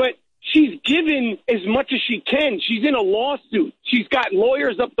answered, but she's given as much as she can. She's in a lawsuit. She's got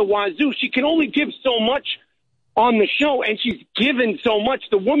lawyers up the wazoo. She can only give so much on the show, and she's given so much.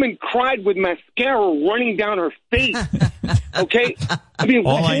 The woman cried with mascara running down her face. Okay? I mean,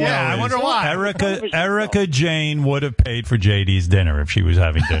 I wonder why. Erica Jane would have paid for JD's dinner if she was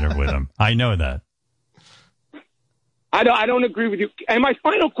having dinner with him. I know that. I don't agree with you. And my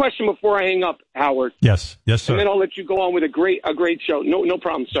final question before I hang up, Howard. Yes, sir. And then I'll let you go on with a great show. No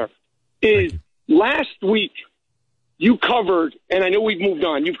problem, sir. Is last week you covered, and I know we've moved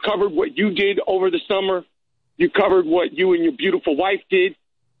on. You've covered what you did over the summer. You covered what you and your beautiful wife did.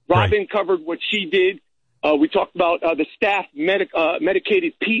 Robin covered what she did. We talked about the staff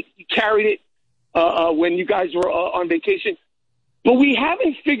medicated Pete. He carried it when you guys were on vacation. But we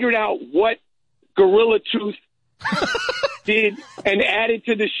haven't figured out what Gorilla Tooth did and added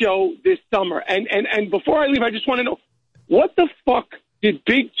to the show this summer. And before I leave, I just want to know, what the fuck did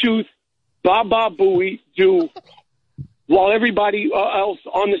Big Tooth Baba Booey do while everybody else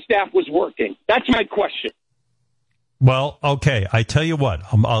on the staff was working? That's my question. Well, okay, I tell you what,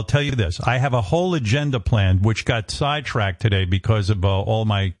 I'll tell you this. I have a whole agenda planned, which got sidetracked today because of all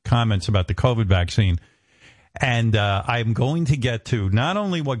my comments about the COVID vaccine. And I'm going to get to not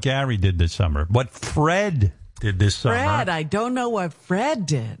only what Gary did this summer, what Fred did this summer. Fred, I don't know what Fred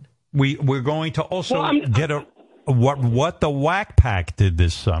did. We're going to also get what the Whack Pack did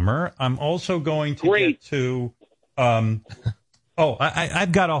this summer. I'm also going to get to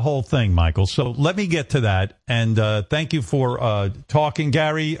I've got a whole thing, Michael. So let me get to that. And thank you for talking,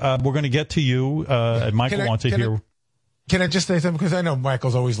 Gary. We're going to get to you. And Michael wants to hear. Can I just say something? Because I know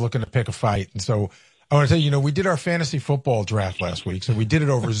Michael's always looking to pick a fight. And so I want to say, we did our fantasy football draft last week. So we did it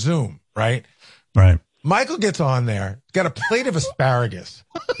over Zoom, right? Right. Michael gets on there, got a plate of asparagus.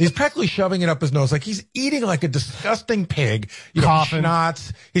 He's practically shoving it up his nose like he's eating like a disgusting pig.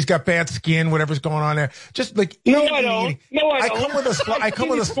 Schnotz. He's got bad skin, whatever's going on there. Just like I don't. I come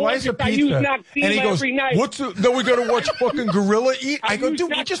with a slice of pizza, and he goes, then we got to watch fucking Gorilla eat? I go,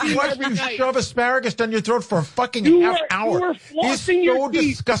 dude, we just watched you shove asparagus down your throat for a fucking half hour. He's so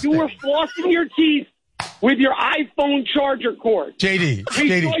disgusting. You were flossing your teeth with your iPhone charger cord. JD,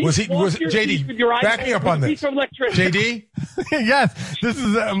 back me up on this. JD? Yes, this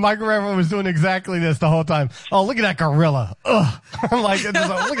is, Michael Rapaport was doing exactly this the whole time. Oh, look at that gorilla. Ugh. I'm like,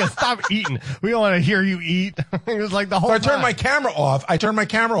 look at, stop eating. We don't want to hear you eat. It was like the whole time. I turned my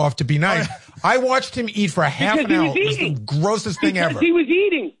camera off to be nice. I watched him eat for a half an hour. It was the grossest thing ever. He was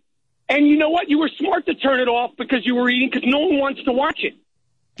eating. And you know what? You were smart to turn it off because you were eating, because no one wants to watch it.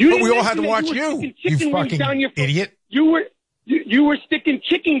 But we all had to watch you fucking idiot. You were sticking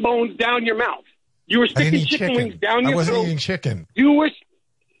chicken bones down your mouth. You were sticking chicken wings down your throat. I wasn't eating chicken. You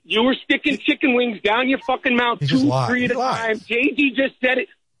were sticking chicken wings down your fucking mouth 2-3 at a time. JD just said it.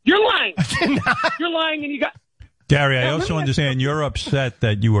 You're lying. You're lying, and you got... Gary, I also understand you're upset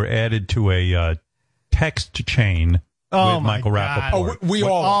that you were added to a text chain with Michael Rapaport. Oh, we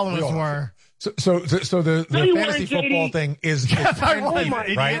all of us were. So the fantasy football thing is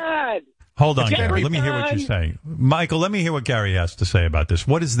right? Hold on, Gary. Let me hear what you're saying. Michael, let me hear what Gary has to say about this.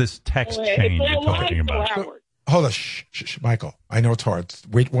 What is this text chain you're talking about? Hold on. Shh, Michael. I know it's hard.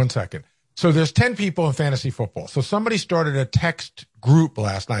 Wait 1 second. So there's 10 people in fantasy football. So somebody started a text group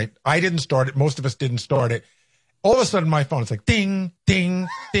last night. I didn't start it. Most of us didn't start it. All of a sudden, my phone is like ding, ding,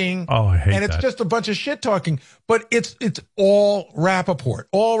 ding. Oh, I hate And it's that. just a bunch of shit talking. But it's all Rappaport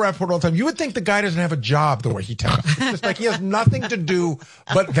all the time. You would think the guy doesn't have a job the way he texts. It's just like he has nothing to do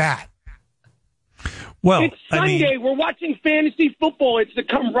but that. Well, it's Sunday. We're watching fantasy football. It's the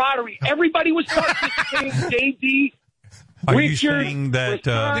camaraderie. Everybody was participating. JD, Are Richard, you saying that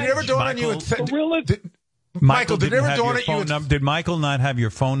Did it ever dawn on you? Michael, did it ever dawn on you? Did Michael not have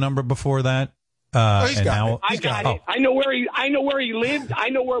your phone number before that? He's got it. I got it. I know where he lived. I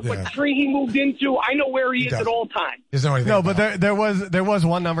know what tree he moved into. I know where he is at all times. No, but there was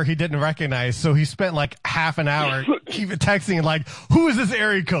one number he didn't recognize, so he spent like half an hour keep texting and like, who is this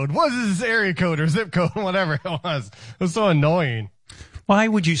area code? What is this area code or zip code? Whatever it was. It was so annoying. Why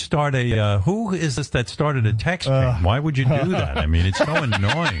would you start who is this that started a text chain? Why would you do that? I mean, it's so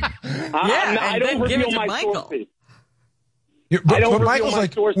annoying. I don't reveal my sources. But Michael's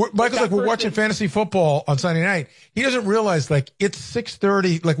like, we're watching fantasy football on Sunday night. He doesn't realize, like, it's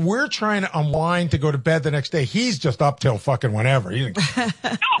 6:30. Like, we're trying to unwind to go to bed the next day. He's just up till fucking whenever. He didn't care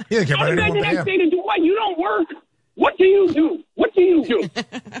about anyone but him. You don't work. What do you do? What do you do?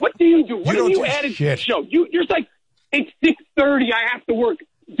 What do you do? What have you added to the show? You're like, it's 6:30. I have to work.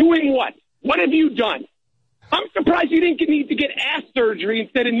 Doing what? What have you done? I'm surprised you didn't need to get ass surgery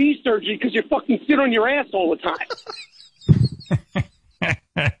instead of knee surgery because you fucking sit on your ass all the time.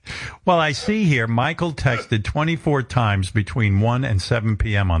 Well, I see here Michael texted 24 times between 1 and 7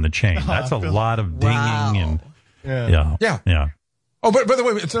 p.m. on the chain. That's a lot of dinging and yeah. Oh, but by the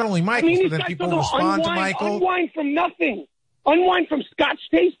way, it's not only Michael. So then guys people don't respond to Michael. Unwind from nothing. Unwind from scotch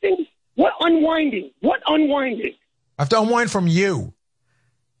tastings. What unwinding? What unwinding? I have to unwind from you.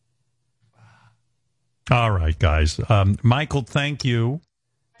 All right, guys. Michael, thank you.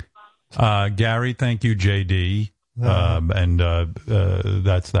 Gary, thank you, JD. And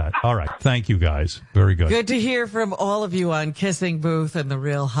that's that. All right. Thank you, guys. Very good. Good to hear from all of you on Kissing Booth and the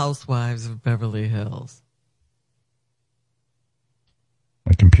Real Housewives of Beverly Hills.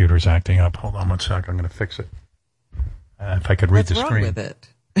 My computer's acting up. Hold on one sec. I'm going to fix it. If I could read the screen. What's wrong with it?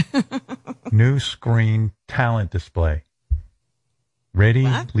 New screen talent display. Ready?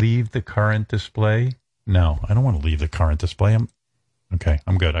 What? Leave the current display. No, I don't want to leave the current display. I'm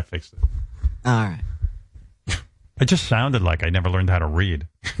good. I fixed it. All right. It just sounded like I never learned how to read.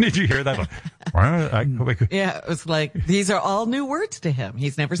 Did you hear that? Yeah, it was like, these are all new words to him.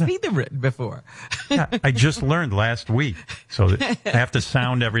 He's never seen them written before. Yeah, I just learned last week, so I have to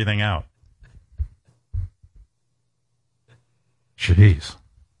sound everything out. Jeez.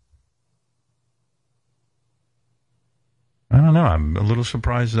 I don't know. I'm a little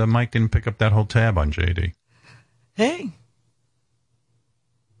surprised that Mike didn't pick up that whole tab on JD. Hey.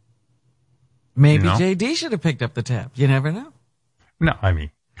 Maybe JD should have picked up the tab. You never know. No, I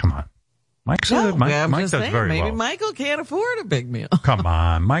mean, come on. Mike does very maybe well. Michael can't afford a big meal. Come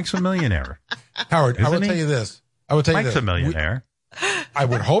on. Mike's a millionaire. Howard, I will tell you this. Mike's a millionaire. I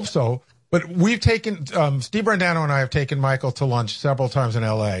would hope so. But we've taken, Steve Brandano and I have taken Michael to lunch several times in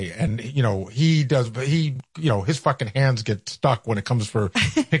L.A. And, his fucking hands get stuck when it comes for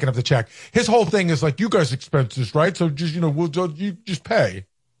picking up the check. His whole thing is like, you guys expense this, right? So just, you just pay.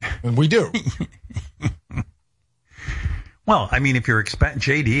 And we do. Well, I mean, if you're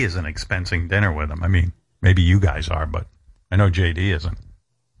JD isn't expensing dinner with him. I mean, maybe you guys are, but I know JD isn't.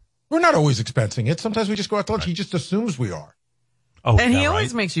 We're not always expensing it. Sometimes we just go out to lunch. Right. He just assumes we are. Oh, and he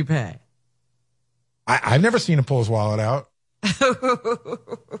always makes you pay. I've never seen him pull his wallet out.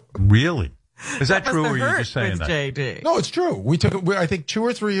 Really? Is that true, or are you just saying that? JD? No, it's true. We took, I think 2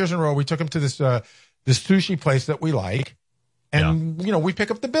 or 3 years in a row, we took him to this sushi place that we like. And, we pick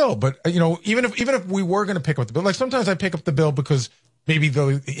up the bill. But, even if we were going to pick up the bill, like sometimes I pick up the bill because maybe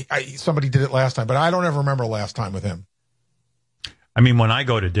somebody did it last time, but I don't ever remember last time with him. I mean, when I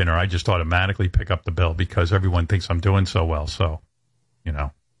go to dinner, I just automatically pick up the bill because everyone thinks I'm doing so well. So,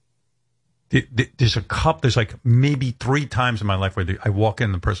 there's like maybe 3 times in my life where I walk in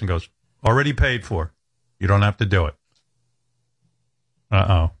and the person goes, already paid for. You don't have to do it.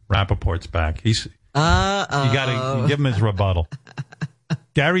 Rappaport's back. You got to give him his rebuttal.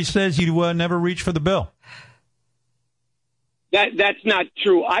 Gary says you never reach for the bill. That's not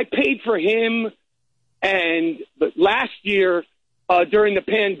true. I paid for him, but last year during the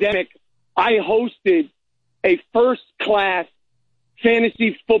pandemic, I hosted a first-class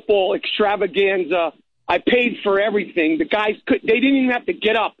fantasy football extravaganza. I paid for everything. The guys they didn't even have to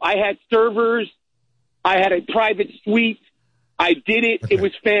get up. I had servers. I had a private suite. I did it. Okay. It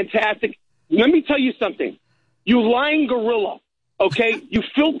was fantastic. Let me tell you something. You lying gorilla, okay? You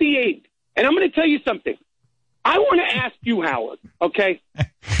filthy ape. And I'm going to tell you something. I want to ask you, Howard, okay?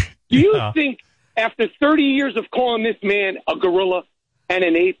 Do you think after 30 years of calling this man a gorilla and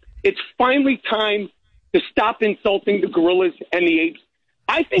an ape, it's finally time to stop insulting the gorillas and the apes?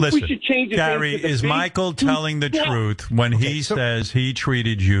 I think we should change it. Gary, is Michael telling the truth when he says he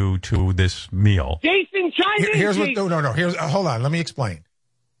treated you to this meal? Jason, chime in. Here's what. No. Here's. Hold on. Let me explain.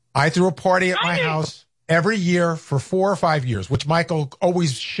 I threw a party at my house every year for 4 or 5 years, which Michael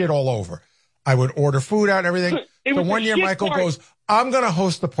always shit all over. I would order food out and everything. So one year Michael goes, I'm going to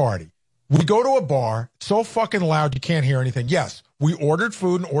host the party. We go to a bar, so fucking loud you can't hear anything. Yes, we ordered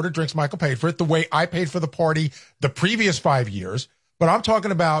food and ordered drinks. Michael paid for it the way I paid for the party the previous 5 years. But I'm talking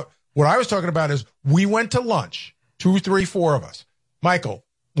about, what I was talking about is we went to lunch, 2, 3, 4 of us. Michael,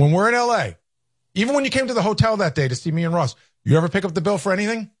 when we're in L.A., even when you came to the hotel that day to see me and Russ, you ever pick up the bill for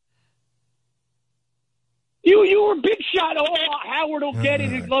anything? You were big shot. Oh, Howard will get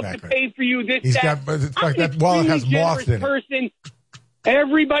it. He'd love to pay for you. This, He's that. got, it's like that wallet has moths in it. Person.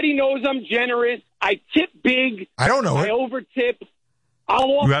 Everybody knows I'm generous. I tip big. I don't know I it. over tip. I'll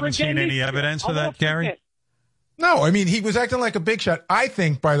offer You haven't again seen any this evidence year. of that, offer Gary? again. No, I mean, he was acting like a big shot. I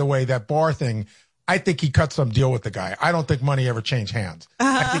think, by the way, that bar thing, I think he cut some deal with the guy. I don't think money ever changed hands.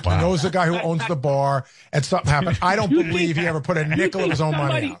 I think he knows the guy who owns the bar and something happened. I don't believe he ever put a nickel of his own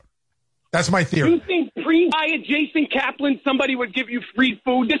money out. That's my theory. You think pre-diet Jason Kaplan, somebody would give you free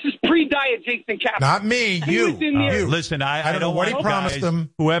food? This is pre-diet Jason Kaplan. Not me, He you. was in there. Listen, I don't know what he promised them.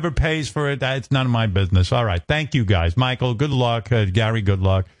 Whoever pays for it, that's none of my business. All right. Thank you, guys. Michael, good luck. Gary, good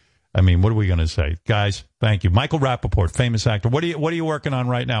luck. I mean, what are we going to say? Guys, thank you. Michael Rappaport, famous actor. What are you working on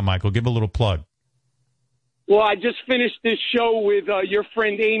right now, Michael? Give a little plug. Well, I just finished this show with your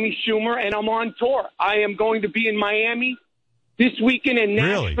friend Amy Schumer, and I'm on tour. I am going to be in Miami this weekend in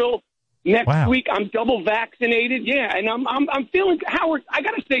Nashville. Really? Next week, I'm double vaccinated. Yeah, and I'm feeling, Howard, I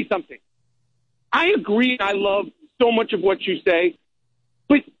got to say something. I agree. I love so much of what you say.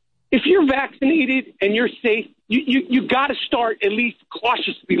 But if you're vaccinated and you're safe, you got to start at least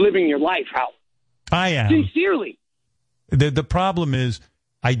cautiously living your life, Howard. I am. Sincerely. The problem is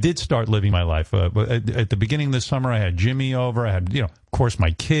I did start living my life. At the beginning of the summer, I had Jimmy over. I had, of course,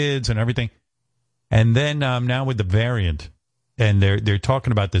 my kids and everything. And then now with the variant, and they're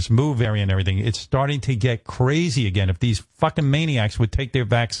talking about this Mu variant and everything, it's starting to get crazy again. If these fucking maniacs would take their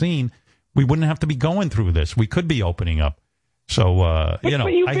vaccine, we wouldn't have to be going through this. We could be opening up. So, I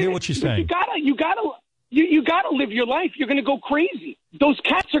hear what you're saying. You gotta live your life. You're going to go crazy. Those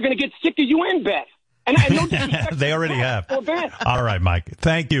cats are going to get sick of you and Beth. And I know they already have. All right, Mike.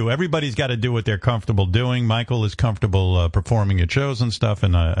 Thank you. Everybody's got to do what they're comfortable doing. Michael is comfortable performing at shows and stuff,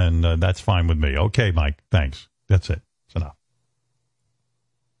 and that's fine with me. Okay, Mike. Thanks. That's it. It's enough.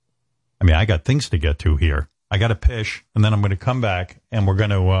 I mean, I got things to get to here. I got to pish, and then I'm going to come back, and we're going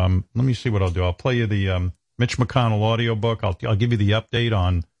to let me see what I'll do. I'll play you the Mitch McConnell audiobook. I'll give you the update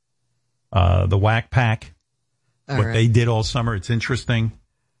on the Whack Pack, what they did all summer. It's interesting.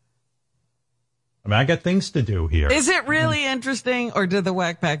 I mean, I got things to do here. Is it really interesting, or did the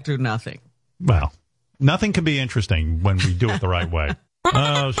Whack Pack do nothing? Well, nothing can be interesting when we do it the right way.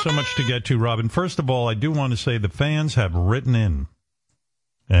 So much to get to, Robin. First of all, I do want to say the fans have written in,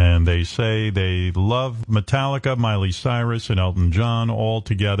 and they say they love Metallica, Miley Cyrus, and Elton John all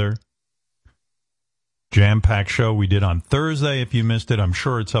together. Jam-packed show we did on Thursday. If you missed it, I'm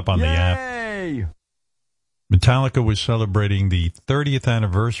sure it's up on the app. Metallica was celebrating the 30th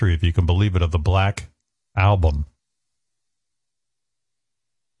anniversary, if you can believe it, of the Black Album.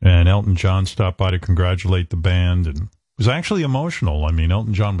 And Elton John stopped by to congratulate the band, and it was actually emotional. I mean,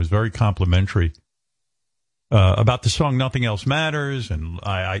 Elton John was very complimentary about the song "Nothing Else Matters," and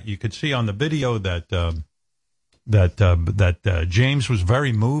you could see on the video that James was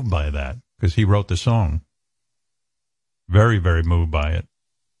very moved by that because he wrote the song. Very, very moved by it.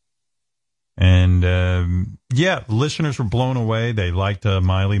 And, listeners were blown away. They liked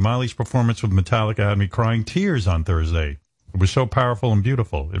Miley. Miley's performance with Metallica had me crying tears on Thursday. It was so powerful and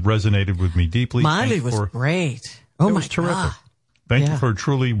beautiful. It resonated with me deeply. Miley was great. Oh, my God. Thank you for a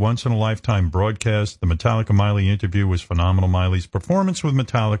truly once-in-a-lifetime broadcast. The Metallica-Miley interview was phenomenal. Miley's performance with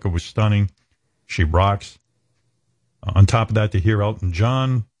Metallica was stunning. She rocks. On top of that, to hear Elton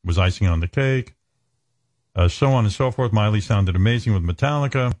John was icing on the cake. So on and so forth. Miley sounded amazing with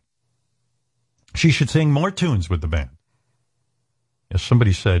Metallica. She should sing more tunes with the band. Yes,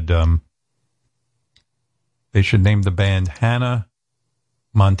 somebody said they should name the band Hannah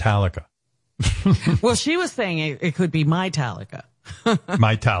Montalica. Well, she was saying it could be Mytalica.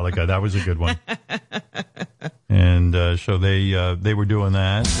 Mytalica, that was a good one. And so they were doing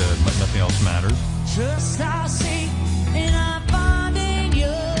that. Nothing Else Matters. Just how see and I find in you.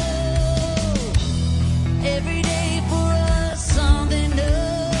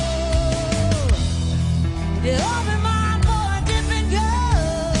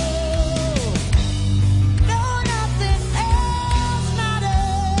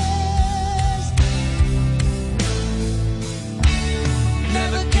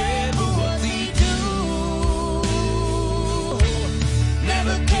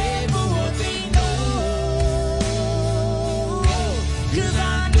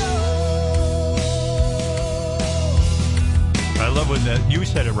 when you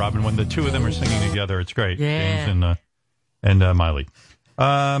said it, Robin. When the two of them are singing together, it's great. Yeah. James and Miley.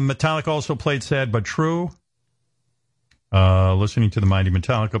 Metallica also played "Sad But True." Listening to the mighty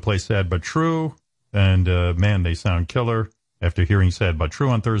Metallica play "Sad But True," and man, they sound killer. After hearing "Sad But True"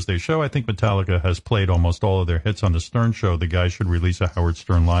 on Thursday's show, I think Metallica has played almost all of their hits on the Stern Show. The guys should release a Howard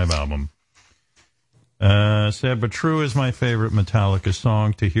Stern live album. "Sad But True" is my favorite Metallica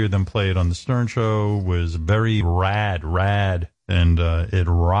song. To hear them play it on the Stern Show was very rad, and it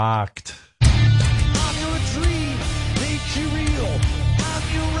rocked.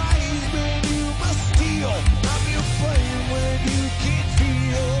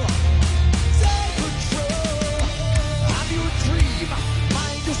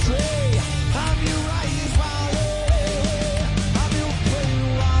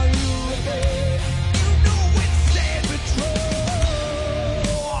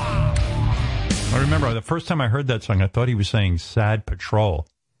 I remember the first time I heard that song, I thought he was saying "Sad Patrol."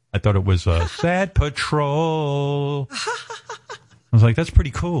 I thought it was "Sad Patrol." I was like, that's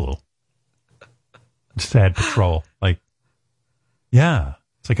pretty cool. Sad Patrol. Like, yeah,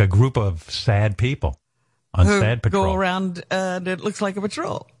 it's like a group of sad people on Who Sad Patrol. go around and it looks like a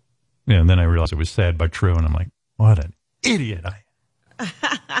patrol. Yeah, and then I realized it was "Sad But True," and I'm like, what an idiot I am.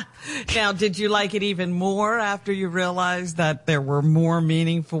 Now, did you like it even more after you realized that there were more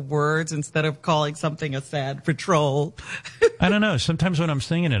meaningful words instead of calling something a sad patrol? I don't know. Sometimes when I'm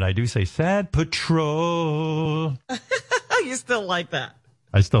singing it, I do say "Sad Patrol." You still like that?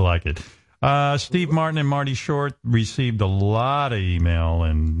 I still like it. Steve Martin and Marty Short received a lot of email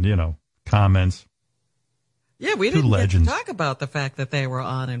and, comments. Yeah, we didn't get to talk about the fact that they were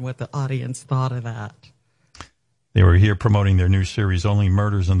on and what the audience thought of that. They were here promoting their new series, Only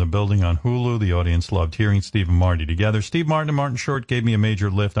Murders in the Building, on Hulu. The audience loved hearing Steve and Marty together. Steve Martin and Martin Short gave me a major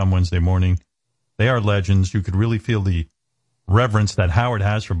lift on Wednesday morning. They are legends. You could really feel the reverence that Howard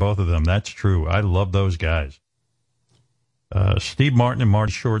has for both of them. That's true. I love those guys. Steve Martin and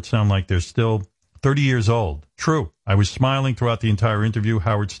Marty Short sound like they're still 30 years old. True. I was smiling throughout the entire interview.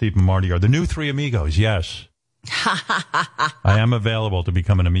 Howard, Steve, and Marty are the new three amigos. Yes. I am available to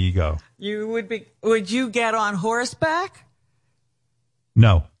become an amigo. Would you get on horseback?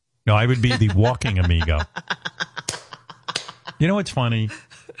 No, I would be the walking amigo. You know what's funny?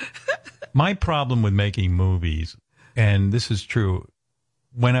 My problem with making movies, and this is true,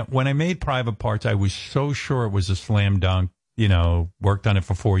 when I made Private Parts, I was so sure it was a slam dunk. Worked on it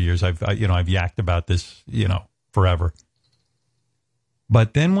for 4 years. I've yacked about this, forever.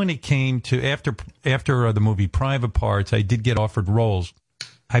 But then when it came to after the movie Private Parts, I did get offered roles.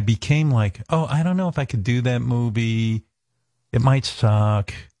 I became like, I don't know if I could do that movie. It might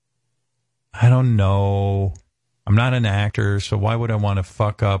suck. I don't know. I'm not an actor, so why would I want to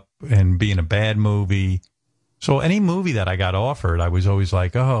fuck up and be in a bad movie? So any movie that I got offered, I was always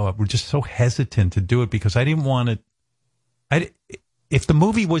like, we're just so hesitant to do it because I didn't want to. If the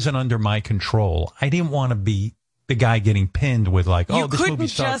movie wasn't under my control, I didn't want to be the guy getting pinned with like, this movie sucks. You couldn't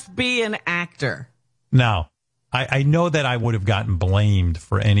just be an actor. No. I know that I would have gotten blamed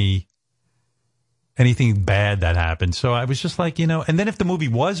for anything bad that happened. So I was just like, and then if the movie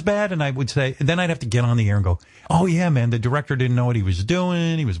was bad and I would say, and then I'd have to get on the air and go, oh yeah, man, the director didn't know what he was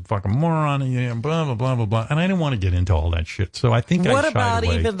doing. He was a fucking moron, blah, blah, blah, blah, blah. And I didn't want to get into all that shit. So I think what I shied about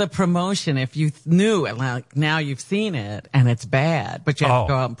away. even the promotion? If you knew it, like now you've seen it and it's bad, but you have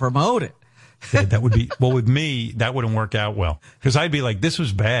to go out and promote it. That would be, well, with me, that wouldn't work out well. Because I'd be like, this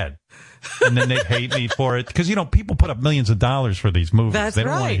was bad. And then they'd hate me for it. Because, people put up millions of dollars for these movies. That's they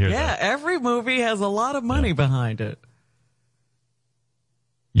don't want to right. hear Yeah, that. every movie has a lot of money behind it.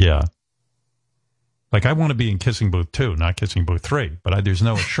 Yeah. Like, I want to be in Kissing Booth 2, not Kissing Booth 3. But there's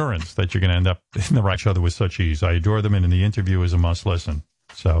no assurance that you're going to end up in the right show with such ease. I adore them, and in the interview is a must listen.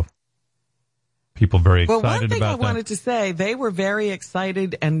 So, people very excited about that. Well, one thing I wanted to say, they were very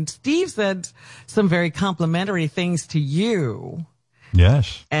excited, and Steve said some very complimentary things to you.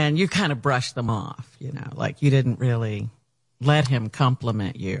 Yes. And you kind of brushed them off, like you didn't really let him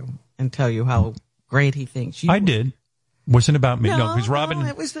compliment you and tell you how great he thinks you I did. Wasn't about me. No, because Robin. No,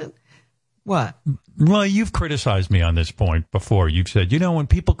 it was what? Well, you've criticized me on this point before. You've said, when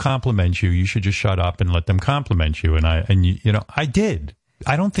people compliment you, you should just shut up and let them compliment you. And I did.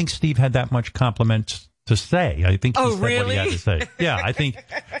 I don't think Steve had that much compliments to say. I think he said what he had to say. Yeah, I think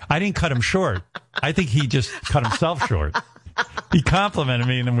I didn't cut him short. I think he just cut himself short. He complimented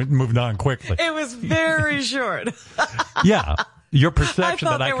me and then we moved on quickly. It was very short. Yeah, your perception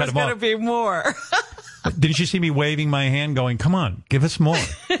that I cut him off. I thought there was going to be more. Didn't you see me waving my hand going, come on, give us more?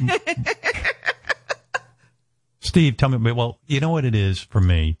 Steve, tell me, well, you know what it is for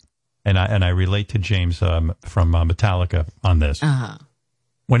me? and I relate to James from Metallica on this. Uh-huh.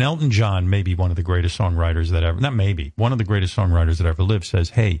 When Elton John, maybe one of the greatest songwriters that ever, not maybe, one of the greatest songwriters that ever lived, says,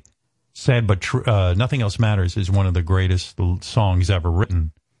 hey, sad but true, Nothing Else Matters is one of the greatest songs ever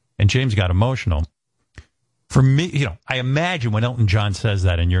written. And James got emotional. For me, I imagine when Elton John says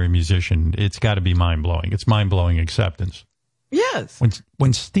that and you're a musician, it's got to be mind-blowing. It's mind-blowing acceptance. Yes.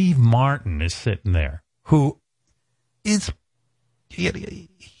 When Steve Martin is sitting there, who is,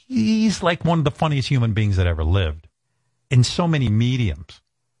 he's like one of the funniest human beings that ever lived in so many mediums.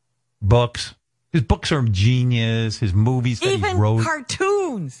 Books. His books are genius. His movies that Even he wrote.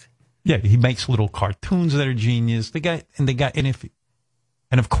 cartoons. Yeah, he makes little cartoons that are genius.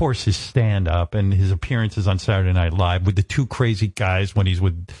 And of course his stand-up and his appearances on Saturday Night Live with the two crazy guys when he's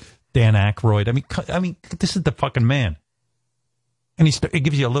with Dan Aykroyd. I mean, this is the fucking man. And it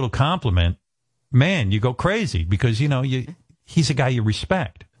gives you a little compliment. Man, you go crazy because, he's a guy you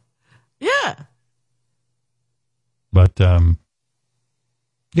respect. Yeah. But,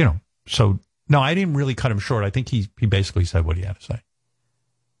 so, no, I didn't really cut him short. I think he basically said what he had to say.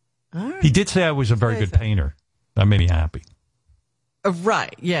 All right. He did say I was a very good painter. That made me happy.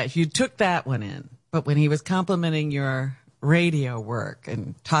 Right. Yeah. You took that one in. But when he was complimenting your radio work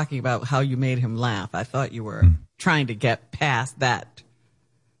and talking about how you made him laugh, I thought you were trying to get past that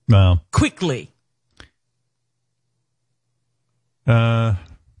quickly. No,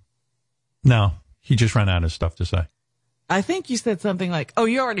 he just ran out of stuff to say. I think you said something like, "Oh,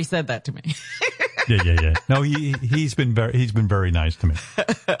 you already said that to me." Yeah. No, he's been very nice to me.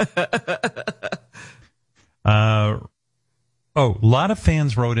 A lot of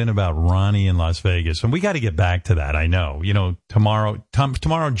fans wrote in about Ronnie in Las Vegas, and we got to get back to that. I know, tomorrow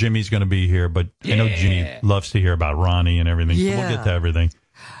Jimmy's going to be here, but I know Jimmy loves to hear about Ronnie and everything. Yeah. So we'll get to everything.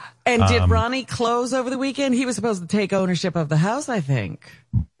 And did Ronnie close over the weekend? He was supposed to take ownership of the house, I think.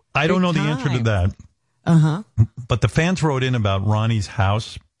 I don't know the answer to that. Uh-huh. But the fans wrote in about Ronnie's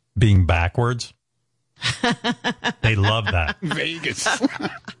house being backwards. They love that. Vegas.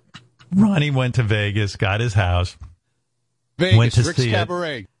 Ronnie went to Vegas, got his house. Vegas, went to Rick's see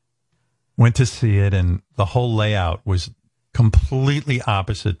Cabaret. Went to see it, and the whole layout was completely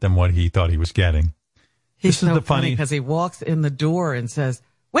opposite than what he thought he was getting. He's so funny because he walks in the door and says,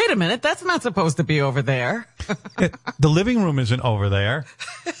 "Wait a minute, that's not supposed to be over there." The living room isn't over there.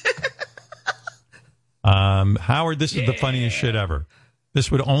 Howard, this is the funniest shit ever.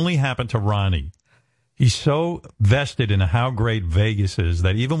 This would only happen to Ronnie. He's so vested in how great Vegas is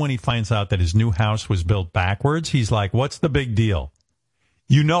that even when he finds out that his new house was built backwards, he's like, what's the big deal?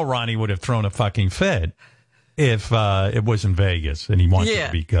 Ronnie would have thrown a fucking fit if it was in Vegas and he wanted it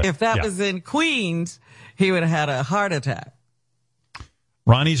to be good. If that was in Queens, he would have had a heart attack.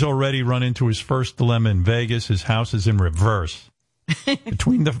 Ronnie's already run into his first dilemma in Vegas. His house is in reverse.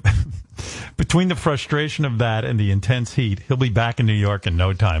 Between the frustration of that and the intense heat, he'll be back in New York in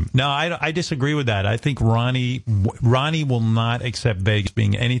no time. No, I disagree with that. I think Ronnie will not accept Vegas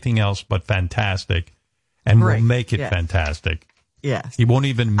being anything else but fantastic, and will make it fantastic. Yes. He won't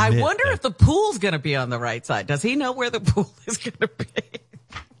even admit I wonder if the pool's going to be on the right side. Does he know where the pool is going to be?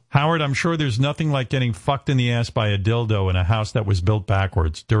 Howard, I'm sure there's nothing like getting fucked in the ass by a dildo in a house that was built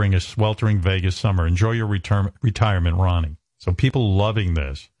backwards during a sweltering Vegas summer. Enjoy your retirement, Ronnie. So people loving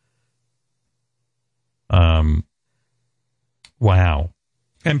this. Wow.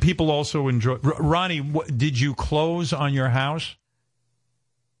 And people also enjoy. Ronnie, did you close on your house?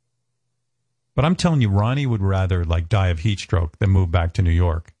 But I'm telling you, Ronnie would rather die of heat stroke than move back to New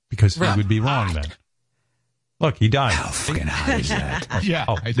York because he would be wrong then. Look, he died. How fucking hot is that? Yeah,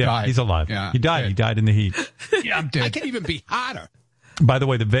 I died. He's alive. Yeah, he died. He died in the heat. Yeah, I'm dead. I can't even be hotter. By the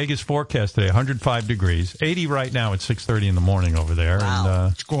way, the Vegas forecast today, 105 degrees, 80 right now at 6:30 in the morning over there. Wow.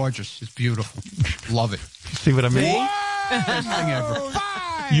 And, it's gorgeous. It's beautiful. Love it. See what I mean? Best thing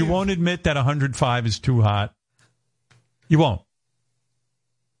ever. You won't admit that 105 is too hot. You won't.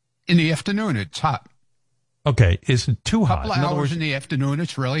 In the afternoon, it's hot. Okay, is it too hot? A couple hours in the afternoon,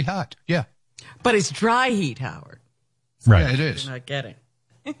 it's really hot. Yeah. But it's dry heat, Howard. Right. Yeah, it is. You're not getting.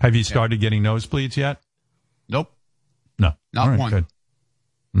 Have you started getting nosebleeds yet? Nope. No. Not All right, one. Good.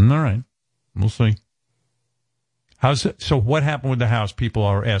 All right. We'll see. So what happened with the house? People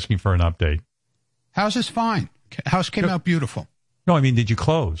are asking for an update. House is fine. House came out beautiful. No, I mean, did you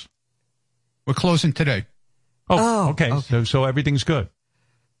close? We're closing today. Oh, okay. So everything's good.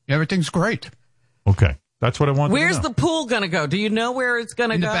 Everything's great. Okay. That's what I wanted Where's to know. the pool going to go? Do you know where it's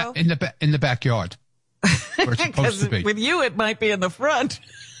going to go? In the backyard. Where it's supposed to be. With you, it might be in the front.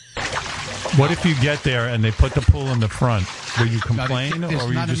 What if you get there and they put the pool in the front? Will you complain or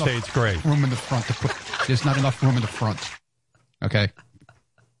will you just say it's great? Room in the front to put. There's not enough room in the front. Okay.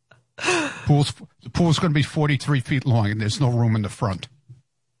 pool's going to be 43 feet long, and there's no room in the front.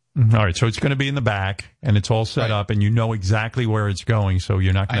 All right, so it's going to be in the back, and it's all set up, and you know exactly where it's going, so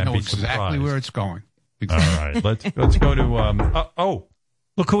you're not going to be surprised. I know exactly where it's going. All right, let's go to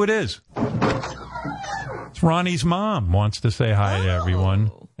look who it is. It's Ronnie's mom. Wants to say hi to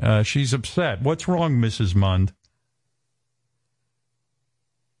everyone. She's upset. What's wrong, Mrs. Mund?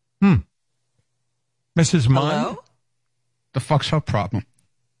 Mrs. Mund? Hello? The fuck's her problem?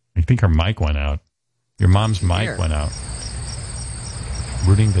 I think her mic went out. Your mom's mic went out.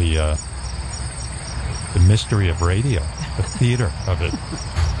 Rooting the mystery of radio, the theater of it.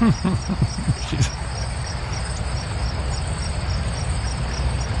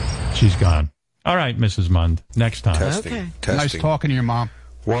 She's gone. All right, Mrs. Mund. Next time. Testing. Nice talking to your mom.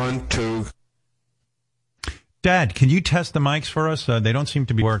 1, 2. Dad, can you test the mics for us? They don't seem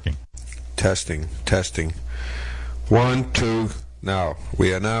to be working. Testing. 1, 2. Now,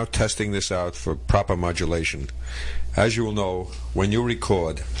 we are now testing this out for proper modulation. As you will know, when you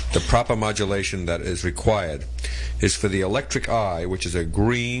record, the proper modulation that is required is for the electric eye, which is a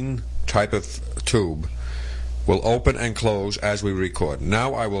green type of tube, will open and close as we record.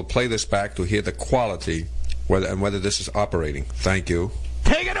 Now I will play this back to hear the quality whether this is operating. Thank you.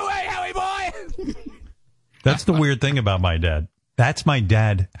 Take it away, Howie boy! That's the weird thing about my dad. That's my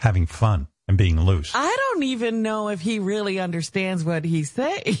dad having fun and being loose. I don't even know if he really understands what he's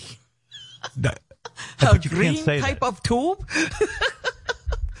saying. A green type of tube?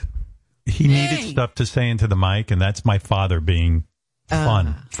 He needed stuff to say into the mic, and that's my father being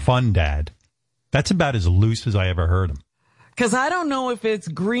fun. Fun dad. That's about as loose as I ever heard him. Because I don't know if it's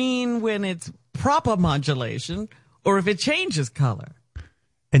green when it's proper modulation or if it changes color.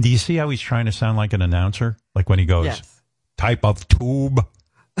 And do you see how he's trying to sound like an announcer? Like when he goes, type of tube.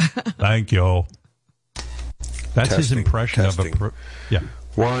 Thank you. That's his impression of a... Yeah.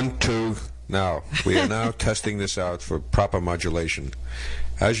 1, 2... Now, we are now testing this out for proper modulation.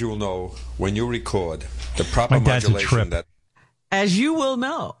 As you will know, when you record, the proper modulation that... As you will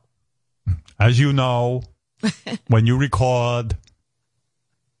know. As you know, when you record...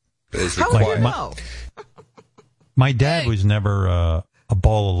 Is required. My dad was never a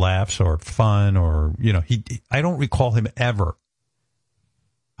ball of laughs or fun or, I don't recall him ever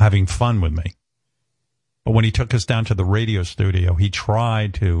having fun with me. But when he took us down to the radio studio, he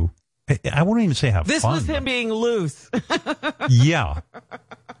tried to... I won't even say have this fun. This was him being loose. Yeah.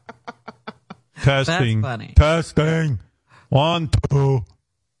 Testing. That's funny. Testing. 1, 2.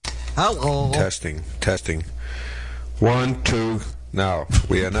 Hello. Testing. 1, 2. Now,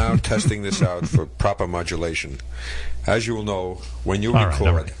 we are now testing this out for proper modulation. As you will know, when you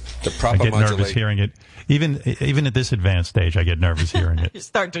record, the proper modulation... I get nervous hearing it. Even at this advanced stage, I get nervous hearing it. You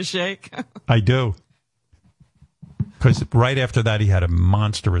start to shake. I do. Because right after that, he had a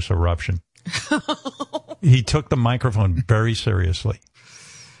monstrous eruption. He took the microphone very seriously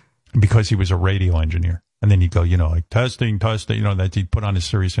because he was a radio engineer. And then he'd go, like testing, that he'd put on his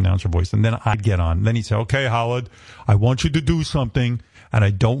serious announcer voice. And then I'd get on. Then he'd say, okay, Howard, I want you to do something, and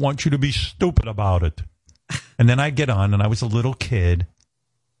I don't want you to be stupid about it. And then I'd get on, and I was a little kid,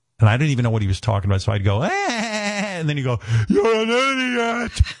 and I didn't even know what he was talking about. So I'd go, and then he'd go, you're an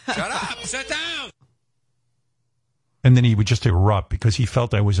idiot. Shut up. Sit down. And then he would just erupt because he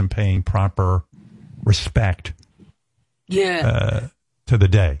felt I wasn't paying proper respect to the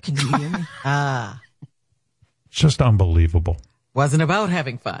day. Can you hear me? It's just unbelievable. Wasn't about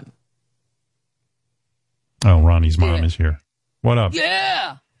having fun. Oh, Ronnie's mom is here. What up?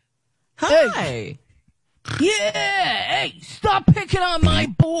 Yeah. Hi. Hey. Yeah. Hey, stop picking on my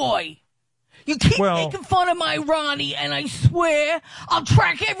boy. You keep making fun of my Ronnie, and I swear I'll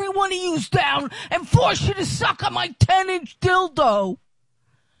track every one of you down and force you to suck on my 10-inch dildo.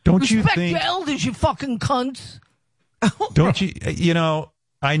 Don't you Respect think... your elders, you fucking cunts. Don't you...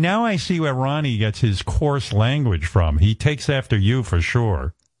 I see where Ronnie gets his coarse language from. He takes after you for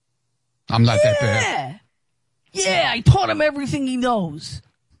sure. I'm not that bad. Yeah, I taught him everything he knows.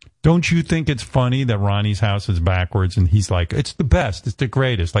 Don't you think it's funny that Ronnie's house is backwards and he's like, it's the best, it's the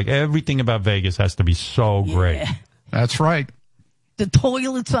greatest. Like everything about Vegas has to be so great. That's right. The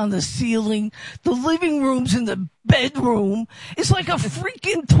toilet's on the ceiling. The living room's in the bedroom. It's like a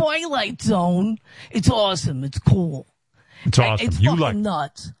freaking Twilight Zone. It's awesome. It's cool. It's awesome. It's you fucking like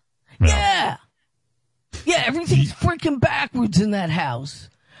nuts. Yeah. Yeah, everything's freaking backwards in that house.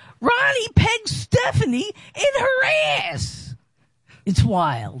 Ronnie pegged Stephanie in her ass. It's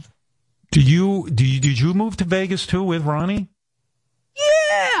wild. Did you move to Vegas too with Ronnie?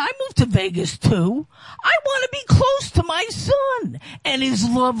 I moved to Vegas too. I want to be close to my son and his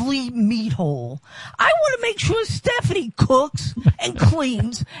lovely meat hole. I want to make sure Stephanie cooks and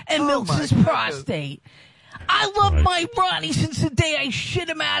cleans and milks his prostate. I love my Ronnie since the day I shit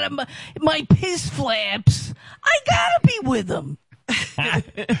him out of my piss flaps. I gotta be with him. I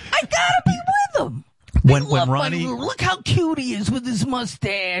gotta be with him. When Ronnie, look how cute he is with his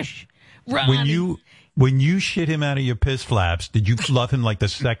mustache. Ronnie. When you shit him out of your piss flaps, did you love him like the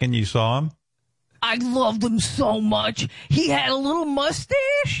second you saw him? I loved him so much. He had a little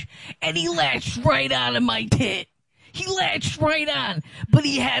mustache, and he latched right on to my tit. He latched right on, but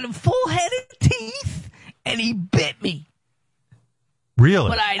he had a full head of teeth, and he bit me. Really?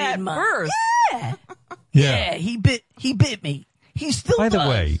 But I didn't mind. First. Yeah, he bit me. He still By does. the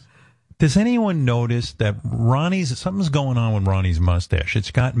way, does anyone notice that something's going on with Ronnie's mustache? It's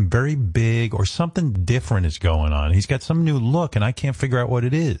gotten very big, or something different is going on. He's got some new look, and I can't figure out what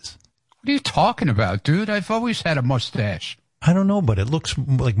it is. What are you talking about, dude? I've always had a mustache. I don't know, but it looks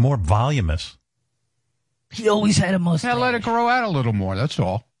like more voluminous. He always had a mustache. Yeah, let it grow out a little more, that's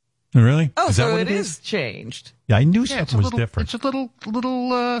all. Really? Oh, is that so what it is changed. Yeah, I knew something was different. It's a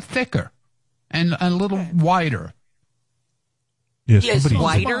little thicker and a little wider. Yes,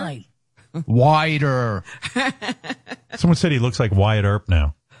 wider. Wider. Someone said he looks like Wyatt Earp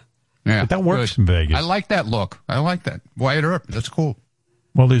now. Yeah, but that works in Vegas. I like that look. I like that. Wyatt Earp. That's cool.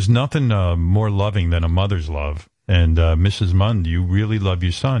 Well, there's nothing more loving than a mother's love. And Mrs. Mund, you really love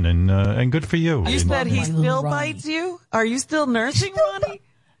your son, and good for you. You said he still bites you? Are you still nursing Ronnie?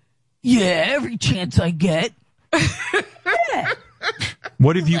 Yeah, every chance I get. Yeah.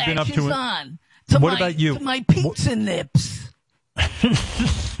 What have you been up to? What about you? To my pizza nips.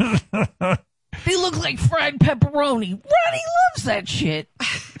 They look like fried pepperoni. Ronnie loves that shit.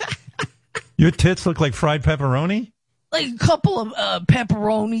 Your tits look like fried pepperoni? Like a couple of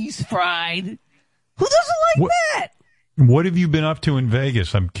pepperonis fried. Who doesn't like that? What have you been up to in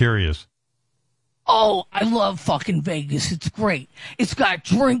Vegas? I'm curious. Oh, I love fucking Vegas. It's great. It's got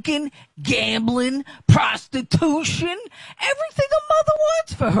drinking, gambling, prostitution, everything a mother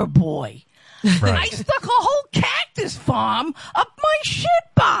wants for her boy. Right. I stuck a whole cactus farm up my shit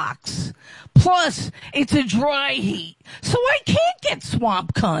box. Plus, it's a dry heat, so I can't get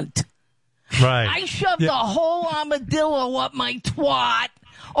swamp cunt. Right. I shoved a whole armadillo up my twat,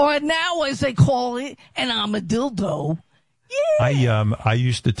 or now, as they call it, an armadildo. Yeah. I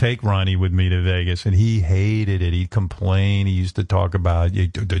used to take Ronnie with me to Vegas, and he hated it. He'd complain. He used to talk about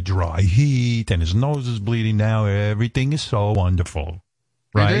the dry heat, and his nose is bleeding now. Everything is so wonderful.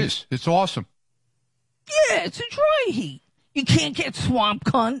 Right? It is. It's awesome. Yeah, it's a dry heat. You can't get swamp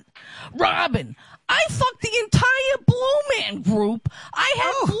cunt. Robin, I fucked the entire Blue Man group. I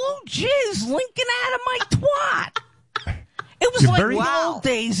had blue jizz linking out of my twat. It was like the old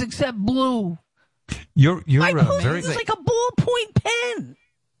days, except blue. You're my very it's like a ballpoint pen.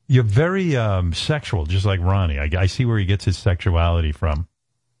 You're very sexual, just like Ronnie. I see where he gets his sexuality from.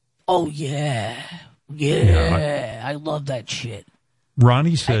 Oh yeah. I love that shit.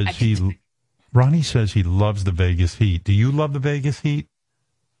 Ronnie says Ronnie says he loves the Vegas heat. Do you love the Vegas heat?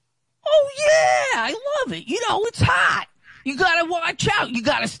 Oh yeah, I love it. You know, it's hot. You gotta watch out. You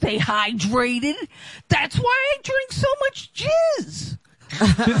gotta stay hydrated. That's why I drink so much jizz.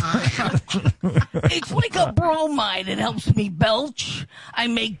 It's like a bromide. It helps me belch. I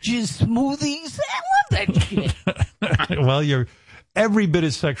make jizz smoothies. I love that shit. Well, you're every bit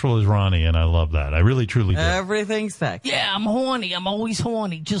as sexual as Ronnie, and I love that. I really, truly do. Everything's sexy. Yeah, I'm horny. I'm always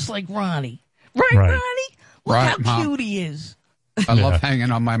horny, just like Ronnie. Right. Ronnie? Look how Mom. cute he is. I love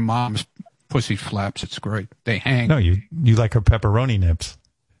hanging on my mom's pussy flaps. It's great. They hang. No, you like her pepperoni nips.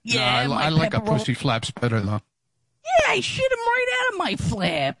 Yeah, no, I like a pussy flaps better, though. Yeah, I shit him right out of my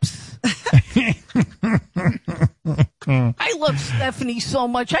flaps. I love Stephanie so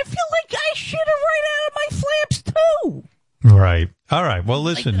much. I feel like I shit her right out of my flaps, too. Right. All right. Well,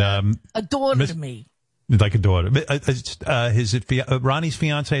 listen. Like a daughter to me. Like a daughter. Ronnie's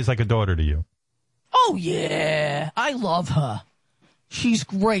fiance is like a daughter to you. Oh, yeah. I love her. She's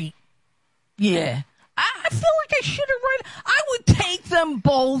great. Yeah. I feel like I should have I would take them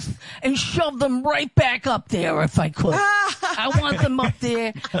both and shove them right back up there if I could. I want them up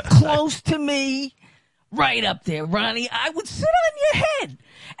there, close to me, right up there. Ronnie, I would sit on your head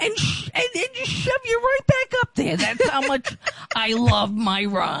and just shove you right back up there. That's how much I love my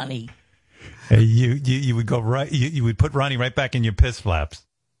Ronnie. Hey, you would go right. You would put Ronnie right back in your piss flaps.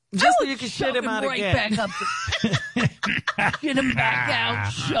 Just so you can shit him out right again. Back up there. Shit him back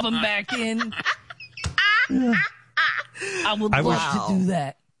out, shove him back in. I would love to do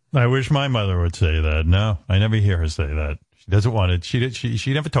that. I wish my mother would say that. No, I never hear her say that. She doesn't want it.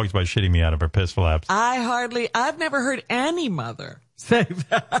 She never talks about shitting me out of her piss flaps. I've never heard any mother say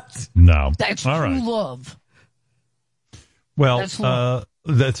that. No. That's all true right. love. Well,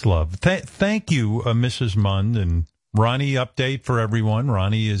 that's love. Thank you, Mrs. Mund. And Ronnie, update for everyone.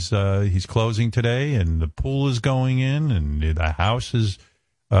 Ronnie is he's closing today, and the pool is going in, and the house is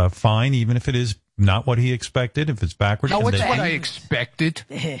fine, even if it is not what he expected, if it's backwards. No, it's what I expected.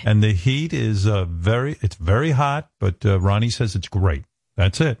 And the heat is it's very hot, but Ronnie says it's great.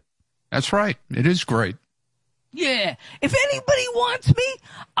 That's it. That's right. It is great. Yeah. If anybody wants me,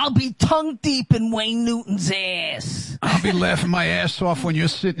 I'll be tongue deep in Wayne Newton's ass. I'll be laughing my ass off when you're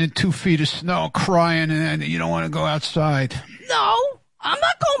sitting in 2 feet of snow crying and you don't want to go outside. No, I'm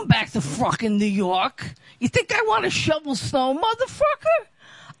not going back to fucking New York. You think I want to shovel snow, motherfucker?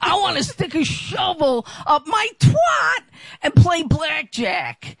 I want to stick a shovel up my twat and play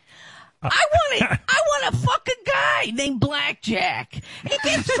blackjack. I want to fuck a guy named Blackjack. It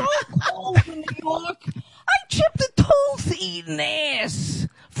gets so cold in New York. I chipped a tooth eating ass.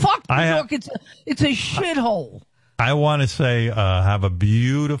 Fuck New York. It's a shithole. I want to say have a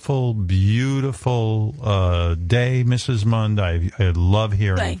beautiful, beautiful day, Mrs. Mund. I love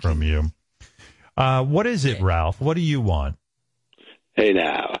hearing from you. What is it, Ralph? What do you want? Hey,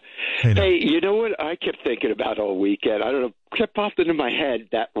 now. Hey, you know what I kept thinking about all weekend? I don't know, kept popped into my head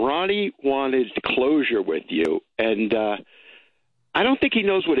that Ronnie wanted closure with you, and I don't think he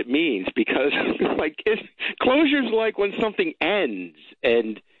knows what it means because, closure's like when something ends,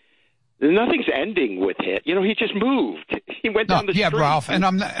 and nothing's ending with it. You know, he just moved. He went down the street. Yeah, Ralph, and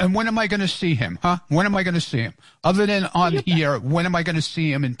when am I going to see him, huh? When am I going to see him? Other than on here, when am I going to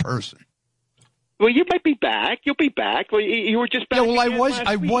see him in person? Well, you might be back. You'll be back. Well, you were just back. Yeah, well,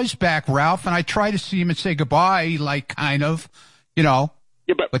 I was back, Ralph, and I tried to see him and say goodbye, kind of, Yeah,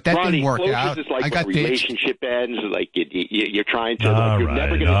 but that Ronnie, didn't work out. Is like I got when a relationship ends, like you're trying to, you're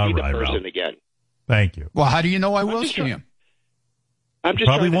never going to see the person Ralph. again. Thank you. Well, how do you know I will see him? I'm just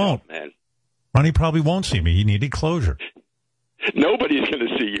probably trying to won't, help, man. Ronnie probably won't see me. He needed closure. Nobody's going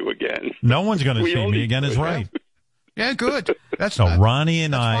to see you again. No one's going to see me again. Is right. Yeah, good. That's Ronnie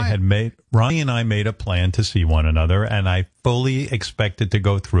and I made a plan to see one another, and I fully expected to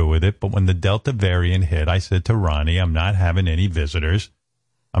go through with it. But when the Delta variant hit, I said to Ronnie, I'm not having any visitors.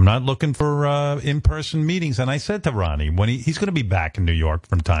 I'm not looking for in-person meetings. And I said to Ronnie, when he's going to be back in New York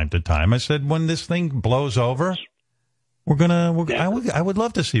from time to time, I said, when this thing blows over, I would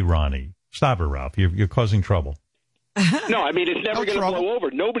love to see Ronnie. Stop it, Ralph. You're causing trouble. No, I mean, it's never going to blow over.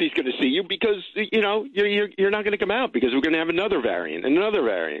 Nobody's going to see you because, you're not going to come out because we're going to have another variant and another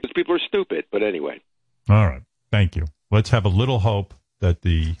variant because people are stupid. But anyway. All right. Thank you. Let's have a little hope that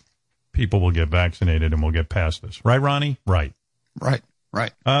the people will get vaccinated and we'll get past this. Right, Ronnie? Right. Right.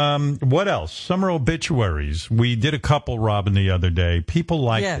 What else? Summer obituaries. We did a couple, Robin, the other day. People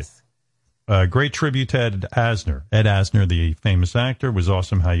liked it. Great tribute to Ed Asner. Ed Asner, the famous actor. It was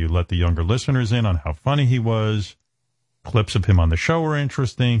awesome how you let the younger listeners in on how funny he was. Clips of him on the show were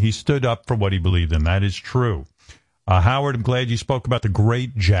interesting. He stood up for what he believed in. That is true. Howard, I'm glad you spoke about the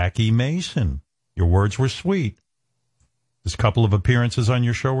great Jackie Mason. Your words were sweet. His couple of appearances on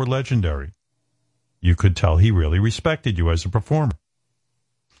your show were legendary. You could tell he really respected you as a performer.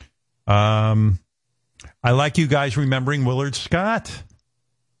 I like you guys remembering Willard Scott.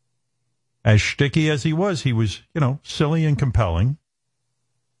 As shticky as he was, silly and compelling.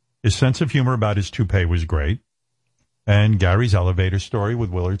 His sense of humor about his toupee was great. And Gary's elevator story with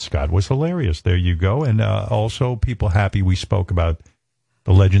Willard Scott was hilarious. There you go. And also, people happy we spoke about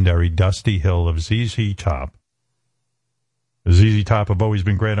the legendary Dusty Hill of ZZ Top. ZZ Top have always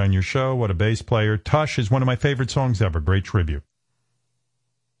been great on your show. What a bass player. Tush is one of my favorite songs ever. Great tribute.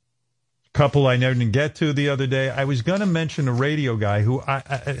 Couple I didn't get to the other day. I was going to mention a radio guy who,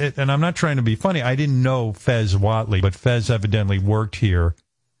 and I'm not trying to be funny, I didn't know Fez Whatley, but Fez evidently worked here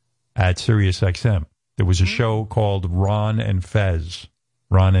at Sirius XM. There was a show called Ron and Fez.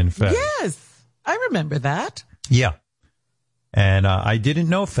 Yes, I remember that. Yeah. And I didn't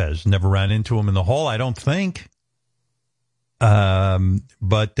know Fez. Never ran into him in the hall, I don't think.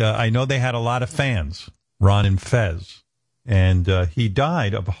 But I know they had a lot of fans, Ron and Fez. And he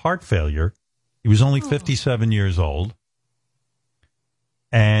died of heart failure. He was only 57 years old.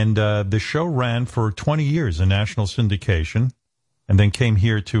 And the show ran for 20 years in national syndication and then came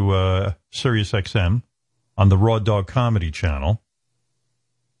here to Sirius XM on the Raw Dog Comedy Channel.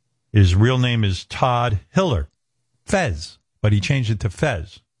 His real name is Todd Hiller, Fez, but he changed it to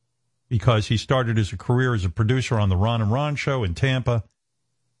Fez because he started his career as a producer on the Ron and Ron show in Tampa,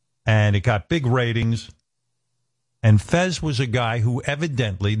 and it got big ratings. And Fez was a guy who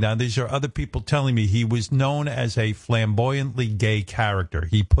evidently, now these are other people telling me, he was known as a flamboyantly gay character.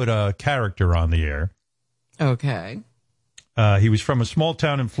 He put a character on the air. Okay. He was from a small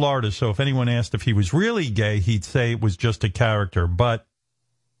town in Florida, so if anyone asked if he was really gay, he'd say it was just a character. But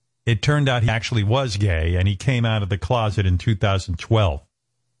it turned out he actually was gay, and he came out of the closet in 2012.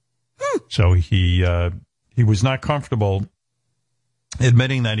 So he was not comfortable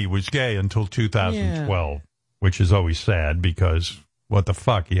admitting that he was gay until 2012, which is always sad because what the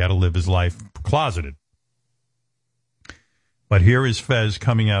fuck? He had to live his life closeted. But here is Fez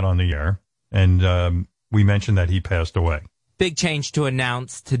coming out on the air, and we mentioned that he passed away. Big change to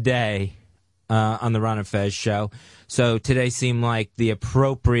announce today on the Ron and Fez show. So today seemed like the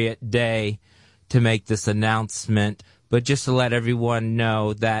appropriate day to make this announcement. But just to let everyone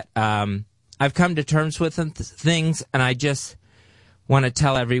know that I've come to terms with things, and I just want to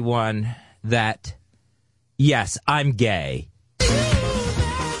tell everyone that, yes, I'm gay.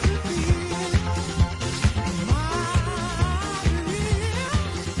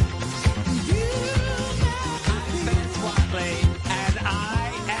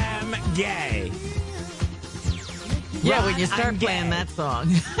 Gay. Yeah, when you start playing that song.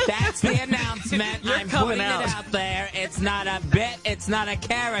 That's the announcement. I'm putting it out there. It's not a bit. It's not a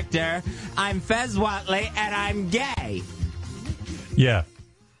character. I'm Fez Whatley, and I'm gay. Yeah.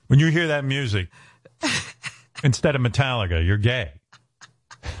 When you hear that music, instead of Metallica, you're gay.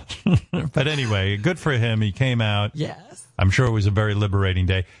 But anyway, good for him. He came out. Yes. I'm sure it was a very liberating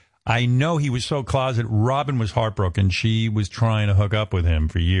day. I know he was so closeted. Robin was heartbroken. She was trying to hook up with him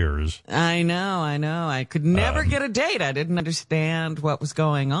for years. I know. I could never get a date. I didn't understand what was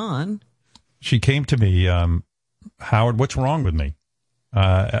going on. She came to me, Howard, what's wrong with me?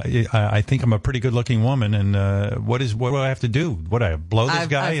 I think I'm a pretty good-looking woman, and what do I have to do? What, I blow this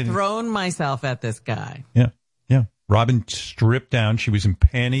guy? I've thrown myself at this guy. Yeah. Robin stripped down. She was in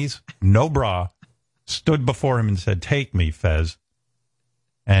panties, no bra, stood before him and said, "Take me, Fez."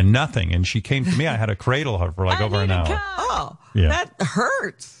 And nothing. And she came to me. I had to cradle her for over an hour. Oh, yeah. That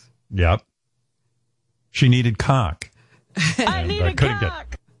hurts. Yep. She needed cock. I need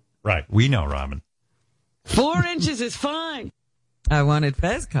cock. Right. We know, Robin. 4 inches is fine. I wanted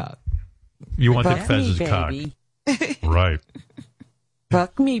Fez cock. You wanted Fez's cock. Right.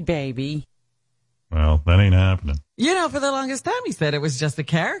 Fuck me, baby. Well, that ain't happening. You know, for the longest time, he said it was just a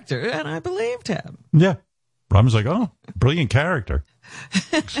character, and I believed him. Yeah. Robin's like, oh, brilliant character.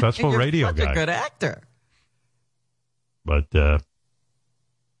 Successful radio such guy. A good actor. But, and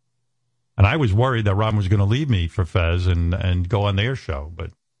I was worried that Robin was going to leave me for Fez and go on their show.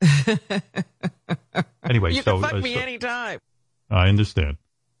 But anyway, you can fuck me anytime. I understand.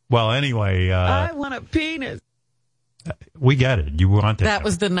 Well, anyway. I want a penis. We get it. You wanted that.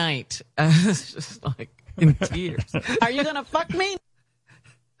 Was the night. I was just like in tears. Are you going to fuck me?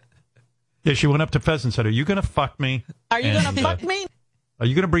 Yeah, she went up to Fez and said, "Are you going to fuck me? Are you going to fuck me? Are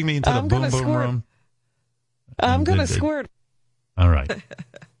you going to bring me into the boom boom room? I'm going to squirt." All right.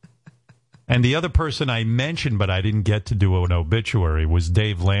 And the other person I mentioned, but I didn't get to do an obituary, was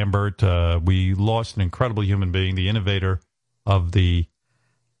Dave Lambert. We lost an incredible human being, the innovator of the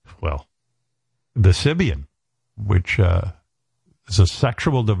Sybian, which is a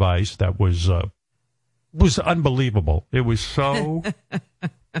sexual device that was unbelievable. It was so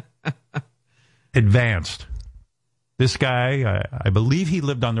advanced. This guy, I believe he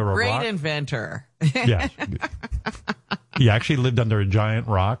lived under a rock. Great inventor. Yes. He actually lived under a giant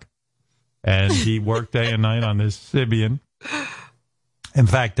rock, and he worked day and night on this Sybian. In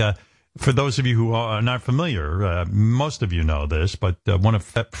fact, for those of you who are not familiar, most of you know this, but one of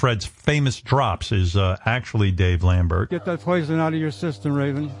Fred's famous drops is actually Dave Lambert. Get that poison out of your system,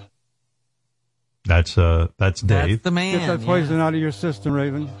 Raven. That's Dave. That's the man. Get that poison out of your system,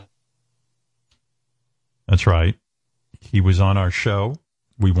 Raven. That's right. He was on our show.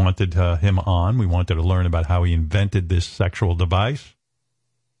 We wanted him on. We wanted to learn about how he invented this sexual device.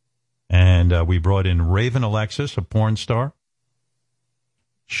 And we brought in Raven Alexis, a porn star.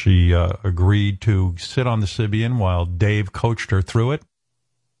 She agreed to sit on the Sybian while Dave coached her through it.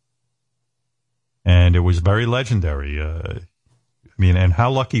 And it was very legendary. And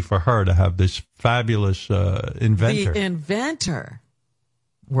how lucky for her to have this fabulous inventor. The inventor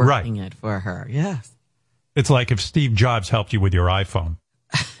working it for her, yes. It's like if Steve Jobs helped you with your iPhone.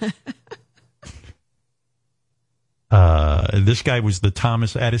 This guy was the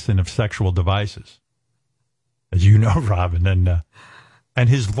Thomas Edison of sexual devices, as you know, Robin. And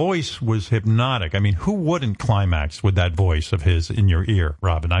his voice was hypnotic. I mean, who wouldn't climax with that voice of his in your ear,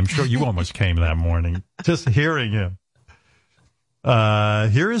 Robin? I'm sure you almost came that morning just hearing him.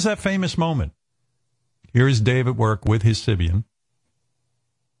 Here is that famous moment. Here is Dave at work with his Sybian,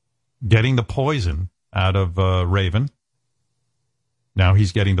 getting the poison out of Raven. Now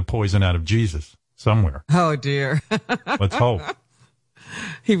he's getting the poison out of Jesus somewhere. Oh, dear. Let's hope.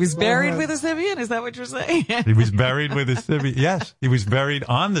 He was buried with a Sybian? Is that what you're saying? He was buried with a Sybian. Yes, he was buried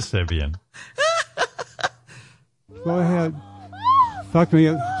on the Sybian. Go ahead. Fuck me,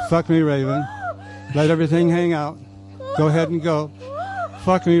 Raven. Let everything hang out. Go ahead and go.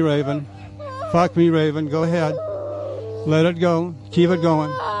 Fuck me, Raven. Fuck me, Raven. Go ahead. Let it go. Keep it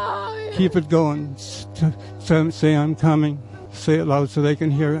going. Keep it going. Say I'm coming. Say it loud so they can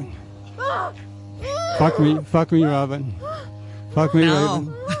hear it. Fuck me, Robin. Fuck me,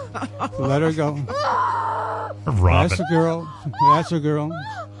 Raven. Let her go. Robin. That's a girl. That's a girl.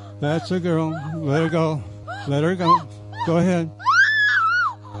 That's a girl. Let her go. Let her go. Go ahead.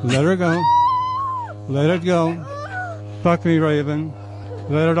 Let her go. Let it go. Fuck me, Raven.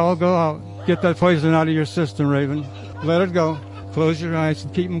 Let it all go out. Get that poison out of your system, Raven. Let it go. Close your eyes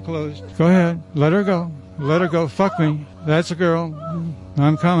and keep them closed. Go ahead. Let her go. Let her go. Fuck me. That's a girl.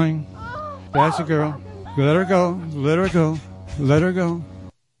 I'm coming. That's a girl. Let her go. Let her go. Let her go.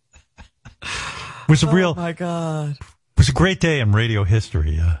 It was a real. Oh my God! It was a great day in radio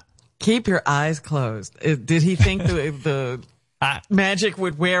history. Keep your eyes closed. Did he think the magic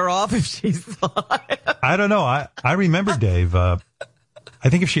would wear off if she saw it? I don't know. I remember Dave. I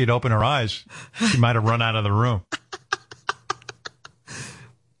think if she had opened her eyes, she might have run out of the room.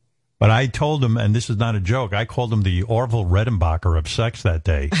 But I told him, and this is not a joke, I called him the Orville Redenbacher of sex that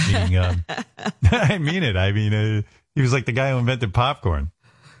day. Meaning, I mean it. I mean, he was like the guy who invented popcorn.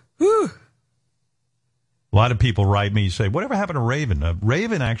 Whew. A lot of people write me and say, whatever happened to Raven?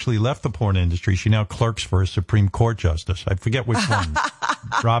 Raven actually left the porn industry. She now clerks for a Supreme Court justice. I forget which one.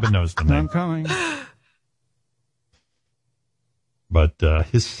 Robin knows the name. I'm coming. But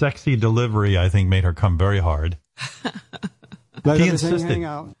his sexy delivery, I think, made her come very hard. He insisted. Hang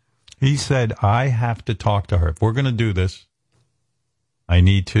out. He said, I have to talk to her. If we're going to do this, I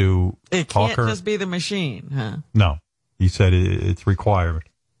need to It talk can't her. just be the machine, huh? No. He said it's required.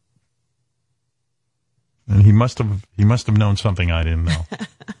 And he must have known something I didn't know.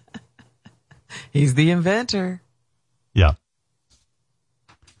 He's the inventor. Yeah.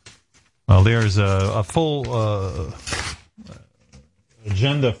 Well, there's a full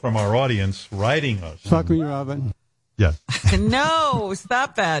agenda from our audience writing us. Fuck me, Robin. Yeah. No,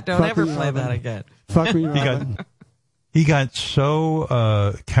 stop that. Don't ever play Robin. that again. Fuck me, Robin. He got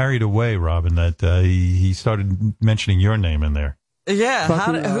so carried away, Robin, that he started mentioning your name in there. Yeah.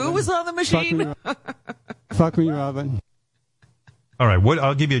 Fuck me, Who Robin. was on the machine? Fuck me, Robin. All right,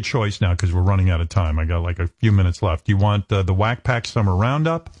 I'll give you a choice now because we're running out of time. I got like a few minutes left. Do you want the Whack Pack Summer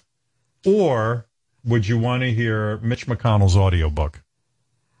Roundup, or would you want to hear Mitch McConnell's audiobook?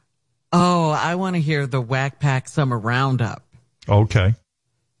 Oh, I want to hear the Whack Pack Summer Roundup. Okay.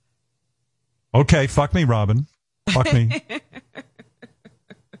 Okay, fuck me, Robin. Fuck me.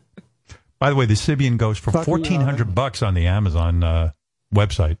 By the way, the Sybian goes for $1,400 on the Amazon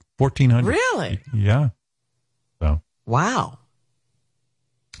website. $1,400. Really? Yeah. So. Wow.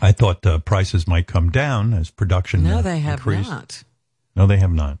 I thought prices might come down as production No, they have increased. not. No, they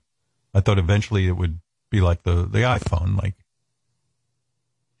have not. I thought eventually it would be like the iPhone, like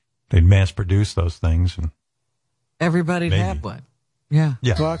they'd mass produce those things and Everybody'd maybe. have one. Yeah.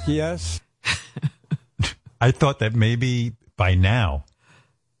 Yeah. Fuck yes. I thought that maybe by now,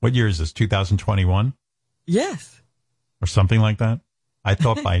 what year is this? 2021 Yes. or something like that. I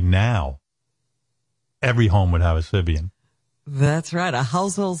thought by now every home would have a Sybian. That's right. A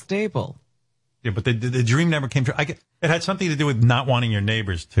household staple. Yeah, but the dream never came true. It had something to do with not wanting your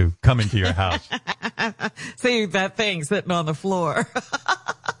neighbors to come into your house. See that thing sitting on the floor.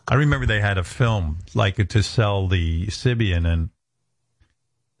 I remember they had a film like to sell the Sybian, and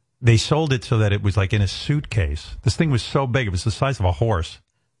they sold it so that it was like in a suitcase. This thing was so big; it was the size of a horse,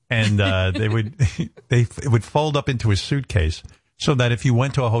 and it would fold up into a suitcase so that if you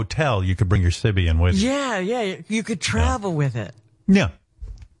went to a hotel, you could bring your Sybian with you. Yeah. You could travel with it. Yeah.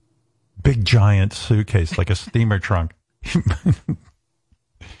 Big giant suitcase, like a steamer trunk.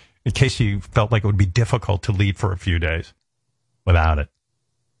 In case you felt like it would be difficult to leave for a few days without it.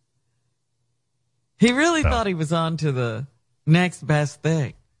 He really thought he was on to the next best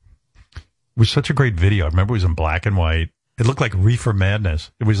thing. It was such a great video. I remember it was in black and white. It looked like Reefer Madness.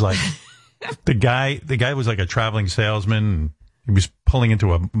 It was like the guy was like a traveling salesman. And he was pulling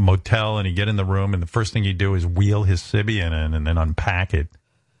into a motel, and he'd get in the room, and the first thing he'd do is wheel his Sybian in and then unpack it,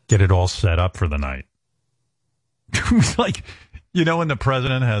 get it all set up for the night. It was like, you know, when the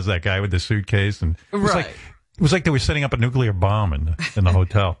president has that guy with the suitcase, and it was like they were setting up a nuclear bomb in the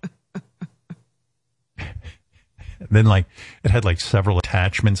hotel. And then, like, it had like several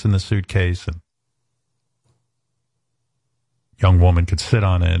attachments in the suitcase, and young woman could sit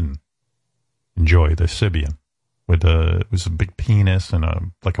on it and enjoy the Sybian. It was a big penis and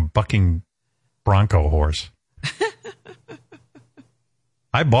like a bucking bronco horse.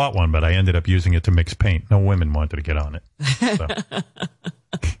 I bought one, but I ended up using it to mix paint. No women wanted to get on it. So.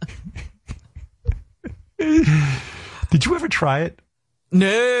 Did you ever try it?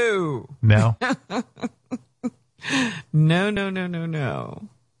 No. No? No.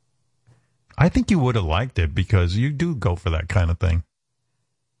 I think you would have liked it because you do go for that kind of thing.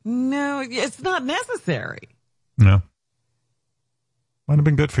 No, it's not necessary. No. Might have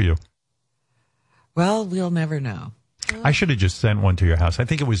been good for you. Well, we'll never know. I should have just sent one to your house. I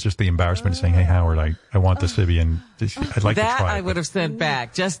think it was just the embarrassment of saying, hey, Howard, I want the Sybian. I'd like to try it. That I would have sent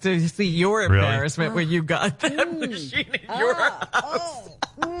back just to see your embarrassment when you got that machine in your house.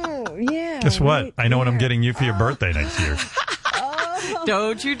 Yeah. Guess what? I know what I'm getting you for your birthday next year.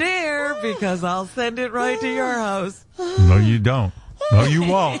 Don't you dare, because I'll send it right to your house. No, you don't. No, you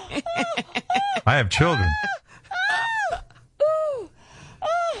won't. I have children.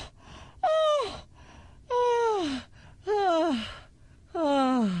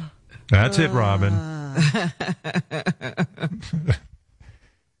 That's it, Robin.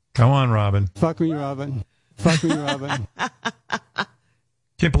 Come on, Robin. Fuck me, Robin. Fuck me, Robin.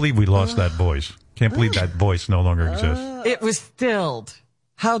 Can't believe we lost that voice. Can't believe that voice no longer exists. It was stilled.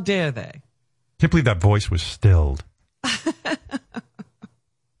 How dare they? Can't believe that voice was stilled.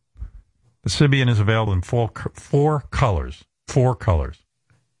 The Sybian is available in four colors. 4 colors.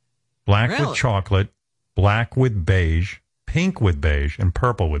 Black with chocolate, black with beige, pink with beige, and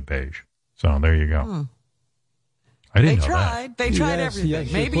purple with beige. So there you go. I didn't know that. They tried everything.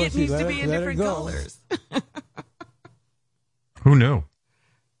 Yes, maybe it needs to be in different colors. Who knew?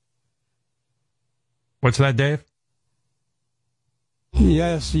 What's that, Dave?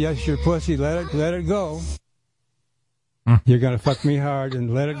 Yes, your pussy. Let it go. You're gonna fuck me hard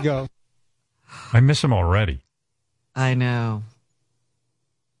and let it go. I miss him already. I know.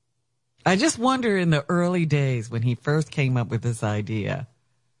 I just wonder in the early days when he first came up with this idea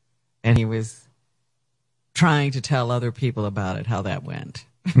and he was trying to tell other people about it, how that went.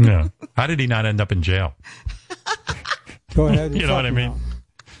 Yeah. How did he not end up in jail? Go ahead. You know what I mean?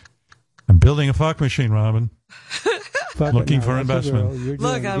 I'm building a fuck machine, Robin. Looking for investment.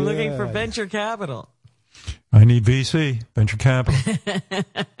 Look, I'm looking for venture capital. I need VC, venture capital.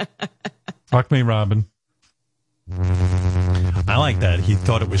 Fuck me, Robin. I like that. He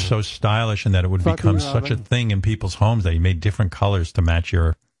thought it was so stylish and that it would become such a thing in people's homes that he made different colors to match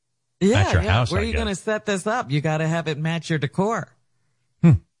your house. Where are you going to set this up? You got to have it match your decor.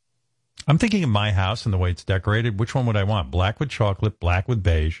 I'm thinking of my house and the way it's decorated. Which one would I want? Black with chocolate, black with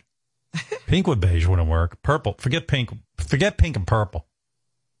beige. Pink with beige wouldn't work. Purple. Forget pink and purple.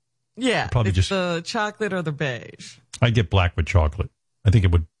 Yeah. Probably just the chocolate or the beige. I'd get black with chocolate. I think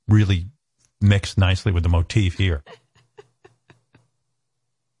it would really mix nicely with the motif here.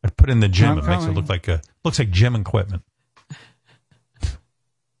 I'd put it in the gym. It makes it look like looks like gym equipment.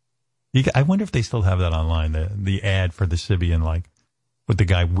 I wonder if they still have that online, the ad for the Sybian, like with the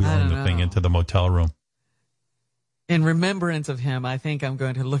guy wheeling the thing into the motel room. In remembrance of him, I think I'm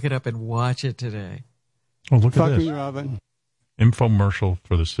going to look it up and watch it today. Oh, look at this. Fuck me, Robin. Infomercial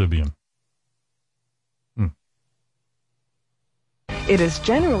for the Sybian. It is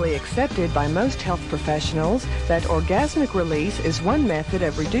generally accepted by most health professionals that orgasmic release is one method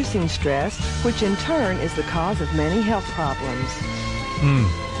of reducing stress, which in turn is the cause of many health problems.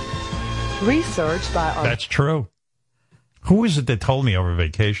 Research by... That's true. Who is it that told me over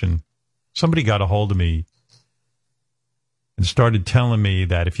vacation? Somebody got a hold of me and started telling me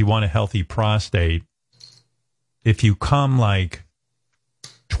that if you want a healthy prostate, if you come like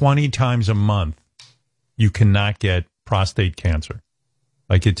 20 times a month, you cannot get prostate cancer.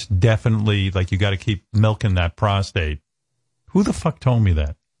 Like, it's definitely, like, you got to keep milking that prostate. Who the fuck told me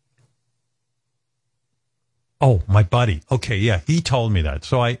that? Oh, my buddy. Okay, yeah, he told me that.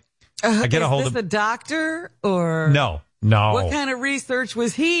 So I get a hold of... Is this a doctor or... No. What kind of research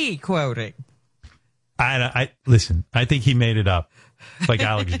was he quoting? Listen, I think he made it up. It's like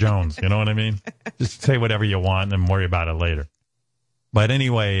Alex Jones, you know what I mean? Just say whatever you want and worry about it later. But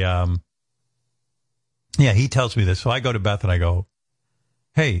anyway, yeah, he tells me this. So I go to Beth and I go,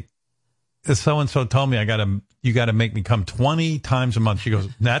 hey, so-and-so told me you got to make me come 20 times a month. She goes,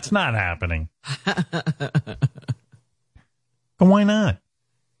 that's not happening. But why not?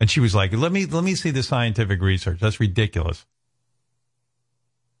 And she was like, let me see the scientific research. That's ridiculous.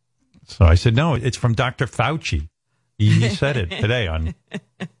 So I said, no, it's from Dr. Fauci. He said it today on.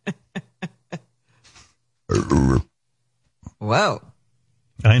 Whoa.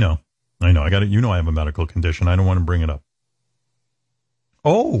 I know. I got it. You know I have a medical condition. I don't want to bring it up.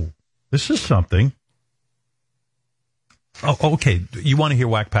 Oh, this is something. Oh, okay. You want to hear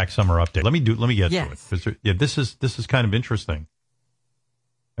Whack Pack Summer Update? Let me get to it. Yeah, this is kind of interesting.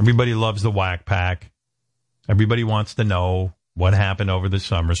 Everybody loves the Whack Pack. Everybody wants to know what happened over the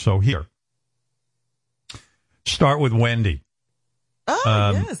summer. So here. Start with Wendy.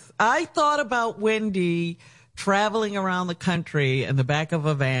 Oh, yes. I thought about Wendy traveling around the country in the back of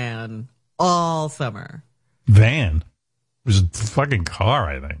a van all summer. Van? It was a fucking car,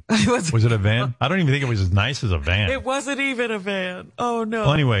 I think. Was it a van? I don't even think it was as nice as a van. It wasn't even a van. Oh, no.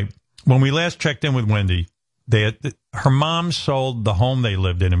 Well, anyway, when we last checked in with Wendy, her mom sold the home they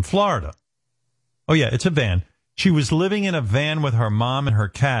lived in Florida. Oh, yeah, it's a van. She was living in a van with her mom and her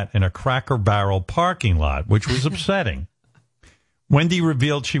cat in a Cracker Barrel parking lot, which was upsetting. Wendy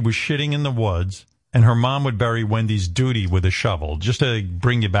revealed she was shitting in the woods, and her mom would bury Wendy's duty with a shovel. Just to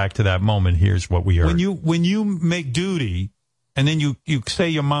bring you back to that moment, here's what we heard. When you make duty, and then you say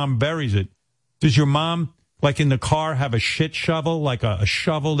your mom buries it, does your mom, like in the car, have a shit shovel, like a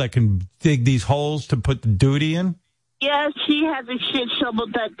shovel that can dig these holes to put the duty in? Yes, she has a shit shovel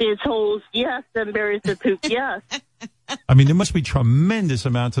that digs holes. Yes, and buries the poop. Yes. I mean, there must be tremendous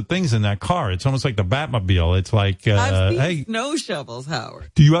amounts of things in that car. It's almost like the Batmobile. It's like, I've seen hey, snow shovels, Howard.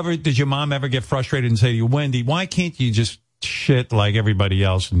 Did your mom ever get frustrated and say to you, Wendy, why can't you just shit like everybody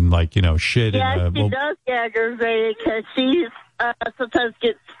else and shit? Yes, she does get aggravated because she sometimes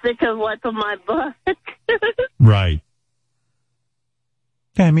gets sick of wiping my butt. Right.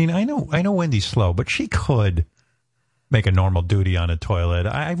 Yeah, I mean, I know Wendy's slow, but she could make a normal duty on a toilet.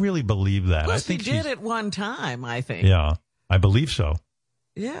 I really believe that. Well, I think she did it one time, I think. Yeah, I believe so.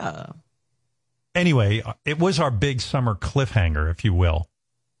 Yeah. Anyway, it was our big summer cliffhanger, if you will.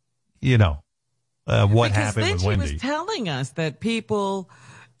 What happened with Wendy. She was telling us that people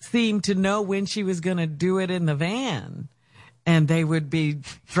seemed to know when she was going to do it in the van, and they would be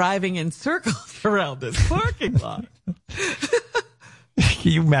driving in circles around this parking lot.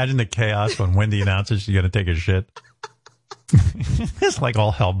 Can you imagine the chaos when Wendy announces she's going to take a shit? It's like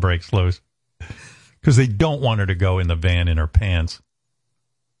all hell breaks loose because they don't want her to go in the van in her pants.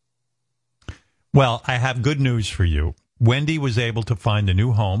 Well, I have good news for you. Wendy was able to find a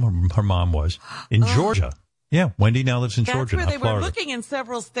new home. Her mom was in Georgia. Yeah, Wendy now lives in Georgia, not Florida. They were looking in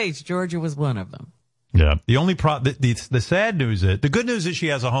several states. Georgia was one of them. Yeah. The only the sad news is, the good news is she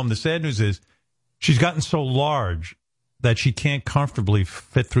has a home. The sad news is she's gotten so large that she can't comfortably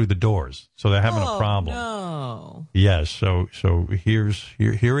fit through the doors. So they're having a problem. No. Yes. So here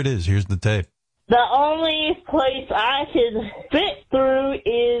it is. Here's the tape. The only place I can fit through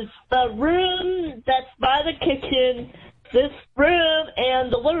is the room that's by the kitchen, this room,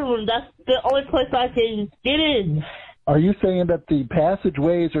 and the living room. That's the only place I can get in. Are you saying that the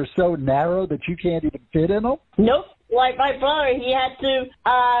passageways are so narrow that you can't even fit in them? Nope. Like my brother, he had to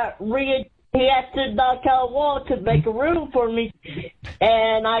he had to knock out a wall to make a room for me,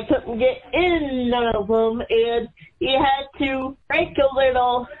 and I couldn't get in none of them, and he had to break a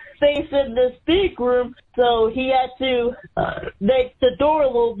little space in this big room, so he had to make the door a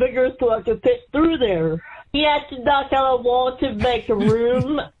little bigger so I could fit through there. He had to knock out a wall to make a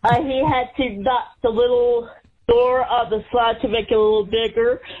room. He had to knock the little door on the side to make it a little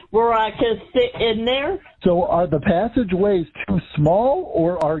bigger where I could sit in there. So are the passageways too small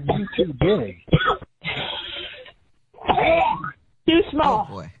or are you too big? Too small.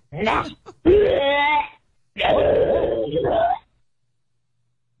 Oh, boy.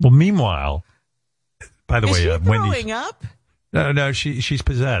 Well, meanwhile, by the Is way, she Wendy's throwing up? No, she's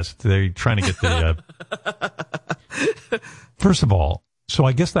possessed. They're trying to get the. First of all, so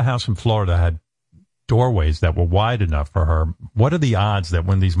I guess the house in Florida had doorways that were wide enough for her. What are the odds that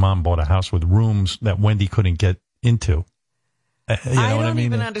Wendy's mom bought a house with rooms that Wendy couldn't get into? I don't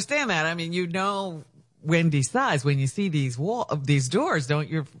even understand that. I mean, Wendy's size. When you see these doors, don't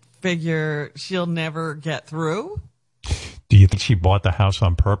you figure she'll never get through? Do you think she bought the house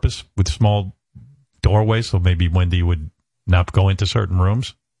on purpose with small doorways so maybe Wendy would not go into certain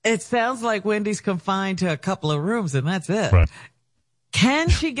rooms? It sounds like Wendy's confined to a couple of rooms and that's it. Right. Can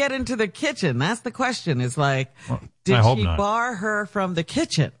she get into the kitchen? That's the question. Is like, did she bar her from the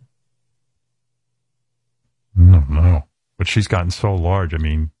kitchen? No. But she's gotten so large. I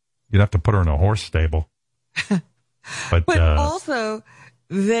mean, you'd have to put her in a horse stable. But also,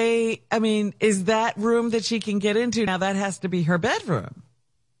 is that room that she can get into now? That has to be her bedroom.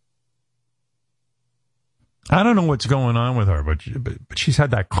 I don't know what's going on with her, but she's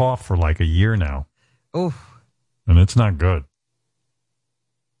had that cough for like a year now. Oh. And it's not good.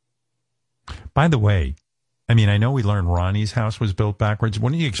 By the way, I mean, I know we learned Ronnie's house was built backwards.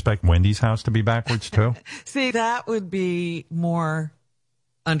 Wouldn't you expect Wendy's house to be backwards too? See, that would be more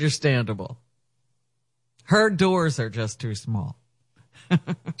understandable. Her doors are just too small.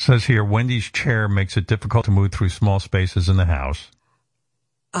 Says here, Wendy's chair makes it difficult to move through small spaces in the house.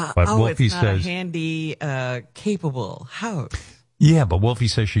 But Wolfie it's not says, a handy, capable house. yeah, but Wolfie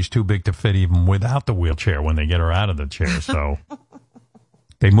says she's too big to fit even without the wheelchair when they get her out of the chair. So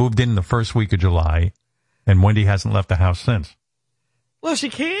they moved in the first week of July, and Wendy hasn't left the house since. Well, she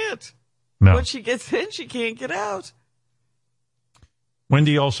can't. No. Once she gets in, she can't get out.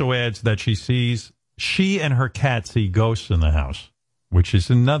 Wendy also adds that she and her cat see ghosts in the house, which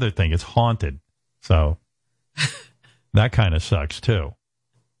is another thing. It's haunted. So that kind of sucks, too.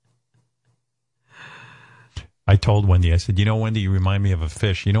 I told Wendy, I said, you know, Wendy, you remind me of a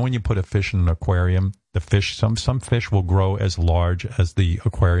fish. You know, when you put a fish in an aquarium, the fish, some fish will grow as large as the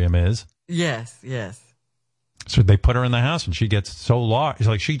aquarium is. Yes, yes. So they put her in the house and she gets so large. It's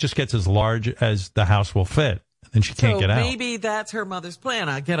like she just gets as large as the house will fit. And she can't get out. Maybe that's her mother's plan.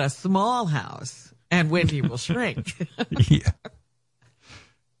 I'll get a small house and Wendy will shrink. Yeah.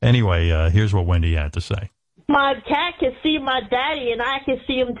 Anyway, here's what Wendy had to say. My cat can see my daddy and I can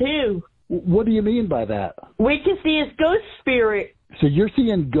see him too. What do you mean by that? We can see his ghost spirit. So you're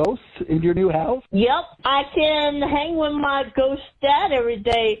seeing ghosts in your new house? Yep, I can hang with my ghost dad every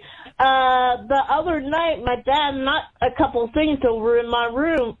day. The other night, my dad knocked a couple things over in my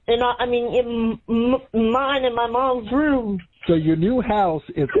room, in mine and my mom's room. So your new house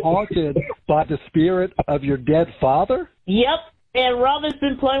is haunted by the spirit of your dead father? Yep, and Robin's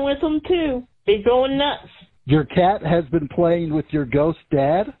been playing with him too. They're going nuts. Your cat has been playing with your ghost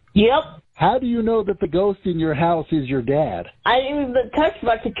dad? Yep. How do you know that the ghost in your house is your dad? I didn't even touch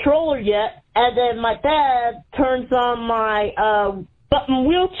my controller yet, and then my dad turns on my button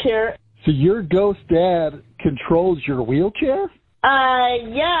wheelchair. So your ghost dad controls your wheelchair?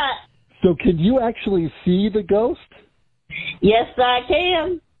 Yeah. So can you actually see the ghost? Yes, I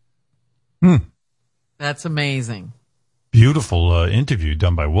can. That's amazing. Beautiful interview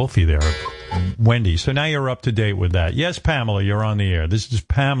done by Wolfie there, Wendy. So now you're up to date with that. Yes, Pamela, you're on the air. This is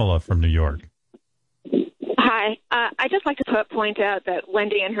Pamela from New York. Hi. I just like to point out that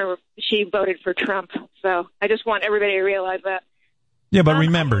Wendy and she voted for Trump. So I just want everybody to realize that. Yeah, but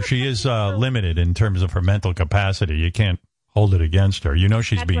remember, she is limited in terms of her mental capacity. You can't hold it against her. You know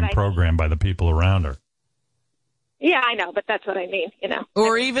she's being programmed by the people around her. Yeah, I know, but that's what I mean, you know.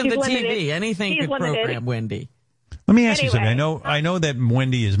 Or even the limited. TV. Anything She's could limited. program Wendy. Let me ask you something. I know that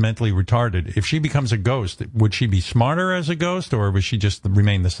Wendy is mentally retarded. If she becomes a ghost, would she be smarter as a ghost, or would she just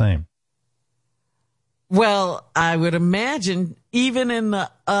remain the same? Well, I would imagine even in the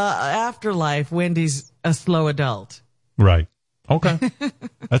afterlife, Wendy's a slow adult. Right. Okay.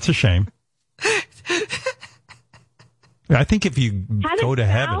 That's a shame. I think if you go to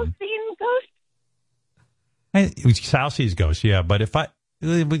heaven. Sal sees ghosts, yeah. But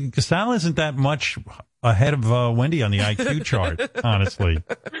Sal isn't that much ahead of Wendy on the IQ chart, honestly.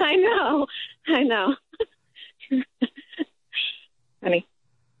 I know. Honey.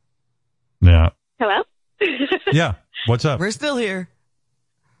 Yeah. Hello? Yeah. What's up? We're still here.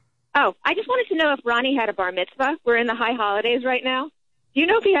 Oh, I just wanted to know if Ronnie had a bar mitzvah. We're in the high holidays right now. Do you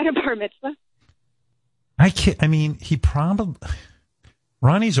know if he had a bar mitzvah?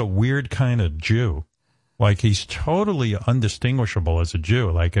 Ronnie's a weird kind of Jew. Like, he's totally undistinguishable as a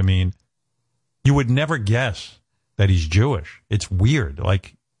Jew. Like, I mean, you would never guess that he's Jewish. It's weird.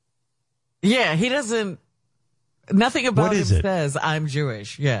 Like, yeah, he doesn't. Nothing about him says I'm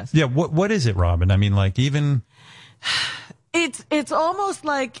Jewish. Yes. Yeah. What is it, Robin? I mean, like, even. It's almost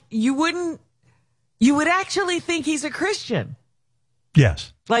like you would actually think he's a Christian.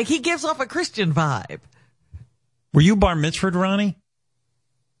 Yes. Like, he gives off a Christian vibe. Were you bar mitzvahed, Ronnie?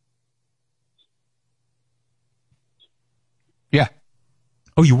 Yeah.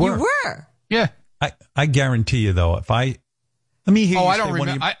 Oh, you were? You were? Yeah. I guarantee you, though, let me hear you I don't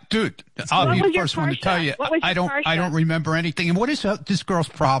remember. Dude, I'll be the first one to tell you. I don't remember anything. And what is this girl's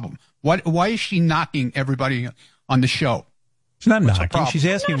problem? Why is she knocking everybody on the show? She's not knocking. She's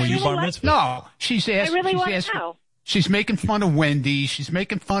asking, were you bar mitzvahed? No, she's asking. I really want to know. She's making fun of Wendy. She's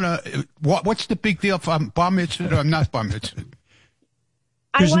making fun of what's the big deal if I'm bar mitzvahed or I'm not bar mitzvahed?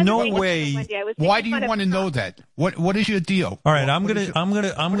 There's no way. Why do you want to know that? What is your deal? All right, I'm gonna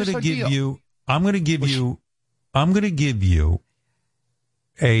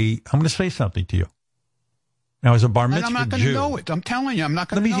say something to you. Now, as a bar mitzvah Jew, I'm not going to know it. I'm telling you, I'm not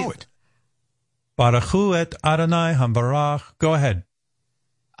going to know it. Barachu et Adonai Hambarach. Go ahead.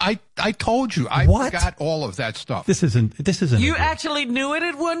 I told you. I forgot all of that stuff. This isn't. You actually knew it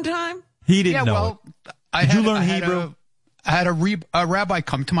at one time? He didn't know it. Did you learn Hebrew? I had a rabbi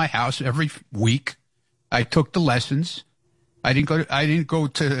come to my house every week. I took the lessons. I didn't go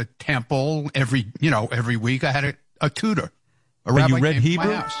to temple every week. I had a tutor. A rabbi you read came Hebrew?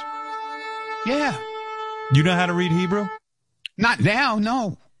 to my house. Yeah. You know how to read Hebrew? Not now,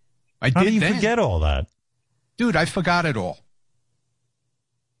 no. How do you forget all that? Dude, I forgot it all.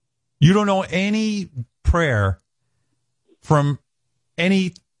 You don't know any prayer from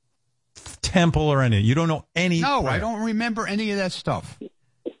any temple or anything. You don't know any No, prayer. I don't remember any of that stuff.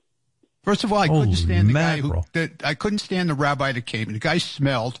 First of all, I couldn't stand the guy I couldn't stand the rabbi that came. The guy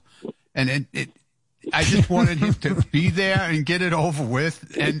smelled, and I just wanted him to be there and get it over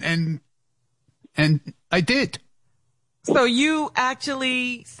with, and I did. So you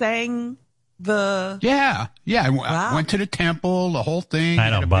actually sang the... Yeah. I went to the temple, the whole thing. I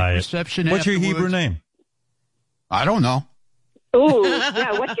don't buy it. Reception. What's your Hebrew afterwards. name? I don't know. Ooh,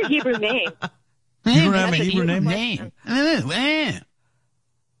 yeah. What's your Hebrew name? You don't have a Hebrew name?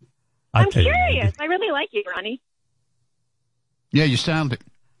 I'm curious. I really like you, Ronnie. Yeah, you sound it.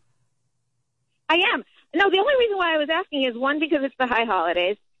 I am. No, the only reason why I was asking is, one, because it's the high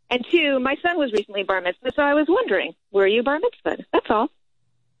holidays, and two, my son was recently bar mitzvah, so I was wondering, were you bar mitzvah? That's all.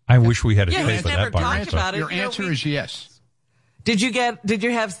 I wish we had a Yeah, tape he's of never that bar talked mitzvah. about it. Your answer is yes. Did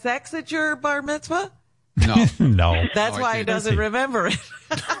you have sex at your bar mitzvah? No. No. That's why he doesn't remember it.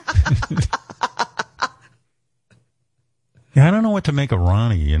 Yeah, I don't know what to make of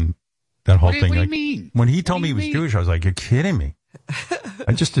Ronnie and that whole thing. What do you Like, mean? When he told me he was Jewish, I was like, "You're kidding me."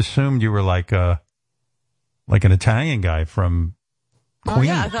 I just assumed you were like an Italian guy from Queens.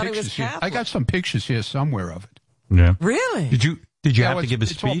 Yeah, I thought he was Pictures here. Catholic. I got some pictures here somewhere of it. Yeah. Really? Did you Yeah, have to give a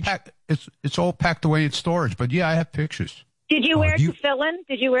speech? It's all packed away in storage, but yeah, I have pictures. Did you wear tefillin?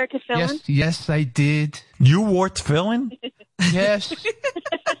 Did you wear tefillin? Yes, I did. You wore tefillin? Yes.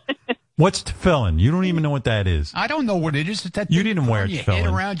 What's tefillin? You don't even know what that is. I don't know what it is. It's that You thing didn't wear on your head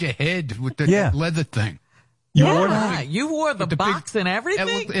tefillin. around your head with the leather thing. You yeah, wore that? you wore the box and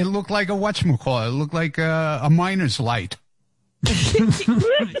everything? It looked like a whatchamacallit. It looked like a miner's light.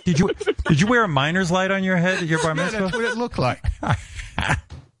 Did you wear a miner's light on your head at your bar Yeah, mitzvah? that's what it looked like.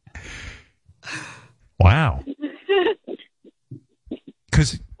 Wow.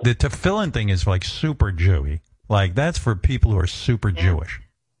 Because the tefillin thing is like super Jewy. Like that's for people who are super Jewish.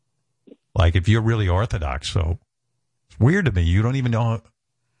 Like if you're really Orthodox. So it's weird to me. You don't even know.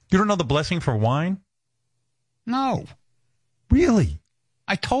 You don't know the blessing for wine? No. Really?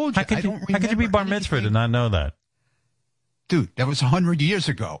 I told you. How could you be bar mitzvah to not know that? Dude, that was 100 years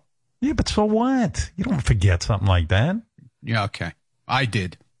ago. Yeah, but so what? You don't forget something like that. Yeah, okay. I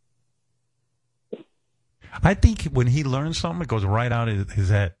did. I think when he learns something, it goes right out of his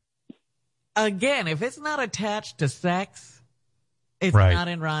head. Again, if it's not attached to sex, it's Right. not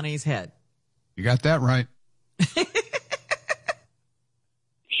in Ronnie's head. You got that right.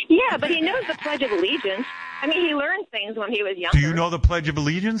 Yeah, but he knows the Pledge of Allegiance. I mean, he learned things when he was younger. Do you know the Pledge of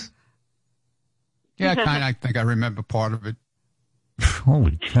Allegiance? Yeah, I think I remember part of it.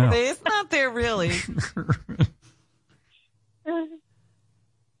 Holy cow. It's not there really.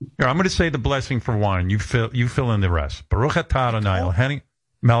 Here, I'm going to say the blessing for wine. You fill in the rest. Baruch atah Adonai Eloheinu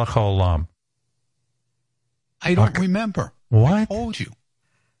melech haolam. I don't remember. What? I told you.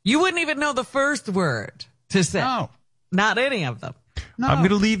 You wouldn't even know the first word to say. No. Not any of them. No. I'm going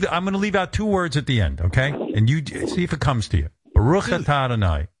to leave out two words at the end, okay? And you see if it comes to you. Baruch atah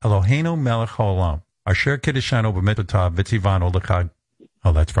Adonai Eloheinu melech haolam. Asher kiddushanu b'mitzvotav v'tzivanu l'chag.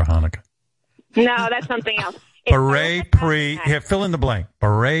 Oh, that's for Hanukkah. No, that's something else. Beret pre. Here, fill in the blank.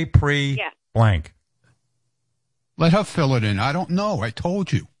 Beret pre blank. Let her fill it in. I don't know. I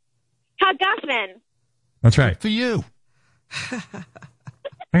told you. Hagafen. That's right. For you.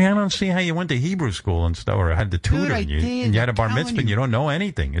 I don't see how you went to Hebrew school and stuff, or had the tutor, Dude, I and you did, had a bar I'm mitzvah, telling and you you. don't know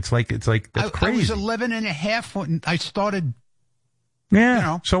anything. It's like that's I crazy. was 11 and a half when I started. Yeah. You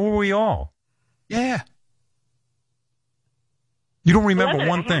know. So were we all. Yeah. You don't remember 11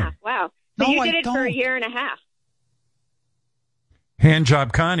 one and a thing. half. Wow. So No, you I did it for a don't. year and a half. Hand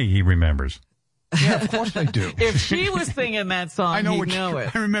job Connie, he remembers. Yeah, of course I do. If she was singing that song, I know he'd which, know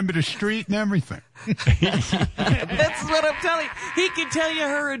it. I remember the street and everything. That's what I'm telling you. He can tell you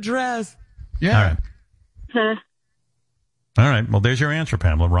her address. Yeah. Huh. All right. Well, there's your answer,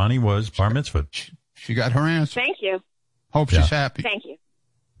 Pamela. Ronnie was bar mitzvah. She got her answer. Thank you. Hope she's happy. Thank you.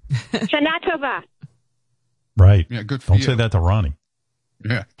 Shana Tova. Right. Yeah, good for Don't you. say that to Ronnie.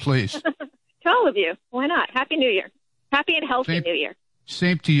 Yeah, please. To all of you. Why not? Happy New Year. Happy and healthy Same. New Year.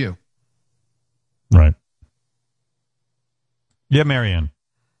 Same to you. Right. Yeah, Marianne.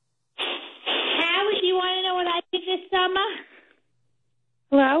 Howard, you want to know what I did this summer?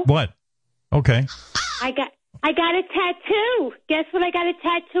 Hello? What? Okay. I got a tattoo. Guess what I got a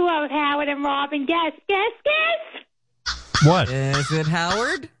tattoo of, Howard and Robin? Guess. What? Is it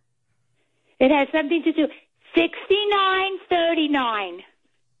Howard? It has something to do. 6939.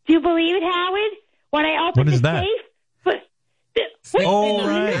 Do you believe it, Howard? When I opened What is the that? safe. Oh,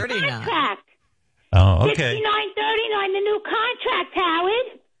 right. The new contract. Oh, okay. 6939, the new contract,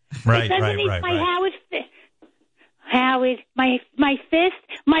 Howard. Right, It doesn't right, need right, my right. Howard, my fist,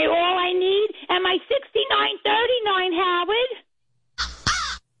 my all I need, and my 6939, Howard.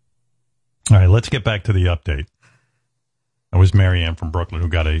 All right, let's get back to the update. That was Marianne from Brooklyn who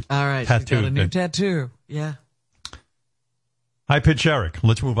got a All right, tattoo. she's got a new tattoo. Yeah. High Pitch Eric.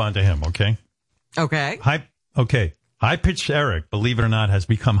 Let's move on to him, okay? Okay. High Pitch Eric, believe it or not, has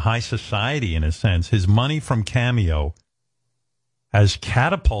become high society in a sense. His money from Cameo has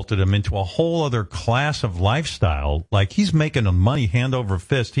catapulted him into a whole other class of lifestyle. Like, he's making the money hand over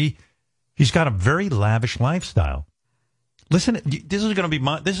fist. He's got a very lavish lifestyle. Listen, this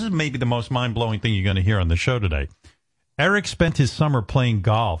is maybe the most mind-blowing thing you're going to hear on the show today. Eric spent his summer playing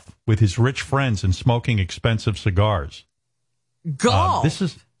golf with his rich friends and smoking expensive cigars. Golf?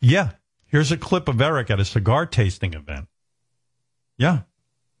 Here's a clip of Eric at a cigar tasting event. Yeah.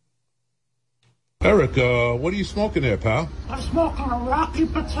 Eric, what are you smoking there, pal? I'm smoking a Rocky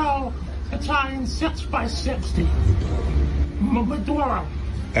Patel Italian 6x60 Maduro.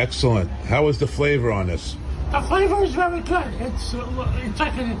 Excellent. How is the flavor on this? The flavor is very good. It's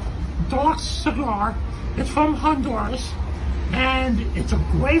like a dark cigar. It's from Honduras, and it's a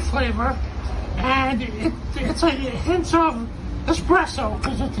great flavor, and it's a hint of espresso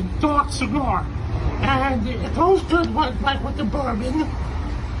because it's a dark cigar, and it goes good with the bourbon.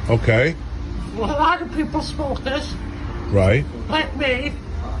 Okay. Well, a lot of people smoke this, Right. like me.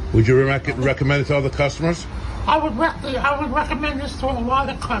 Would you recommend it to other customers? I would recommend this to a lot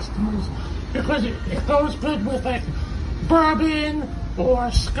of customers because it goes good with like bourbon or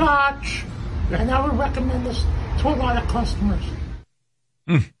scotch, and I would recommend this to a lot of customers.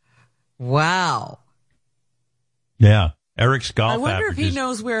 Wow. Yeah. Eric's golf I wonder if he averages-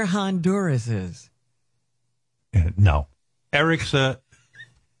 knows where Honduras is. No. Eric's, I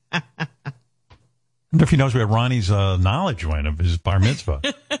wonder if he knows where Ronnie's knowledge went of his bar mitzvah.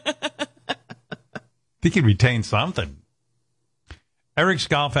 I think he retained something. Eric's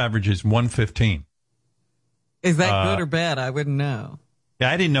golf average is 115. Is that good or bad? I wouldn't know.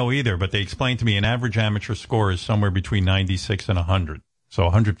 Yeah, I didn't know either, but they explained to me an average amateur score is somewhere between 96 and 100. So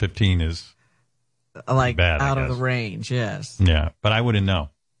 115 is like bad, out I of the guess. range, yes. Yeah, but I wouldn't know.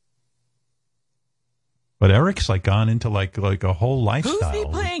 But Eric's like gone into like a whole lifestyle. Who's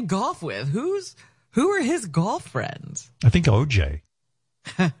he playing golf with? Who are his golf friends? I think OJ.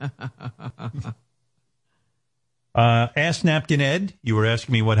 Ask Napkin Ed, you were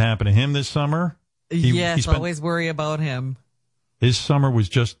asking me what happened to him this summer. Yes, always worry about him. His summer was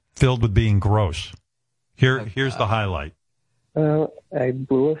just filled with being gross. Here's the highlight. Well, I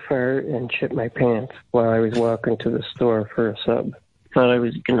blew a fart and shit my pants while I was walking to the store for a sub. Thought I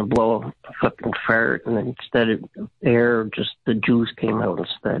was going to blow a fucking fart, and instead of air, just the juice came out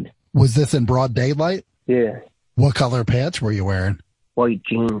instead. Was this in broad daylight? Yeah. What color pants were you wearing? White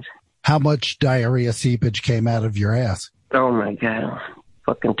jeans. How much diarrhea seepage came out of your ass? Oh, my God.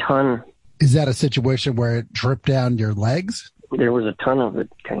 Fucking ton. Is that a situation where it dripped down your legs? There was a ton of it,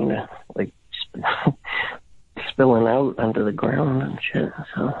 kind of, like, spilling out onto the ground and shit,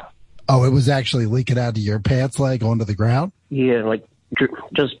 so... Oh, it was actually leaking out of your pants leg onto the ground? Yeah, like,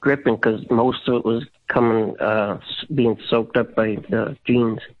 just dripping, because most of it was coming, being soaked up by the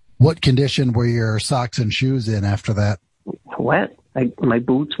jeans. What condition were your socks and shoes in after that? Wet. My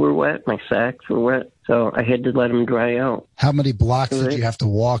boots were wet, my socks were wet, so I had to let them dry out. How many blocks did you have to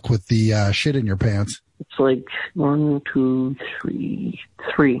walk with the shit in your pants? It's like 1, 2,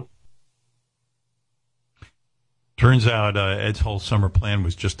 3. Turns out Ed's whole summer plan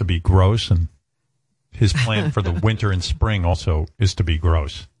was just to be gross, and his plan for the winter and spring also is to be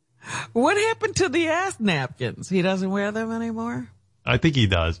gross. What happened to the ass napkins? He doesn't wear them anymore? I think he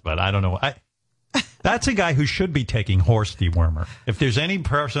does, but I don't know. That's a guy who should be taking horse dewormer. If there's any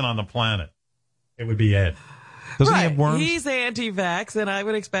person on the planet, it would be Ed. Doesn't he have worms? He's anti-vax, and I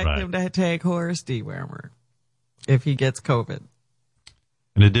would expect him to take horse dewormer if he gets COVID.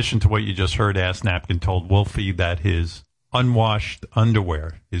 In addition to what you just heard, Ass Napkin told Wolfie that his unwashed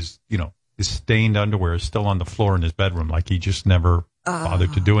underwear, his stained underwear is still on the floor in his bedroom, like he just never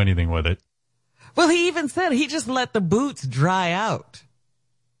bothered to do anything with it. Well, he even said he just let the boots dry out.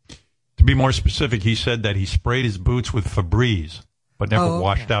 To be more specific, he said that he sprayed his boots with Febreze, but never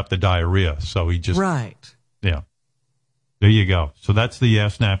washed out the diarrhea. So he just... Right. Yeah. There you go. So that's the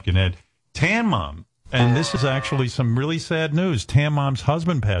Ass Napkin Ed. Tan Mom And this is actually some really sad news. Tan Mom's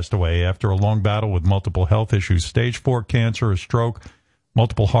husband passed away after a long battle with multiple health issues, stage 4 cancer, a stroke,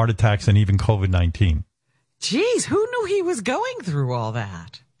 multiple heart attacks, and even COVID-19. Jeez, who knew he was going through all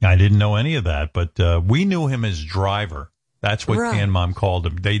that? I didn't know any of that, but we knew him as Driver. That's what Right. Tan Mom called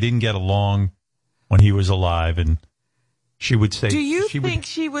him. They didn't get along when he was alive, and she would say... Do you think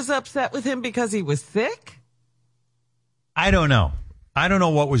she was upset with him because he was sick? I don't know. I don't know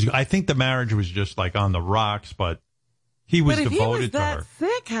what was... I think the marriage was just like on the rocks, but he was But if devoted he was to that her.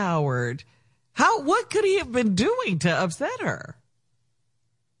 sick, Howard, what could he have been doing to upset her?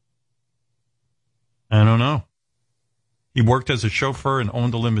 I don't know. He worked as a chauffeur and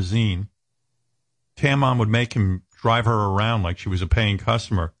owned a limousine. Tan Mom would make him drive her around like she was a paying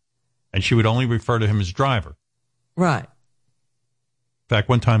customer, and she would only refer to him as Driver. Right. In fact,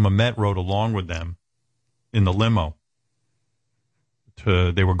 one time Ahmet rode along with them in the limo.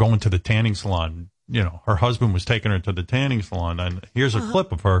 They were going to the tanning salon. You know, her husband was taking her to the tanning salon, and here's a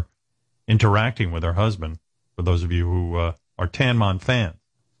clip of her interacting with her husband, for those of you who are Tan Mom fans.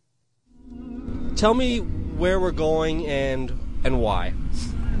 Tell me where we're going and why.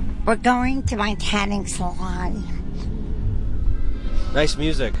 We're going to my tanning salon. Nice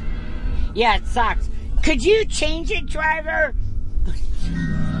music. Yeah, it sucks. Could you change it, Driver?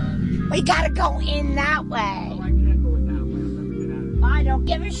 We gotta go in that way. I don't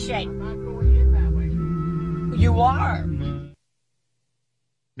give a shit. You are.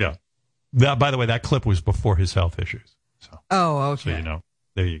 Yeah. By the way, that clip was before his health issues. Oh, okay. So, you know,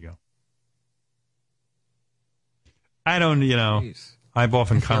 there you go. I don't, I've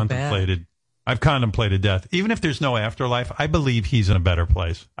often contemplated death. Even if there's no afterlife, I believe he's in a better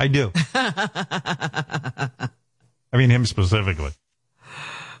place. I do. I mean, him specifically.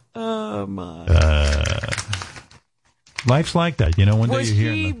 Oh, my. Life's like that, one day Was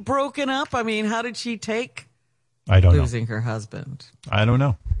you're she here. broken up? I mean, how did she take I don't know. losing her husband? I don't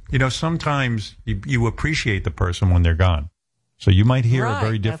know. Sometimes you appreciate the person when they're gone. So you might hear a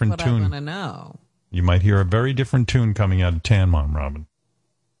very different that's what tune. I want to know. You might hear a very different tune coming out of Tan Mom, Robin.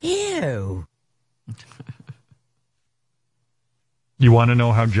 Ew. You want to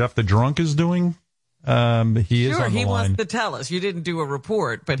know how Jeff the Drunk is doing? He is on the Sure, he line. wants to tell us. You didn't do a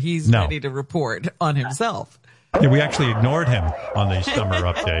report, but he's No. ready to report on himself. Yeah, we actually ignored him on the summer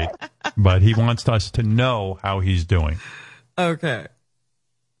update, but he wants us to know how he's doing. Okay.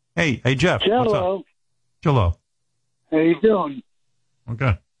 Hey, Jeff. What's up? Hello. Hello. How you doing?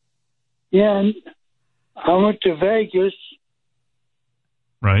 Okay. Yeah, and I went to Vegas.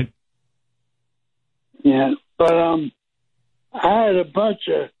 Right. Yeah, but I had a bunch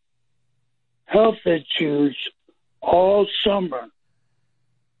of health issues all summer.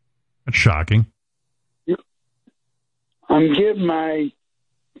 That's shocking. I'm getting my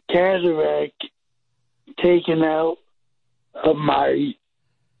cataract taken out of my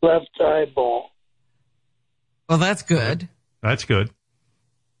left eyeball. Well, that's good. That's good.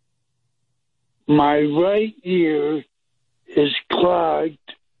 My right ear is clogged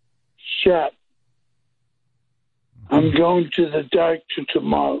shut. I'm going to the doctor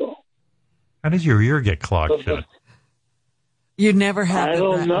tomorrow. How does your ear get clogged shut? You never had I the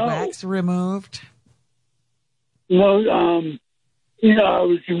don't know. wax removed? No, I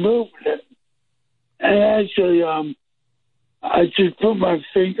was removing it. And actually, I just put my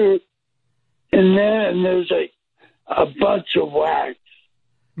finger in there, and there's a bunch of wax.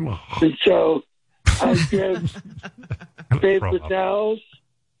 And so I grabbed paper towels.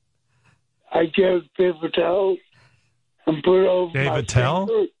 And put it over my David Tell?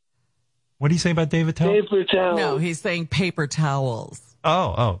 finger. What do you say about David Tell? Paper towels. No, he's saying paper towels.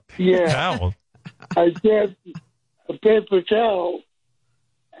 Oh. Yeah. Towel. I grabbed a paper towel.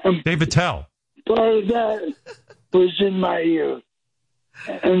 And David Tell. part of that was in my ear.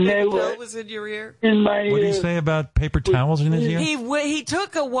 And they David were Tell was in your ear? in my ear. What did he say about paper towels in his ear? He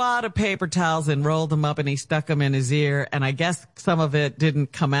took a wad of paper towels and rolled them up and he stuck them in his ear, and I guess some of it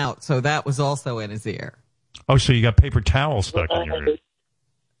didn't come out, so that was also in his ear. Oh, so you got paper towels stuck in your ear.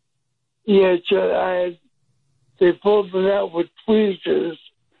 Yeah, so they pulled it out with tweezers,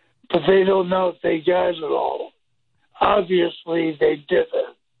 but they don't know if they got it all. Obviously, they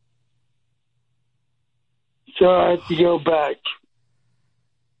didn't. So I had to go back.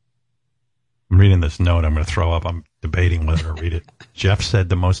 I'm reading this note. I'm going to throw up. I'm debating whether to read it. Jeff said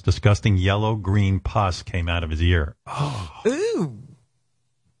the most disgusting yellow-green pus came out of his ear. Oh. Ooh.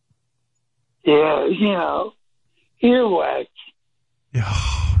 Yeah, earwax.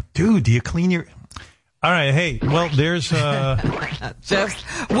 Dude, do you clean your... All right, hey, well, there's... Jeff,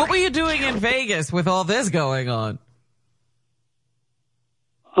 what were you doing in Vegas with all this going on?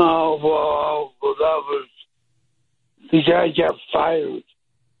 Well, that was the guy got fired.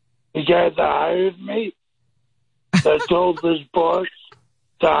 The guy that hired me, that told his boss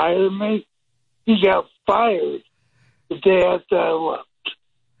to hire me, he got fired the day after I left.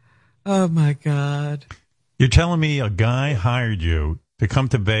 Oh, my God. You're telling me a guy hired you to come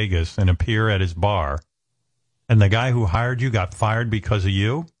to Vegas and appear at his bar, and the guy who hired you got fired because of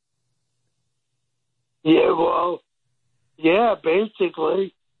you? Yeah, well, yeah,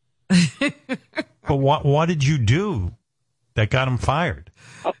 basically. But what did you do that got him fired?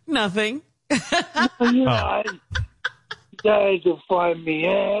 Nothing. I tried to find me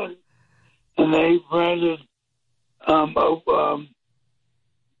in, and they rented,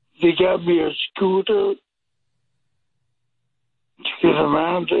 they got me a scooter to get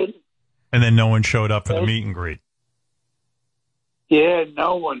around it. And then no one showed up for the meet and greet. Yeah,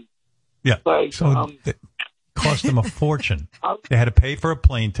 no one. Yeah. Like, so it cost them a fortune. They had to pay for a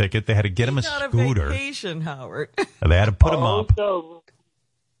plane ticket. They had to get him a scooter. Not a vacation, Howard. They had to put him up.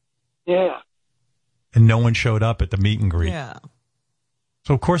 Yeah. And no one showed up at the meet and greet. Yeah.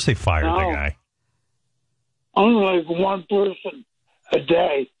 So, of course, they fired the guy. Only like one person a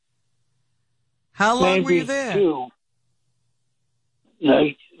day. How long Maybe were you there? 2.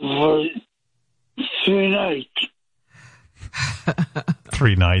 Like, for 3 nights.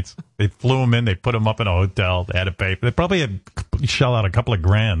 3 nights. They flew him in. They put him up in a hotel. They had to pay. They probably had to shell out a couple of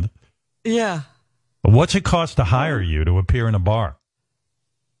grand. Yeah. But what's it cost to hire you to appear in a bar?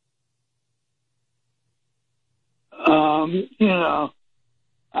 You know,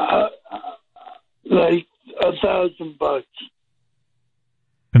 like $1,000.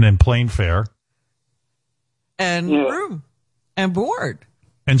 And then plane fare. And room. And board.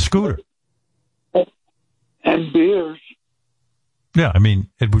 And scooter. And beers. Yeah, I mean,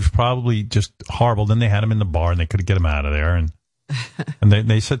 it was probably just horrible. Then they had him in the bar, and they couldn't get him out of there. And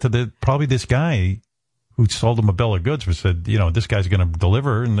they said to probably this guy who sold him a bill of goods, said, you know, this guy's going to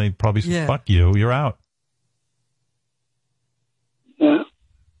deliver. And they probably said, fuck you, you're out. Yeah.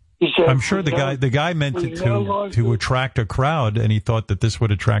 I'm sure the guy meant it to attract a crowd, and he thought that this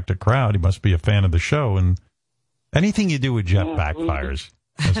would attract a crowd. He must be a fan of the show. And anything you do with Jeff backfires,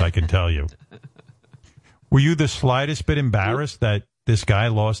 as I can tell you. Were you the slightest bit embarrassed that this guy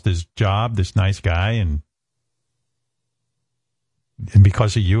lost his job, this nice guy, and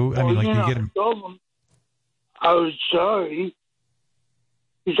because of you? I mean, like, you get him. I was sorry.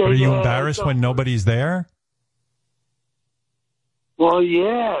 Are you embarrassed when nobody's there? Well,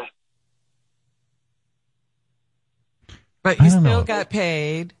 yeah. But you still got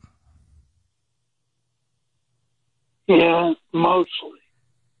paid. Yeah, mostly.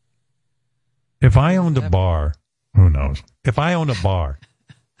 If I owned a bar, who knows? If I owned a bar,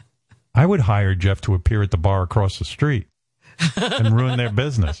 I would hire Jeff to appear at the bar across the street and ruin their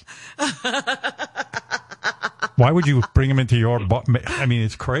business. Why would you bring him into your bar? I mean,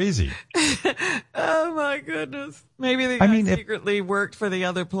 it's crazy. Oh, my goodness. Maybe the guy secretly worked for the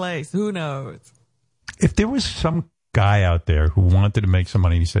other place. Who knows? If there was some guy out there who wanted to make some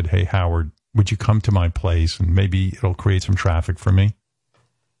money and he said, hey, Howard, would you come to my place and maybe it'll create some traffic for me?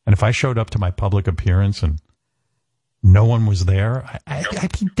 And if I showed up to my public appearance and no one was there,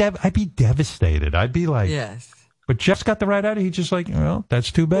 I'd be devastated. I'd be like, yes. But Jeff's got the right idea. He's just like, well,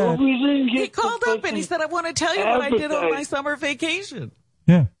 that's too bad. He called up and he said, I want to tell you what I did on my summer vacation.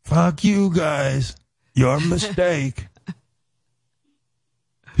 Yeah. Fuck you guys. Your mistake.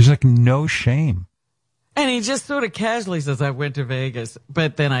 There's like no shame. And he just sort of casually says, I went to Vegas,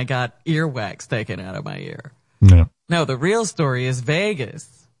 but then I got earwax taken out of my ear. No. No, the real story is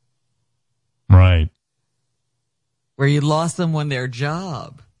Vegas. Right. Where you lost someone their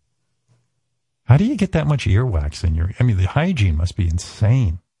job. How do you get that much earwax in your... I mean, the hygiene must be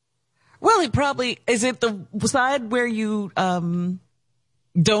insane. Well, it probably... Is it the side where you don't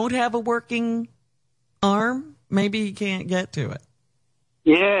have a working arm? Maybe you can't get to it.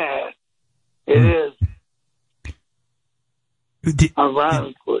 Yeah, it is.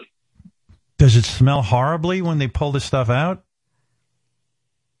 Ironically. Does it smell horribly when they pull this stuff out?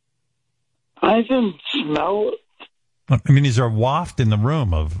 I didn't smell it. I mean, is there a waft in the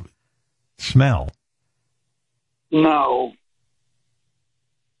room of smell? No.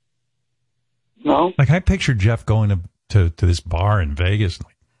 No. Like, I pictured Jeff going to this bar in Vegas,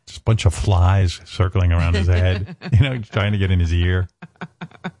 like just a bunch of flies circling around his head, you know, trying to get in his ear.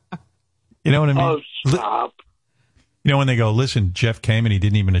 You know what I mean? Oh, stop. You know, when they go, listen, Jeff came and he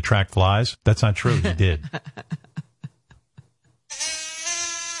didn't even attract flies? That's not true. He did.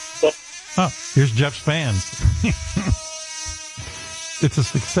 Oh, here's Jeff's fans. It's a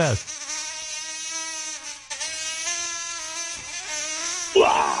success.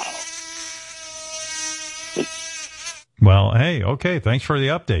 Wow. Well, hey, okay. Thanks for the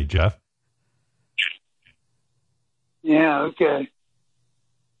update, Jeff. Yeah, okay.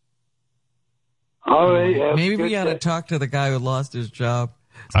 All right. Maybe we got to talk to the guy who lost his job.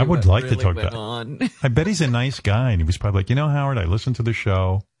 I would like to talk went to on. I bet he's a nice guy, and he was probably like, Howard, I listened to the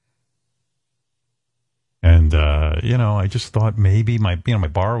show, and I just thought maybe my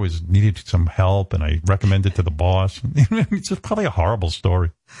bar needed some help, and I recommended to the boss. It's just probably a horrible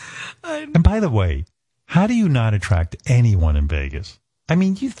story. And by the way, how do you not attract anyone in Vegas? I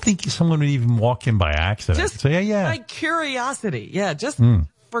mean, you think someone would even walk in by accident and say, yeah. Like curiosity. Yeah, just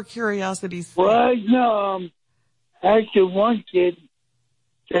for curiosity's sake. Well, actually one kid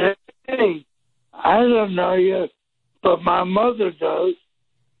said, hey, I don't know you, but my mother does.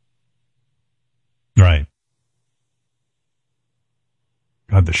 Right.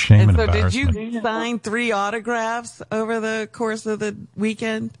 God, the shame and so embarrassment. did you sign 3 autographs over the course of the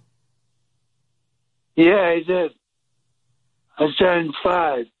weekend? Yeah, I did. I signed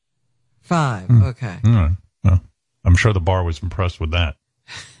 5. 5, okay. All right. Well, I'm sure the bar was impressed with that.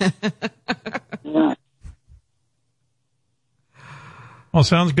 Yeah. Well,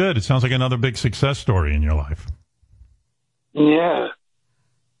 sounds good. It sounds like another big success story in your life. Yeah.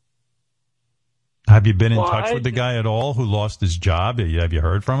 Have you been in touch with the guy at all who lost his job? Have you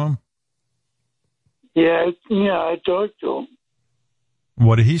heard from him? Yeah, I talked to him.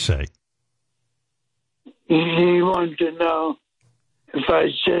 What did he say? He wanted to know if I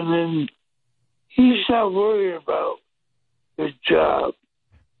sent him. He's not worried about his job.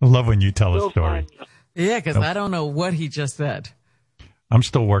 I love when you tell a story. Yeah, because I don't know what he just said. I'm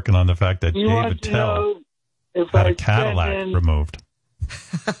still working on the fact that Dave Attell had a Cadillac removed.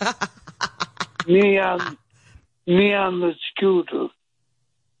 Me on the scooter.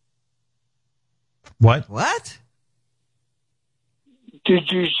 What? What?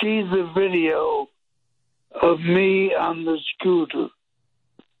 Did you see the video of me on the scooter?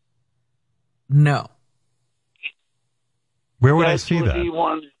 No. Where would I see that? He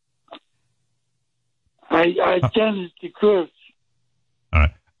wanted. I sent it to Chris. All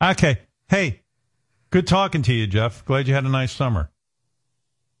right. Okay. Hey, good talking to you, Jeff. Glad you had a nice summer.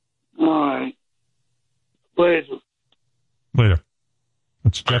 All right. Later.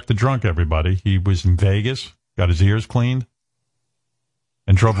 It's Jeff the Drunk, everybody. He was in Vegas, got his ears cleaned,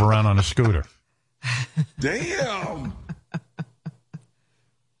 and drove around on a scooter. Damn.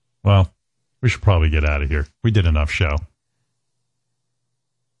 Well, we should probably get out of here. We did enough show.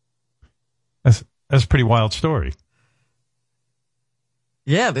 That's a pretty wild story.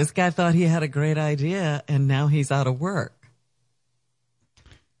 Yeah, this guy thought he had a great idea, and now he's out of work.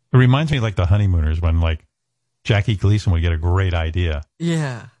 It reminds me like the Honeymooners when, like, Jackie Gleason would get a great idea.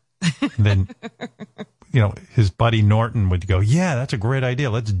 Yeah. And then, his buddy Norton would go, yeah, that's a great idea.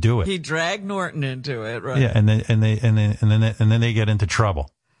 Let's do it. He dragged Norton into it, right? Yeah, and then they get into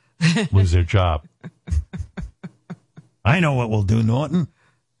trouble. Lose their job. I know what we'll do, Norton.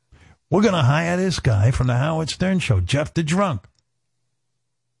 We're going to hire this guy from the Howard Stern Show, Jeff the Drunk.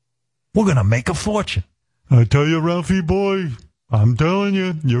 We're going to make a fortune. I tell you, Ralphie boy, I'm telling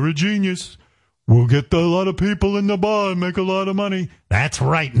you, you're a genius. We'll get a lot of people in the bar and make a lot of money. That's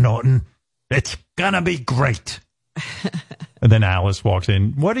right, Norton. It's going to be great. And then Alice walks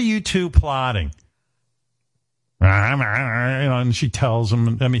in. What are you two plotting? And she tells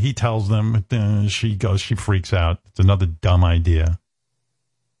him, he tells them, she freaks out. It's another dumb idea.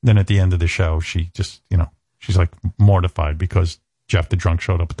 Then at the end of the show, she just, she's like mortified because Jeff the Drunk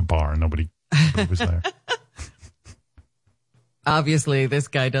showed up at the bar and nobody was there. Obviously, this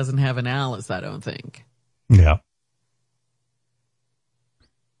guy doesn't have an Alice, I don't think. Yeah.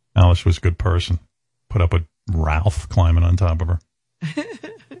 Alice was a good person. Put up with Ralph climbing on top of her.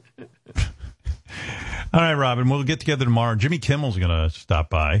 All right, Robin, we'll get together tomorrow. Jimmy Kimmel's going to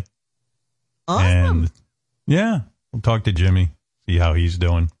stop by. Awesome. And, yeah, we'll talk to Jimmy, see how he's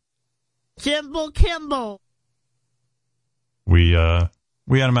doing. Kimball. We had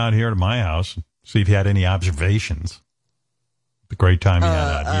him out here at my house, see if he had any observations. The great time he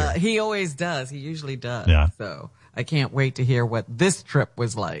had out here. He always does. He usually does. Yeah. So I can't wait to hear what this trip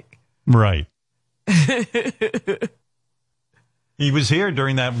was like. Right. He was here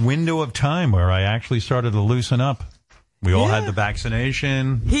during that window of time where I actually started to loosen up. We all had the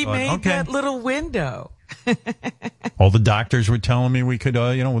vaccination. He made that little window. All the doctors were telling me we could,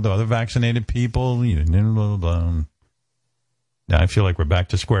 with the other vaccinated people. Now I feel like we're back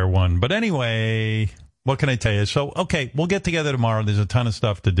to square one. But anyway, what can I tell you? So, okay, we'll get together tomorrow. There's a ton of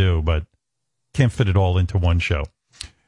stuff to do, but can't fit it all into one show.